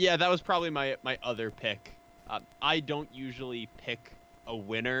 Yeah, that was probably my other pick. I don't usually pick a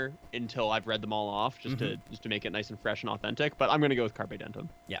winner until I've read them all off, just to make it nice and fresh and authentic, but I'm going to go with carpe dentum.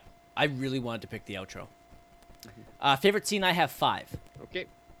 Yeah, I really wanted to pick the outro. Favorite scene, I have 5. Okay.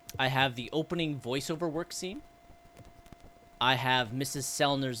 I have the opening voiceover work scene. I have Mrs.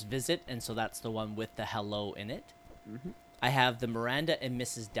 Sellner's visit, and so that's the one with the hello in it. I have the Miranda and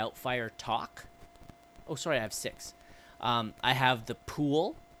Mrs. Doubtfire talk. Oh, sorry, I have 6. I have the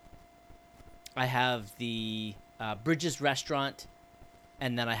pool. I have the Bridges restaurant,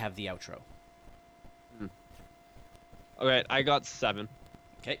 and then I have the outro. Okay, I got 7.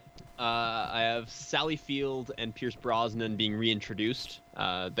 Okay. I have Sally Field and Pierce Brosnan being reintroduced.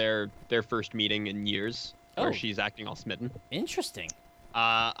 Their first meeting in years, where she's acting all smitten. Interesting.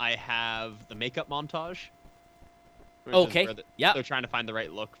 I have the makeup montage. Okay. Yeah. They're trying to find the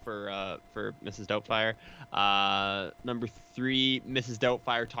right look for Mrs. Doubtfire. Number 3, Mrs.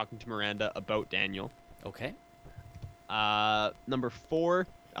 Doubtfire talking to Miranda about Daniel. Okay. Number 4,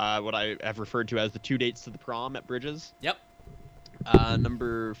 what I have referred to as the 2 dates to the prom at Bridges. Yep.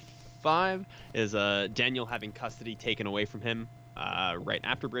 Number 5 is Daniel having custody taken away from him right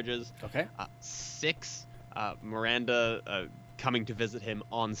after Bridges. Okay. 6, Miranda coming to visit him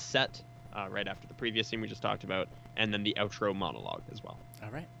on set right after the previous scene we just talked about, and then the outro monologue as well.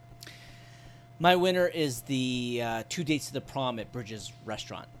 All right. My winner is the 2 dates to the prom at Bridges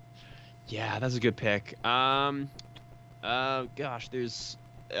restaurant. Yeah, that's a good pick. Gosh, there's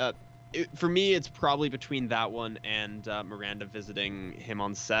for me, it's probably between that one and Miranda visiting him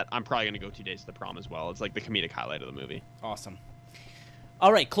on set. I'm probably going to go 2 days to the prom as well. It's like the comedic highlight of the movie. Awesome.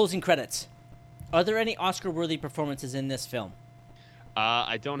 All right, closing credits. Are there any Oscar-worthy performances in this film?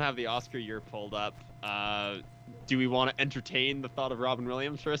 I don't have the Oscar year pulled up. Do we want to entertain the thought of Robin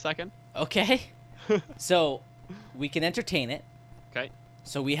Williams for a second? Okay. So we can entertain it. Okay.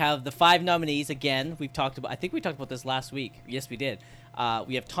 So we have the 5 nominees again. I think we talked about this last week. Yes, we did.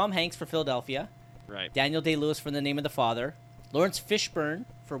 We have Tom Hanks for Philadelphia. Right. Daniel Day-Lewis for The Name of the Father. Lawrence Fishburne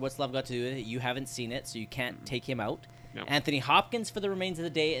for What's Love Got to Do with It. You haven't seen it, so you can't take him out. No. Anthony Hopkins for The Remains of the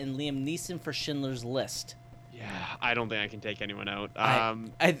Day, and Liam Neeson for Schindler's List. Yeah, I don't think I can take anyone out.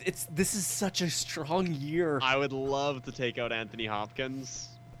 This is such a strong year. I would love to take out Anthony Hopkins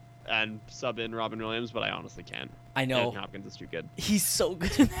and sub in Robin Williams, but I honestly can't. I know. Anthony Hopkins is too good. He's so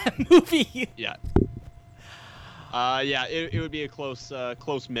good in that movie. Yeah. It would be a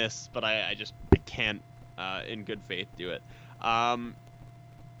close miss, but I can't, in good faith, do it.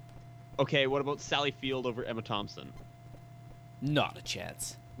 Okay, what about Sally Field over Emma Thompson? Not a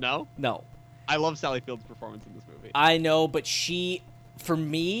chance. No? No. I love Sally Field's performance in this movie. I know, but she, for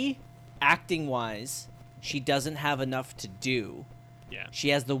me, acting-wise, she doesn't have enough to do. Yeah. She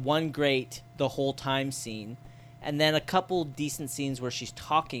has the one great the whole time scene, and then a couple decent scenes where she's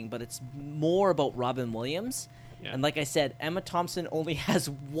talking, but it's more about Robin Williams. Yeah. And like I said, Emma Thompson only has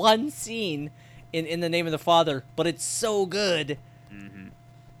one scene in The Name of the Father, but it's so good. Mm-hmm.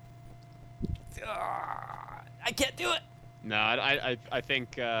 I can't do it. No, I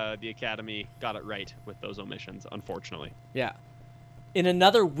think the Academy got it right with those omissions, unfortunately. Yeah. In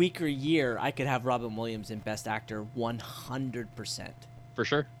another weaker year, I could have Robin Williams in Best Actor 100%. For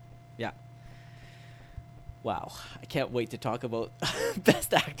sure. Yeah. Wow. I can't wait to talk about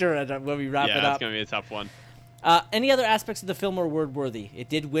Best Actor when we wrap it up. Yeah, it's going to be a tough one. Any other aspects of the film are word-worthy? It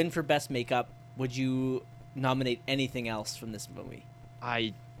did win for Best Makeup. Would you nominate anything else from this movie?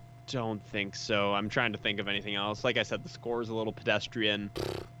 I don't think so. I'm trying to think of anything else. Like I said, the score is a little pedestrian.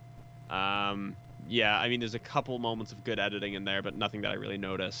 Yeah, I mean, there's a couple moments of good editing in there, but nothing that I really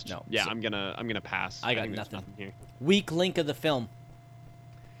noticed. No. Yeah, So- I'm gonna pass. I got think there's nothing. here. Weak link of the film.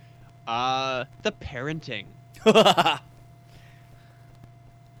 The parenting.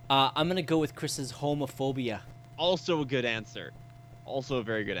 I'm going to go with Chris's homophobia. Also a good answer. Also a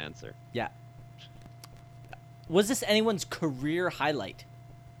very good answer. Yeah. Was this anyone's career highlight?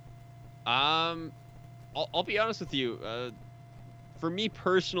 I'll be honest with you. For me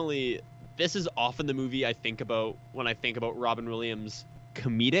personally, this is often the movie I think about when I think about Robin Williams'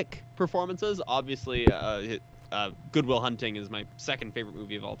 comedic performances. Obviously, Good Will Hunting is my second favorite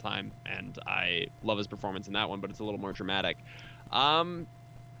movie of all time, and I love his performance in that one, but it's a little more dramatic.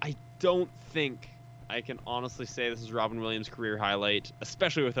 I don't think I can honestly say this is Robin Williams' career highlight,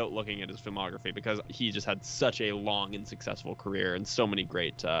 especially without looking at his filmography, because he just had such a long and successful career and so many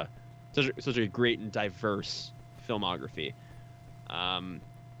great, such a great and diverse filmography.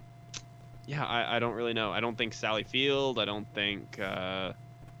 Yeah, I don't really know. I don't think Sally Field. I don't think. I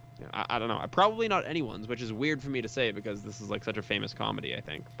don't know. Probably not anyone's, which is weird for me to say because this is like such a famous comedy. I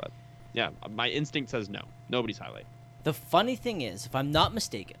think, but yeah, my instinct says no. Nobody's highlight. The funny thing is, if I'm not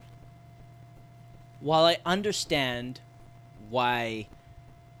mistaken, while I understand why,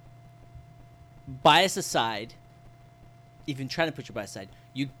 bias aside, even trying to put your bias aside,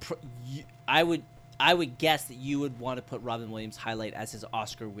 I would guess that you would want to put Robin Williams' highlight as his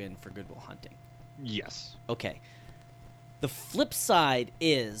Oscar win for Good Will Hunting. Yes. Okay. The flip side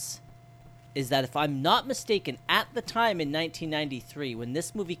is that if I'm not mistaken, at the time in 1993, when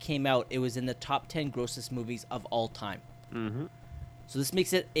this movie came out, it was in the top 10 grossest movies of all time. Mm-hmm. So this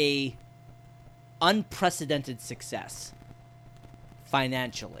makes it a unprecedented success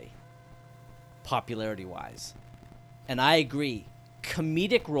financially, popularity-wise. And I agree.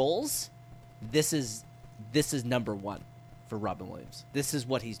 Comedic roles, this is number one for Robin Williams. This is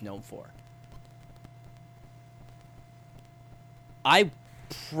what he's known for. I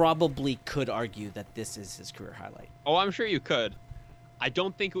probably could argue that this is his career highlight. Oh, I'm sure you could. I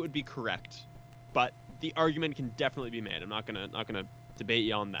don't think it would be correct, but the argument can definitely be made. I'm not gonna debate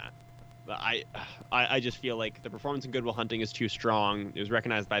you on that. But I just feel like the performance in Good Will Hunting is too strong. It was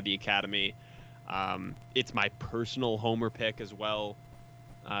recognized by the Academy. It's my personal homer pick as well,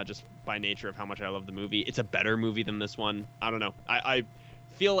 just by nature of how much I love the movie. It's a better movie than this one. I don't know. I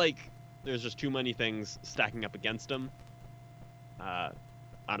feel like there's just too many things stacking up against him. I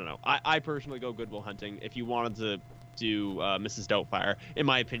don't know. I personally go Good Will Hunting. If you wanted to do Mrs. Doubtfire, in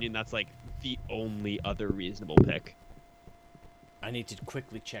my opinion, that's like the only other reasonable pick. I need to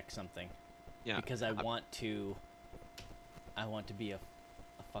quickly check something. Yeah. Because I want to be a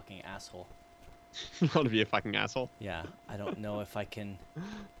fucking asshole. You want to be a fucking asshole? Yeah, I don't know if I can.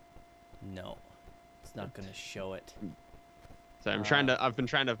 No, it's not gonna show it. So I've been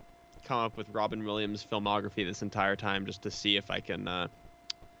trying to come up with Robin Williams' filmography this entire time just to see if I can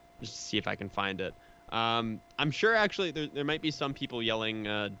find it. I'm sure actually there might be some people yelling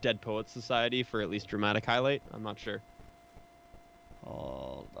Dead Poets Society for at least dramatic highlight. I'm not sure.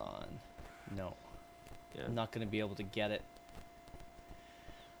 Hold on. No. Yeah. I'm not going to be able to get it.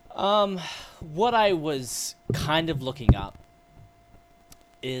 What I was kind of looking up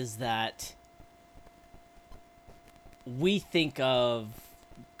is that we think of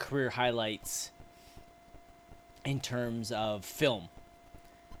career highlights in terms of film.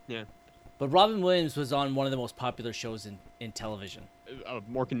 Yeah. But Robin Williams was on one of the most popular shows in television.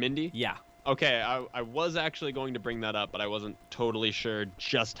 Mork and Mindy? Yeah. Okay, I was actually going to bring that up, but I wasn't totally sure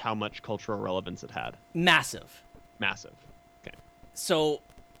just how much cultural relevance it had. Massive. Okay. So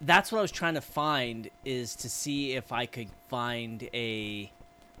that's what I was trying to find, is to see if I could find a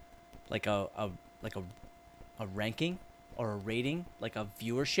ranking or a rating, like a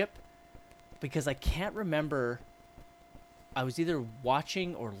viewership, because I can't remember. I was either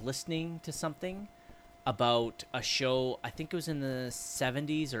watching or listening to something about a show, I think it was in the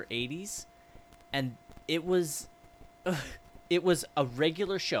 70s or 80s, and it was a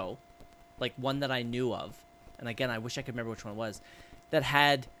regular show, like one that I knew of, and again, I wish I could remember which one it was, that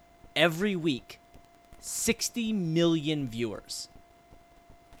had every week 60 million viewers.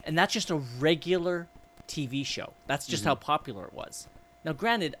 And that's just a regular TV show. That's just how popular it was. Now,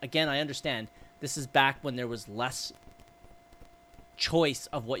 granted, again, I understand this is back when there was less choice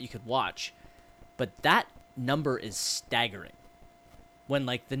of what you could watch, but that number is staggering. When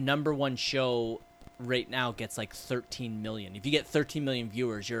like the number one show right now gets like 13 million. If you get 13 million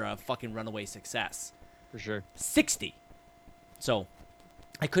viewers, you're a fucking runaway success. For sure. 60. So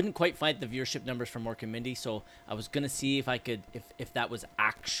I couldn't quite find the viewership numbers for Mork and Mindy, so I was gonna see if I could, if that was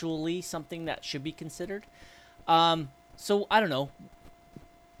actually something that should be considered. So I don't know,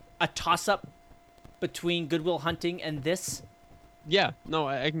 a toss up between Good Will Hunting and this. Yeah, no,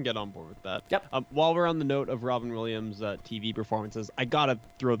 I can get on board with that. Yep. While we're on the note of Robin Williams' TV performances, I gotta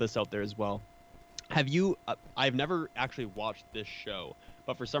throw this out there as well. Have you? I've never actually watched this show,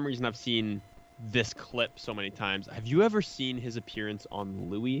 but for some reason I've seen this clip so many times. Have you ever seen his appearance on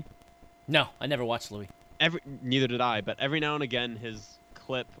Louis? No, I never watched Louis. Neither did I, but every now and again his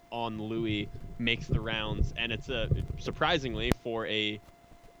clip on Louis makes the rounds, and it's surprisingly for a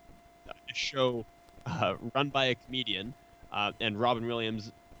show run by a comedian. And Robin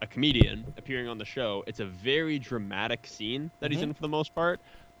Williams, a comedian, appearing on the show. It's a very dramatic scene that he's in for the most part.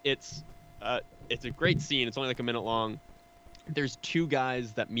 It's a great scene. It's only like a minute long. There's two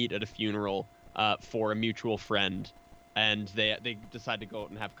guys that meet at a funeral for a mutual friend, and they decide to go out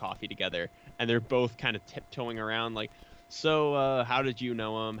and have coffee together. And they're both kind of tiptoeing around like, so how did you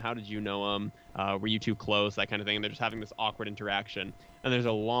know him? How did you know him? Were you too close? That kind of thing. And they're just having this awkward interaction. And there's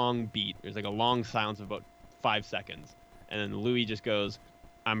a long beat. There's like a long silence of about 5 seconds. And then Louis just goes,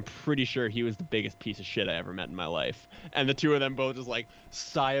 I'm pretty sure he was the biggest piece of shit I ever met in my life. And the two of them both just like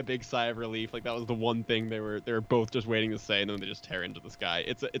sigh a big sigh of relief. Like that was the one thing they were both just waiting to say, and then they just tear into the sky.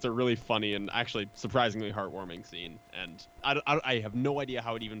 It's a really funny and actually surprisingly heartwarming scene. And I have no idea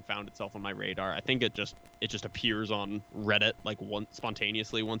how it even found itself on my radar. I think it just appears on Reddit like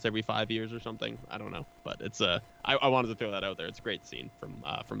spontaneously once every 5 years or something. I don't know, but it's I wanted to throw that out there. It's a great scene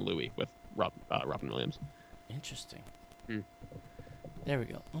from Louis with Robin Williams. Interesting. There we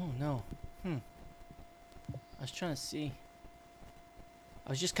go. Oh, no. I was trying to see. I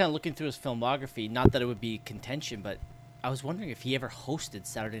was just kind of looking through his filmography. Not that it would be contention, but I was wondering if he ever hosted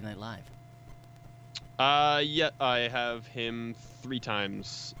Saturday Night Live. Yeah, I have him 3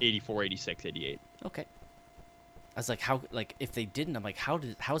 times, 84, 86, 88. Okay. I was like, how? Like, if they didn't, I'm like, how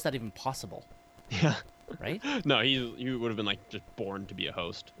is that even possible? Yeah. Right? No, he would have been like just born to be a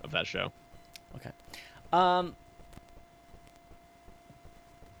host of that show. Okay.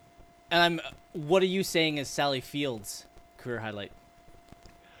 What are you saying is Sally Field's career highlight?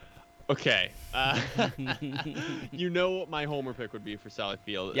 Okay. You know what my homer pick would be for Sally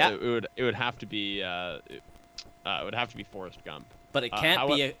Field? Yeah. It would have to be it would have to be Forrest Gump. But it can't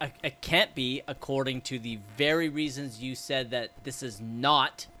be. It can't be according to the very reasons you said that this is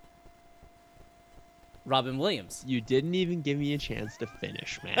not Robin Williams. You didn't even give me a chance to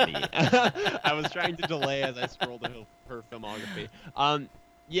finish, Manny. I was trying to delay as I scrolled her filmography.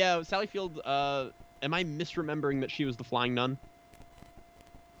 Yeah, Sally Field. Am I misremembering that she was the Flying Nun?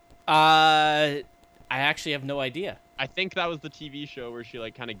 I actually have no idea. I think that was the TV show where she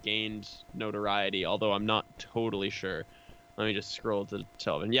like kind of gained notoriety, although I'm not totally sure. Let me just scroll to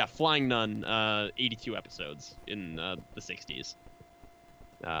television. Yeah, Flying Nun, 82 episodes in the 60s.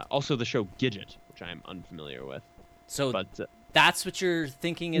 Also the show Gidget, which I'm unfamiliar with. So but that's what you're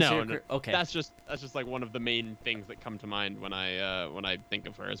thinking is no, okay. That's just like one of the main things that come to mind when I think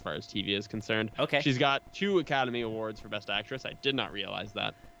of her as far as TV is concerned. Okay. She's got 2 Academy Awards for Best Actress. I did not realize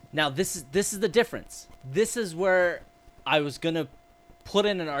that. Now this is the difference. This is where I was gonna put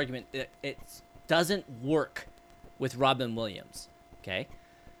in an argument that it doesn't work with Robin Williams. Okay.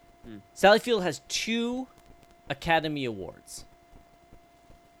 Sally Field has 2 Academy Awards.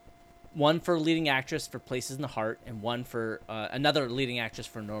 One for leading actress for Places in the Heart, and one for another leading actress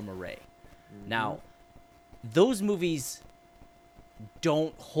for Norma Rae. Mm-hmm. Now, those movies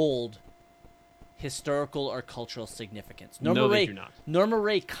don't hold historical or cultural significance. They do not. Norma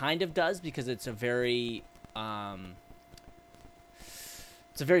Rae kind of does because it's a very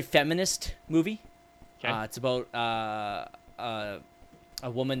feminist movie. Okay. It's about a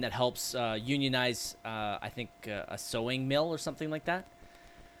woman that helps unionize, I think, a sewing mill or something like that.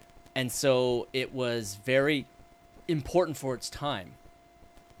 And so it was very important for its time.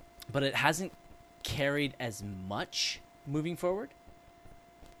 But it hasn't carried as much moving forward.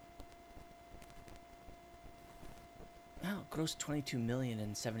 Wow, it grossed $22 million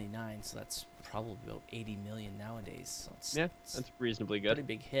in '79, so that's probably about $80 million nowadays. So it's that's reasonably good. Pretty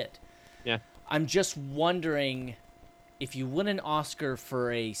big hit. Yeah. I'm just wondering if you win an Oscar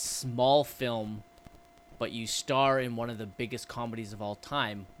for a small film, but you star in one of the biggest comedies of all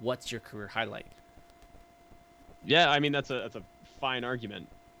time, what's your career highlight? Yeah, I mean that's a fine argument.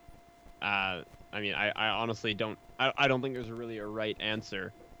 I mean I honestly don't think there's really a right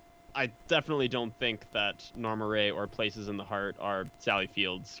answer. I definitely don't think that Norma Rae or Places in the Heart are Sally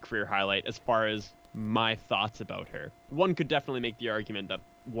Field's career highlight as far as my thoughts about her. One could definitely make the argument that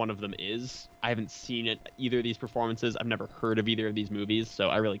one of them is. I haven't seen either of these performances. I've never heard of either of these movies, so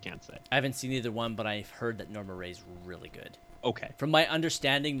I really can't say. I haven't seen either one, but I've heard that Norma Rae's really good. Okay. From my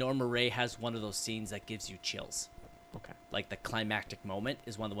understanding, Norma Rae has one of those scenes that gives you chills. Okay. Like the climactic moment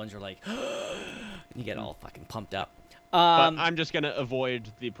is one of the ones you're like, and you get all fucking pumped up. But I'm just going to avoid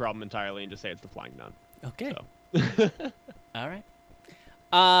the problem entirely and just say it's the Flying Nun. Okay. So. All right.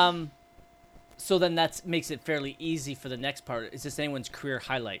 So then that makes it fairly easy for the next part. Is this anyone's career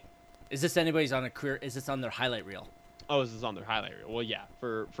highlight? Is this anybody's on a career? Is this on their highlight reel? Oh, is this on their highlight reel? Well, yeah.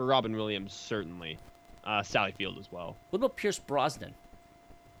 For Robin Williams, certainly. Sally Field as well. What about Pierce Brosnan?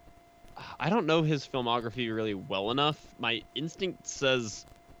 I don't know his filmography really well enough. My instinct says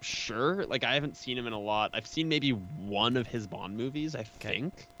sure. Like, I haven't seen him in a lot. I've seen maybe one of his Bond movies, I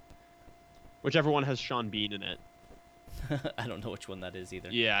think. Whichever one has Sean Bean in it. I don't know which one that is either.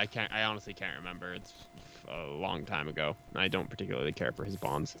 Yeah, I honestly can't remember. It's a long time ago. I don't particularly care for his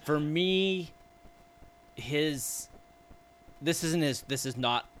Bonds. For me, despite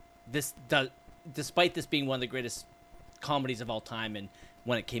this being one of the greatest comedies of all time, and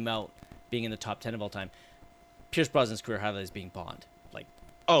when it came out being in the top 10 of all time, Pierce Brosnan's career highlight is being Bond. Like,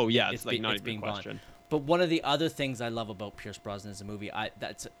 oh yeah, it's like not even a question. Bond. But one of the other things I love about Pierce Brosnan as a movie,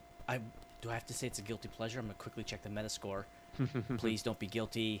 do I have to say it's a guilty pleasure? I'm gonna quickly check the Metascore. Please don't be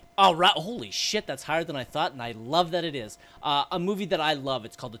guilty. Oh, right. Holy shit, that's higher than I thought, and I love that it is. A movie that I love,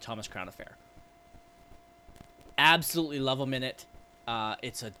 it's called The Thomas Crown Affair. Absolutely love him in it.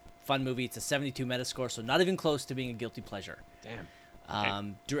 It's a fun movie. It's a 72 Metascore, so not even close to being a guilty pleasure. Damn.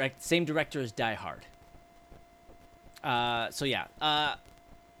 Okay. Same director as Die Hard. So yeah. I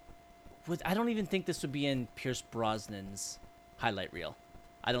don't even think this would be in Pierce Brosnan's highlight reel.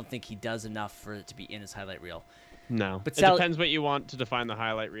 I don't think he does enough for it to be in his highlight reel. No. But it depends what you want to define the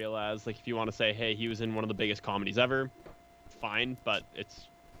highlight reel as. Like, if you want to say, hey, he was in one of the biggest comedies ever, fine, but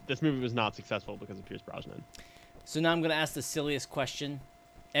this movie was not successful because of Pierce Brosnan. So now I'm going to ask the silliest question.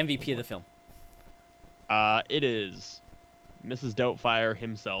 MVP of the film. It is Mrs. Doubtfire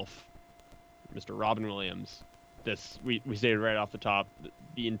himself, Mr. Robin Williams. We stated right off the top,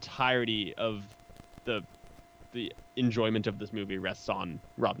 the entirety of the enjoyment of this movie rests on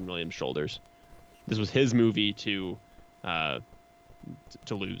Robin Williams' shoulders. This was his movie to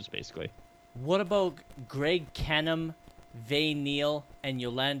lose, basically. What about Greg Canham, Vay Neal, and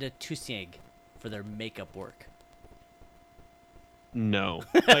Yolanda Tusieg for their makeup work? No.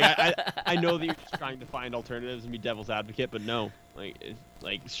 Like, I know that you're just trying to find alternatives and be devil's advocate, but no.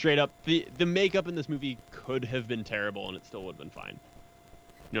 Like straight up, the makeup in this movie could have been terrible and it still would have been fine.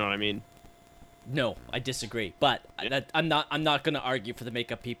 You know what I mean? No, I disagree. But I'm not going to argue for the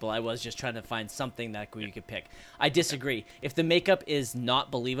makeup people. I was just trying to find something that we could pick. I disagree. If the makeup is not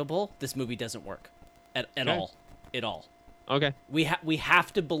believable, this movie doesn't work at all. At all. Okay. We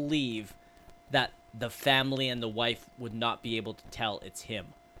have to believe that the family and the wife would not be able to tell it's him.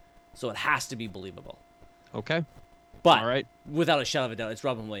 So it has to be believable. Okay. But all right. Without a shadow of a doubt, it's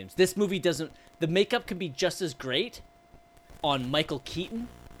Robin Williams. This movie doesn't... The makeup can be just as great on Michael Keaton.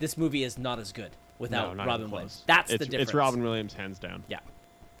 This movie is not as good without Robin Williams. That's the difference. It's Robin Williams, hands down. Yeah.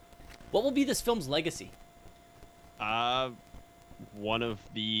 What will be this film's legacy? One of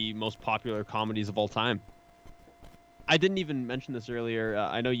the most popular comedies of all time. I didn't even mention this earlier.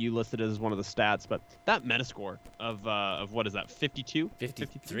 I know you listed it as one of the stats, but that Metascore of what is that, 52?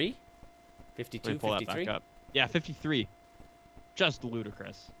 53? 52, Let me pull 53? that back up. Yeah, 53. Just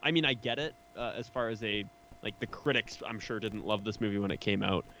ludicrous. I mean, I get it as far as the critics, I'm sure, didn't love this movie when it came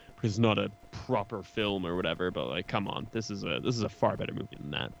out because it's not a proper film or whatever, but like, come on, this is a far better movie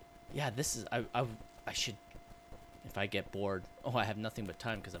than that. Yeah, this is... I should... If I get bored... Oh, I have nothing but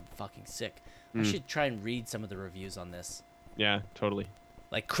time because I'm fucking sick. I should try and read some of the reviews on this. Yeah, totally.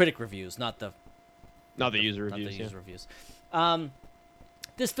 Like critic reviews, not the user reviews. Not the user reviews.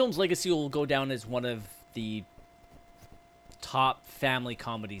 This film's legacy will go down as one of the top family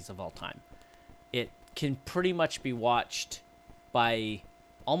comedies of all time. It can pretty much be watched by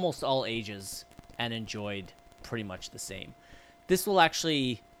almost all ages and enjoyed pretty much the same. This will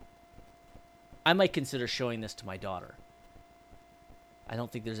actually... I might consider showing this to my daughter. I don't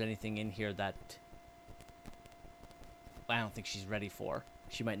think there's anything in here that I don't think she's ready for.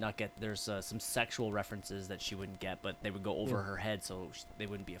 She might not get... There's some sexual references that she wouldn't get, but they would go over her head, so they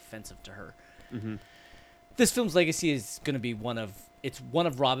wouldn't be offensive to her. Mm-hmm. This film's legacy is going to be one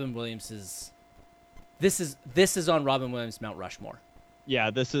of Robin Williams's... This is on Robin Williams' Mount Rushmore. Yeah,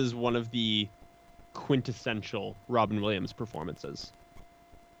 this is one of the quintessential Robin Williams performances.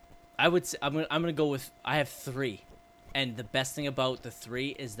 I would say, I'm gonna go with... I have 3. And the best thing about the 3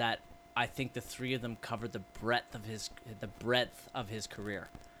 is that I think the 3 of them cover the breadth of his career.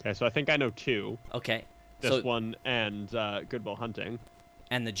 Okay, so I think I know 2. Okay. This one and Good Will Hunting.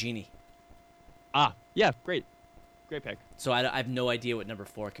 And The Genie. Ah, yeah, great pick. So I have no idea what number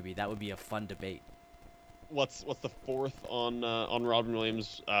 4 could be. That would be a fun debate. What's the 4th on Robin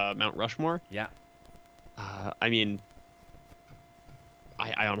Williams' Mount Rushmore? Yeah. I mean,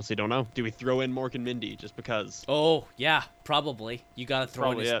 I honestly don't know. Do we throw in Mork and Mindy just because? Oh yeah, probably. You gotta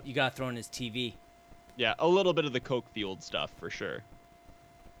throw in his TV. Yeah, a little bit of the Coke Field stuff for sure.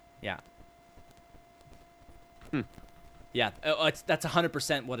 Yeah. Yeah, that's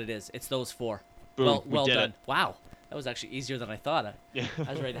 100% what it is. It's those 4. Boom, well did done. it. Wow, that was actually easier than I thought. Yeah.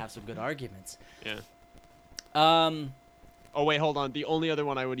 I was ready to have some good arguments. Yeah. Oh wait, hold on. The only other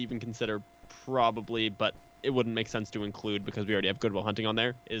one I would even consider probably, but it wouldn't make sense to include because we already have Good Will Hunting on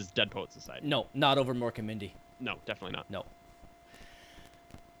there, is Dead Poets Society. No, not over Mork and Mindy. No, definitely not. No.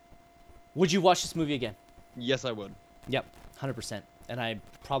 Would you watch this movie again? Yes, I would. Yep, 100%. And I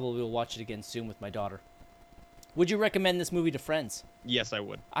probably will watch it again soon with my daughter. Would you recommend this movie to friends? Yes, I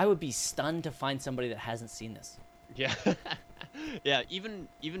would. I would be stunned to find somebody that hasn't seen this. Yeah. Yeah, even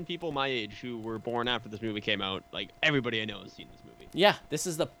people my age who were born after this movie came out, like everybody I know has seen this movie. Yeah, this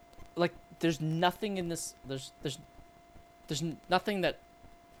is there's nothing in this. There's nothing that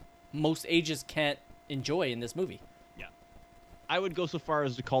most ages can't enjoy in this movie. Yeah, I would go so far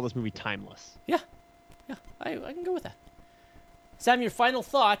as to call this movie timeless. Yeah, I can go with that. Sam, your final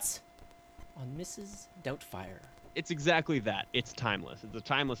thoughts on Mrs. Doubtfire? It's exactly that. It's timeless. It's a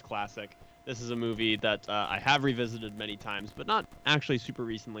timeless classic. This is a movie that I have revisited many times, but not actually super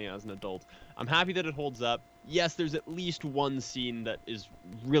recently as an adult. I'm happy that it holds up. Yes, there's at least one scene that is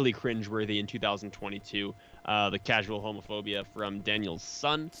really cringeworthy in 2022. The casual homophobia from Daniel's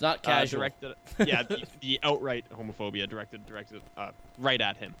son. It's not casual. The outright homophobia directed right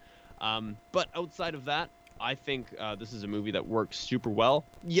at him. But outside of that, I think this is a movie that works super well.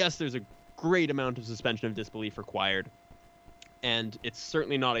 Yes, there's a great amount of suspension of disbelief required, and it's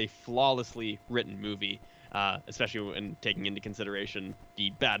certainly not a flawlessly written movie, especially when taking into consideration the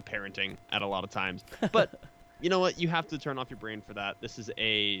bad parenting at a lot of times. But you know what? You have to turn off your brain for that. This is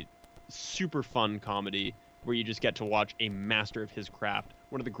a super fun comedy where you just get to watch a master of his craft,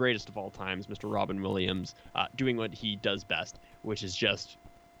 one of the greatest of all times, Mr. Robin Williams, doing what he does best, which is just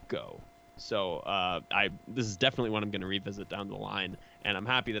go. So this is definitely one I'm going to revisit down the line, and I'm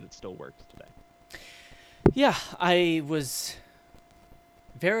happy that it still works today. Yeah, I was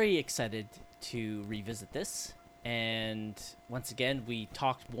very excited to revisit this, and once again, we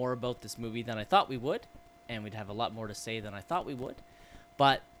talked more about this movie than I thought we would, and we'd have a lot more to say than I thought we would,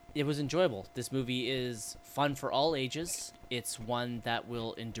 but it was enjoyable. This movie is fun for all ages. It's one that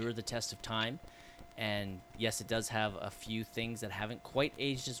will endure the test of time, and yes, it does have a few things that haven't quite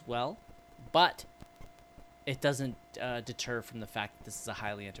aged as well, but it doesn't deter from the fact that this is a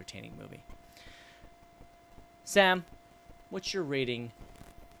highly entertaining movie. Sam, what's your rating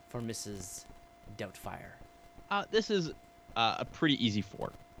for Mrs. Doubtfire? This is a pretty easy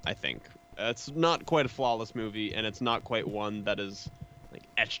 4, I think. It's not quite a flawless movie, and it's not quite one that is like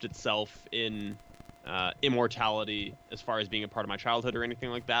etched itself in immortality as far as being a part of my childhood or anything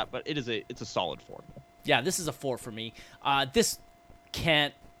like that. But it's a solid 4. Yeah, this is a 4 for me. This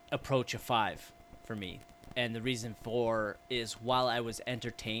can't approach a 5 for me, and the reason for is while I was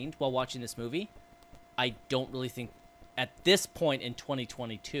entertained while watching this movie, I don't really think at this point in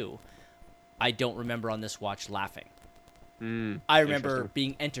 2022, I don't remember on this watch laughing. I remember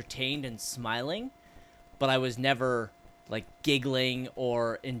being entertained and smiling, but I was never like giggling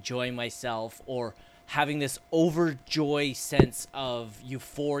or enjoying myself or having this overjoy sense of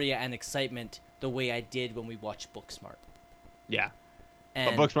euphoria and excitement the way I did when we watched Booksmart. Yeah.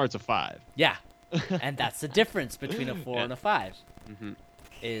 And But Booksmart's a 5. yeah. And that's the difference between a 4 and a 5. Mm-hmm.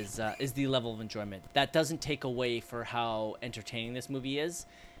 Is the level of enjoyment. That doesn't take away for how entertaining this movie is.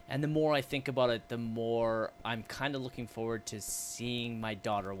 And the more I think about it, the more I'm kind of looking forward to seeing my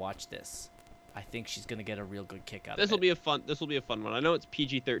daughter watch this. I think she's going to get a real good kick out of it. This will be a fun one. I know it's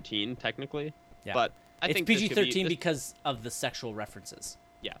PG-13 technically, yeah. But I think it's PG-13 because of the sexual references.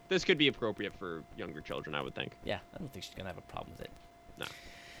 Yeah, this could be appropriate for younger children, I would think. Yeah, I don't think she's going to have a problem with it. No.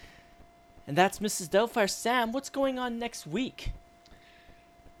 And that's Mrs. Doubtfire. Sam, what's going on next week?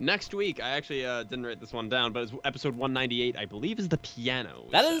 Next week, I actually didn't write this one down, but it's episode 198, I believe, is The Piano.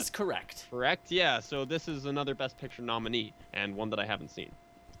 That is correct. Correct? Yeah, so this is another Best Picture nominee, and one that I haven't seen.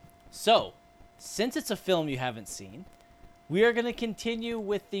 So, since it's a film you haven't seen, we are going to continue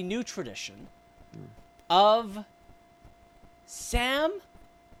with the new tradition of Sam,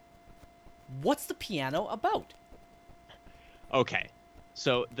 what's The Piano about? Okay,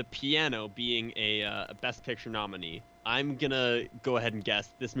 so The Piano being a Best Picture nominee, I'm gonna go ahead and guess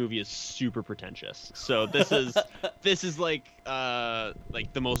this movie is super pretentious. So this is like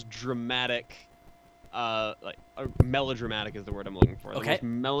the most dramatic, melodramatic is the word I'm looking for. Okay. The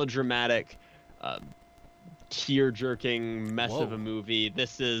most melodramatic, tear-jerking mess of a movie.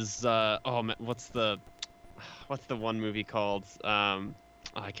 This is what's the one movie called?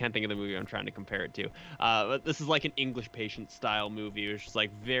 I can't think of the movie I'm trying to compare it to. But this is like an English Patient style movie, which is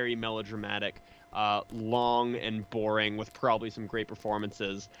like very melodramatic. Long and boring with probably some great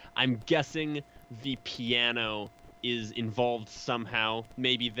performances. I'm guessing The Piano is involved somehow.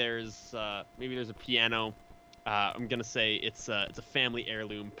 Maybe there's a piano. I'm gonna say it's a family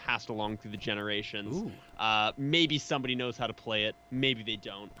heirloom passed along through the generations. Maybe somebody knows how to play it. Maybe they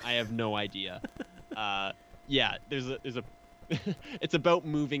don't. I have no idea. Yeah, there's a it's about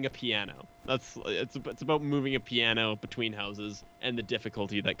moving a piano. It's about moving a piano between houses and the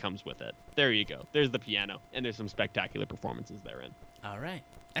difficulty that comes with it. There you go. There's The Piano, and there's some spectacular performances therein. All right,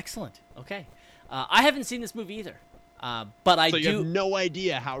 excellent. Okay, I haven't seen this movie either, but I do. So you have no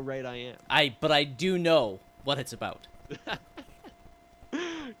idea how right I am. But I do know what it's about.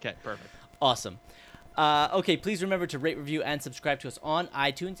 Okay, perfect. Awesome. Okay, please remember to rate, review, and subscribe to us on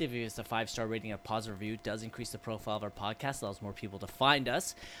iTunes. If you give us a 5-star rating and a positive review, it does increase the profile of our podcast, allows more people to find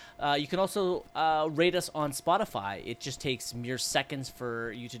us. You can also rate us on Spotify. It just takes mere seconds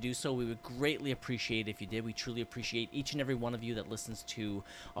for you to do so. We would greatly appreciate it if you did. We truly appreciate each and every one of you that listens to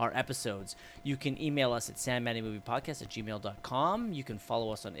our episodes. You can email us at sammanymoviepodcast@gmail.com. You can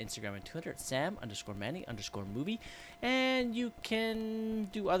follow us on Instagram and Twitter at sam_manny_movie. And you can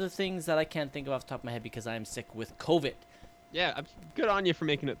do other things that I can't think of off the top of my head because I am sick with COVID. Yeah, good on you for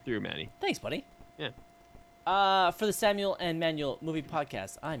making it through, Manny. Thanks, buddy. Yeah. For the Samuel and Manuel Movie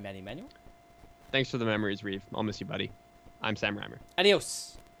Podcast, I'm Manny Manuel. Thanks for the memories, Reeve. I'll miss you, buddy. I'm Sam Reimer.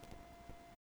 Adios.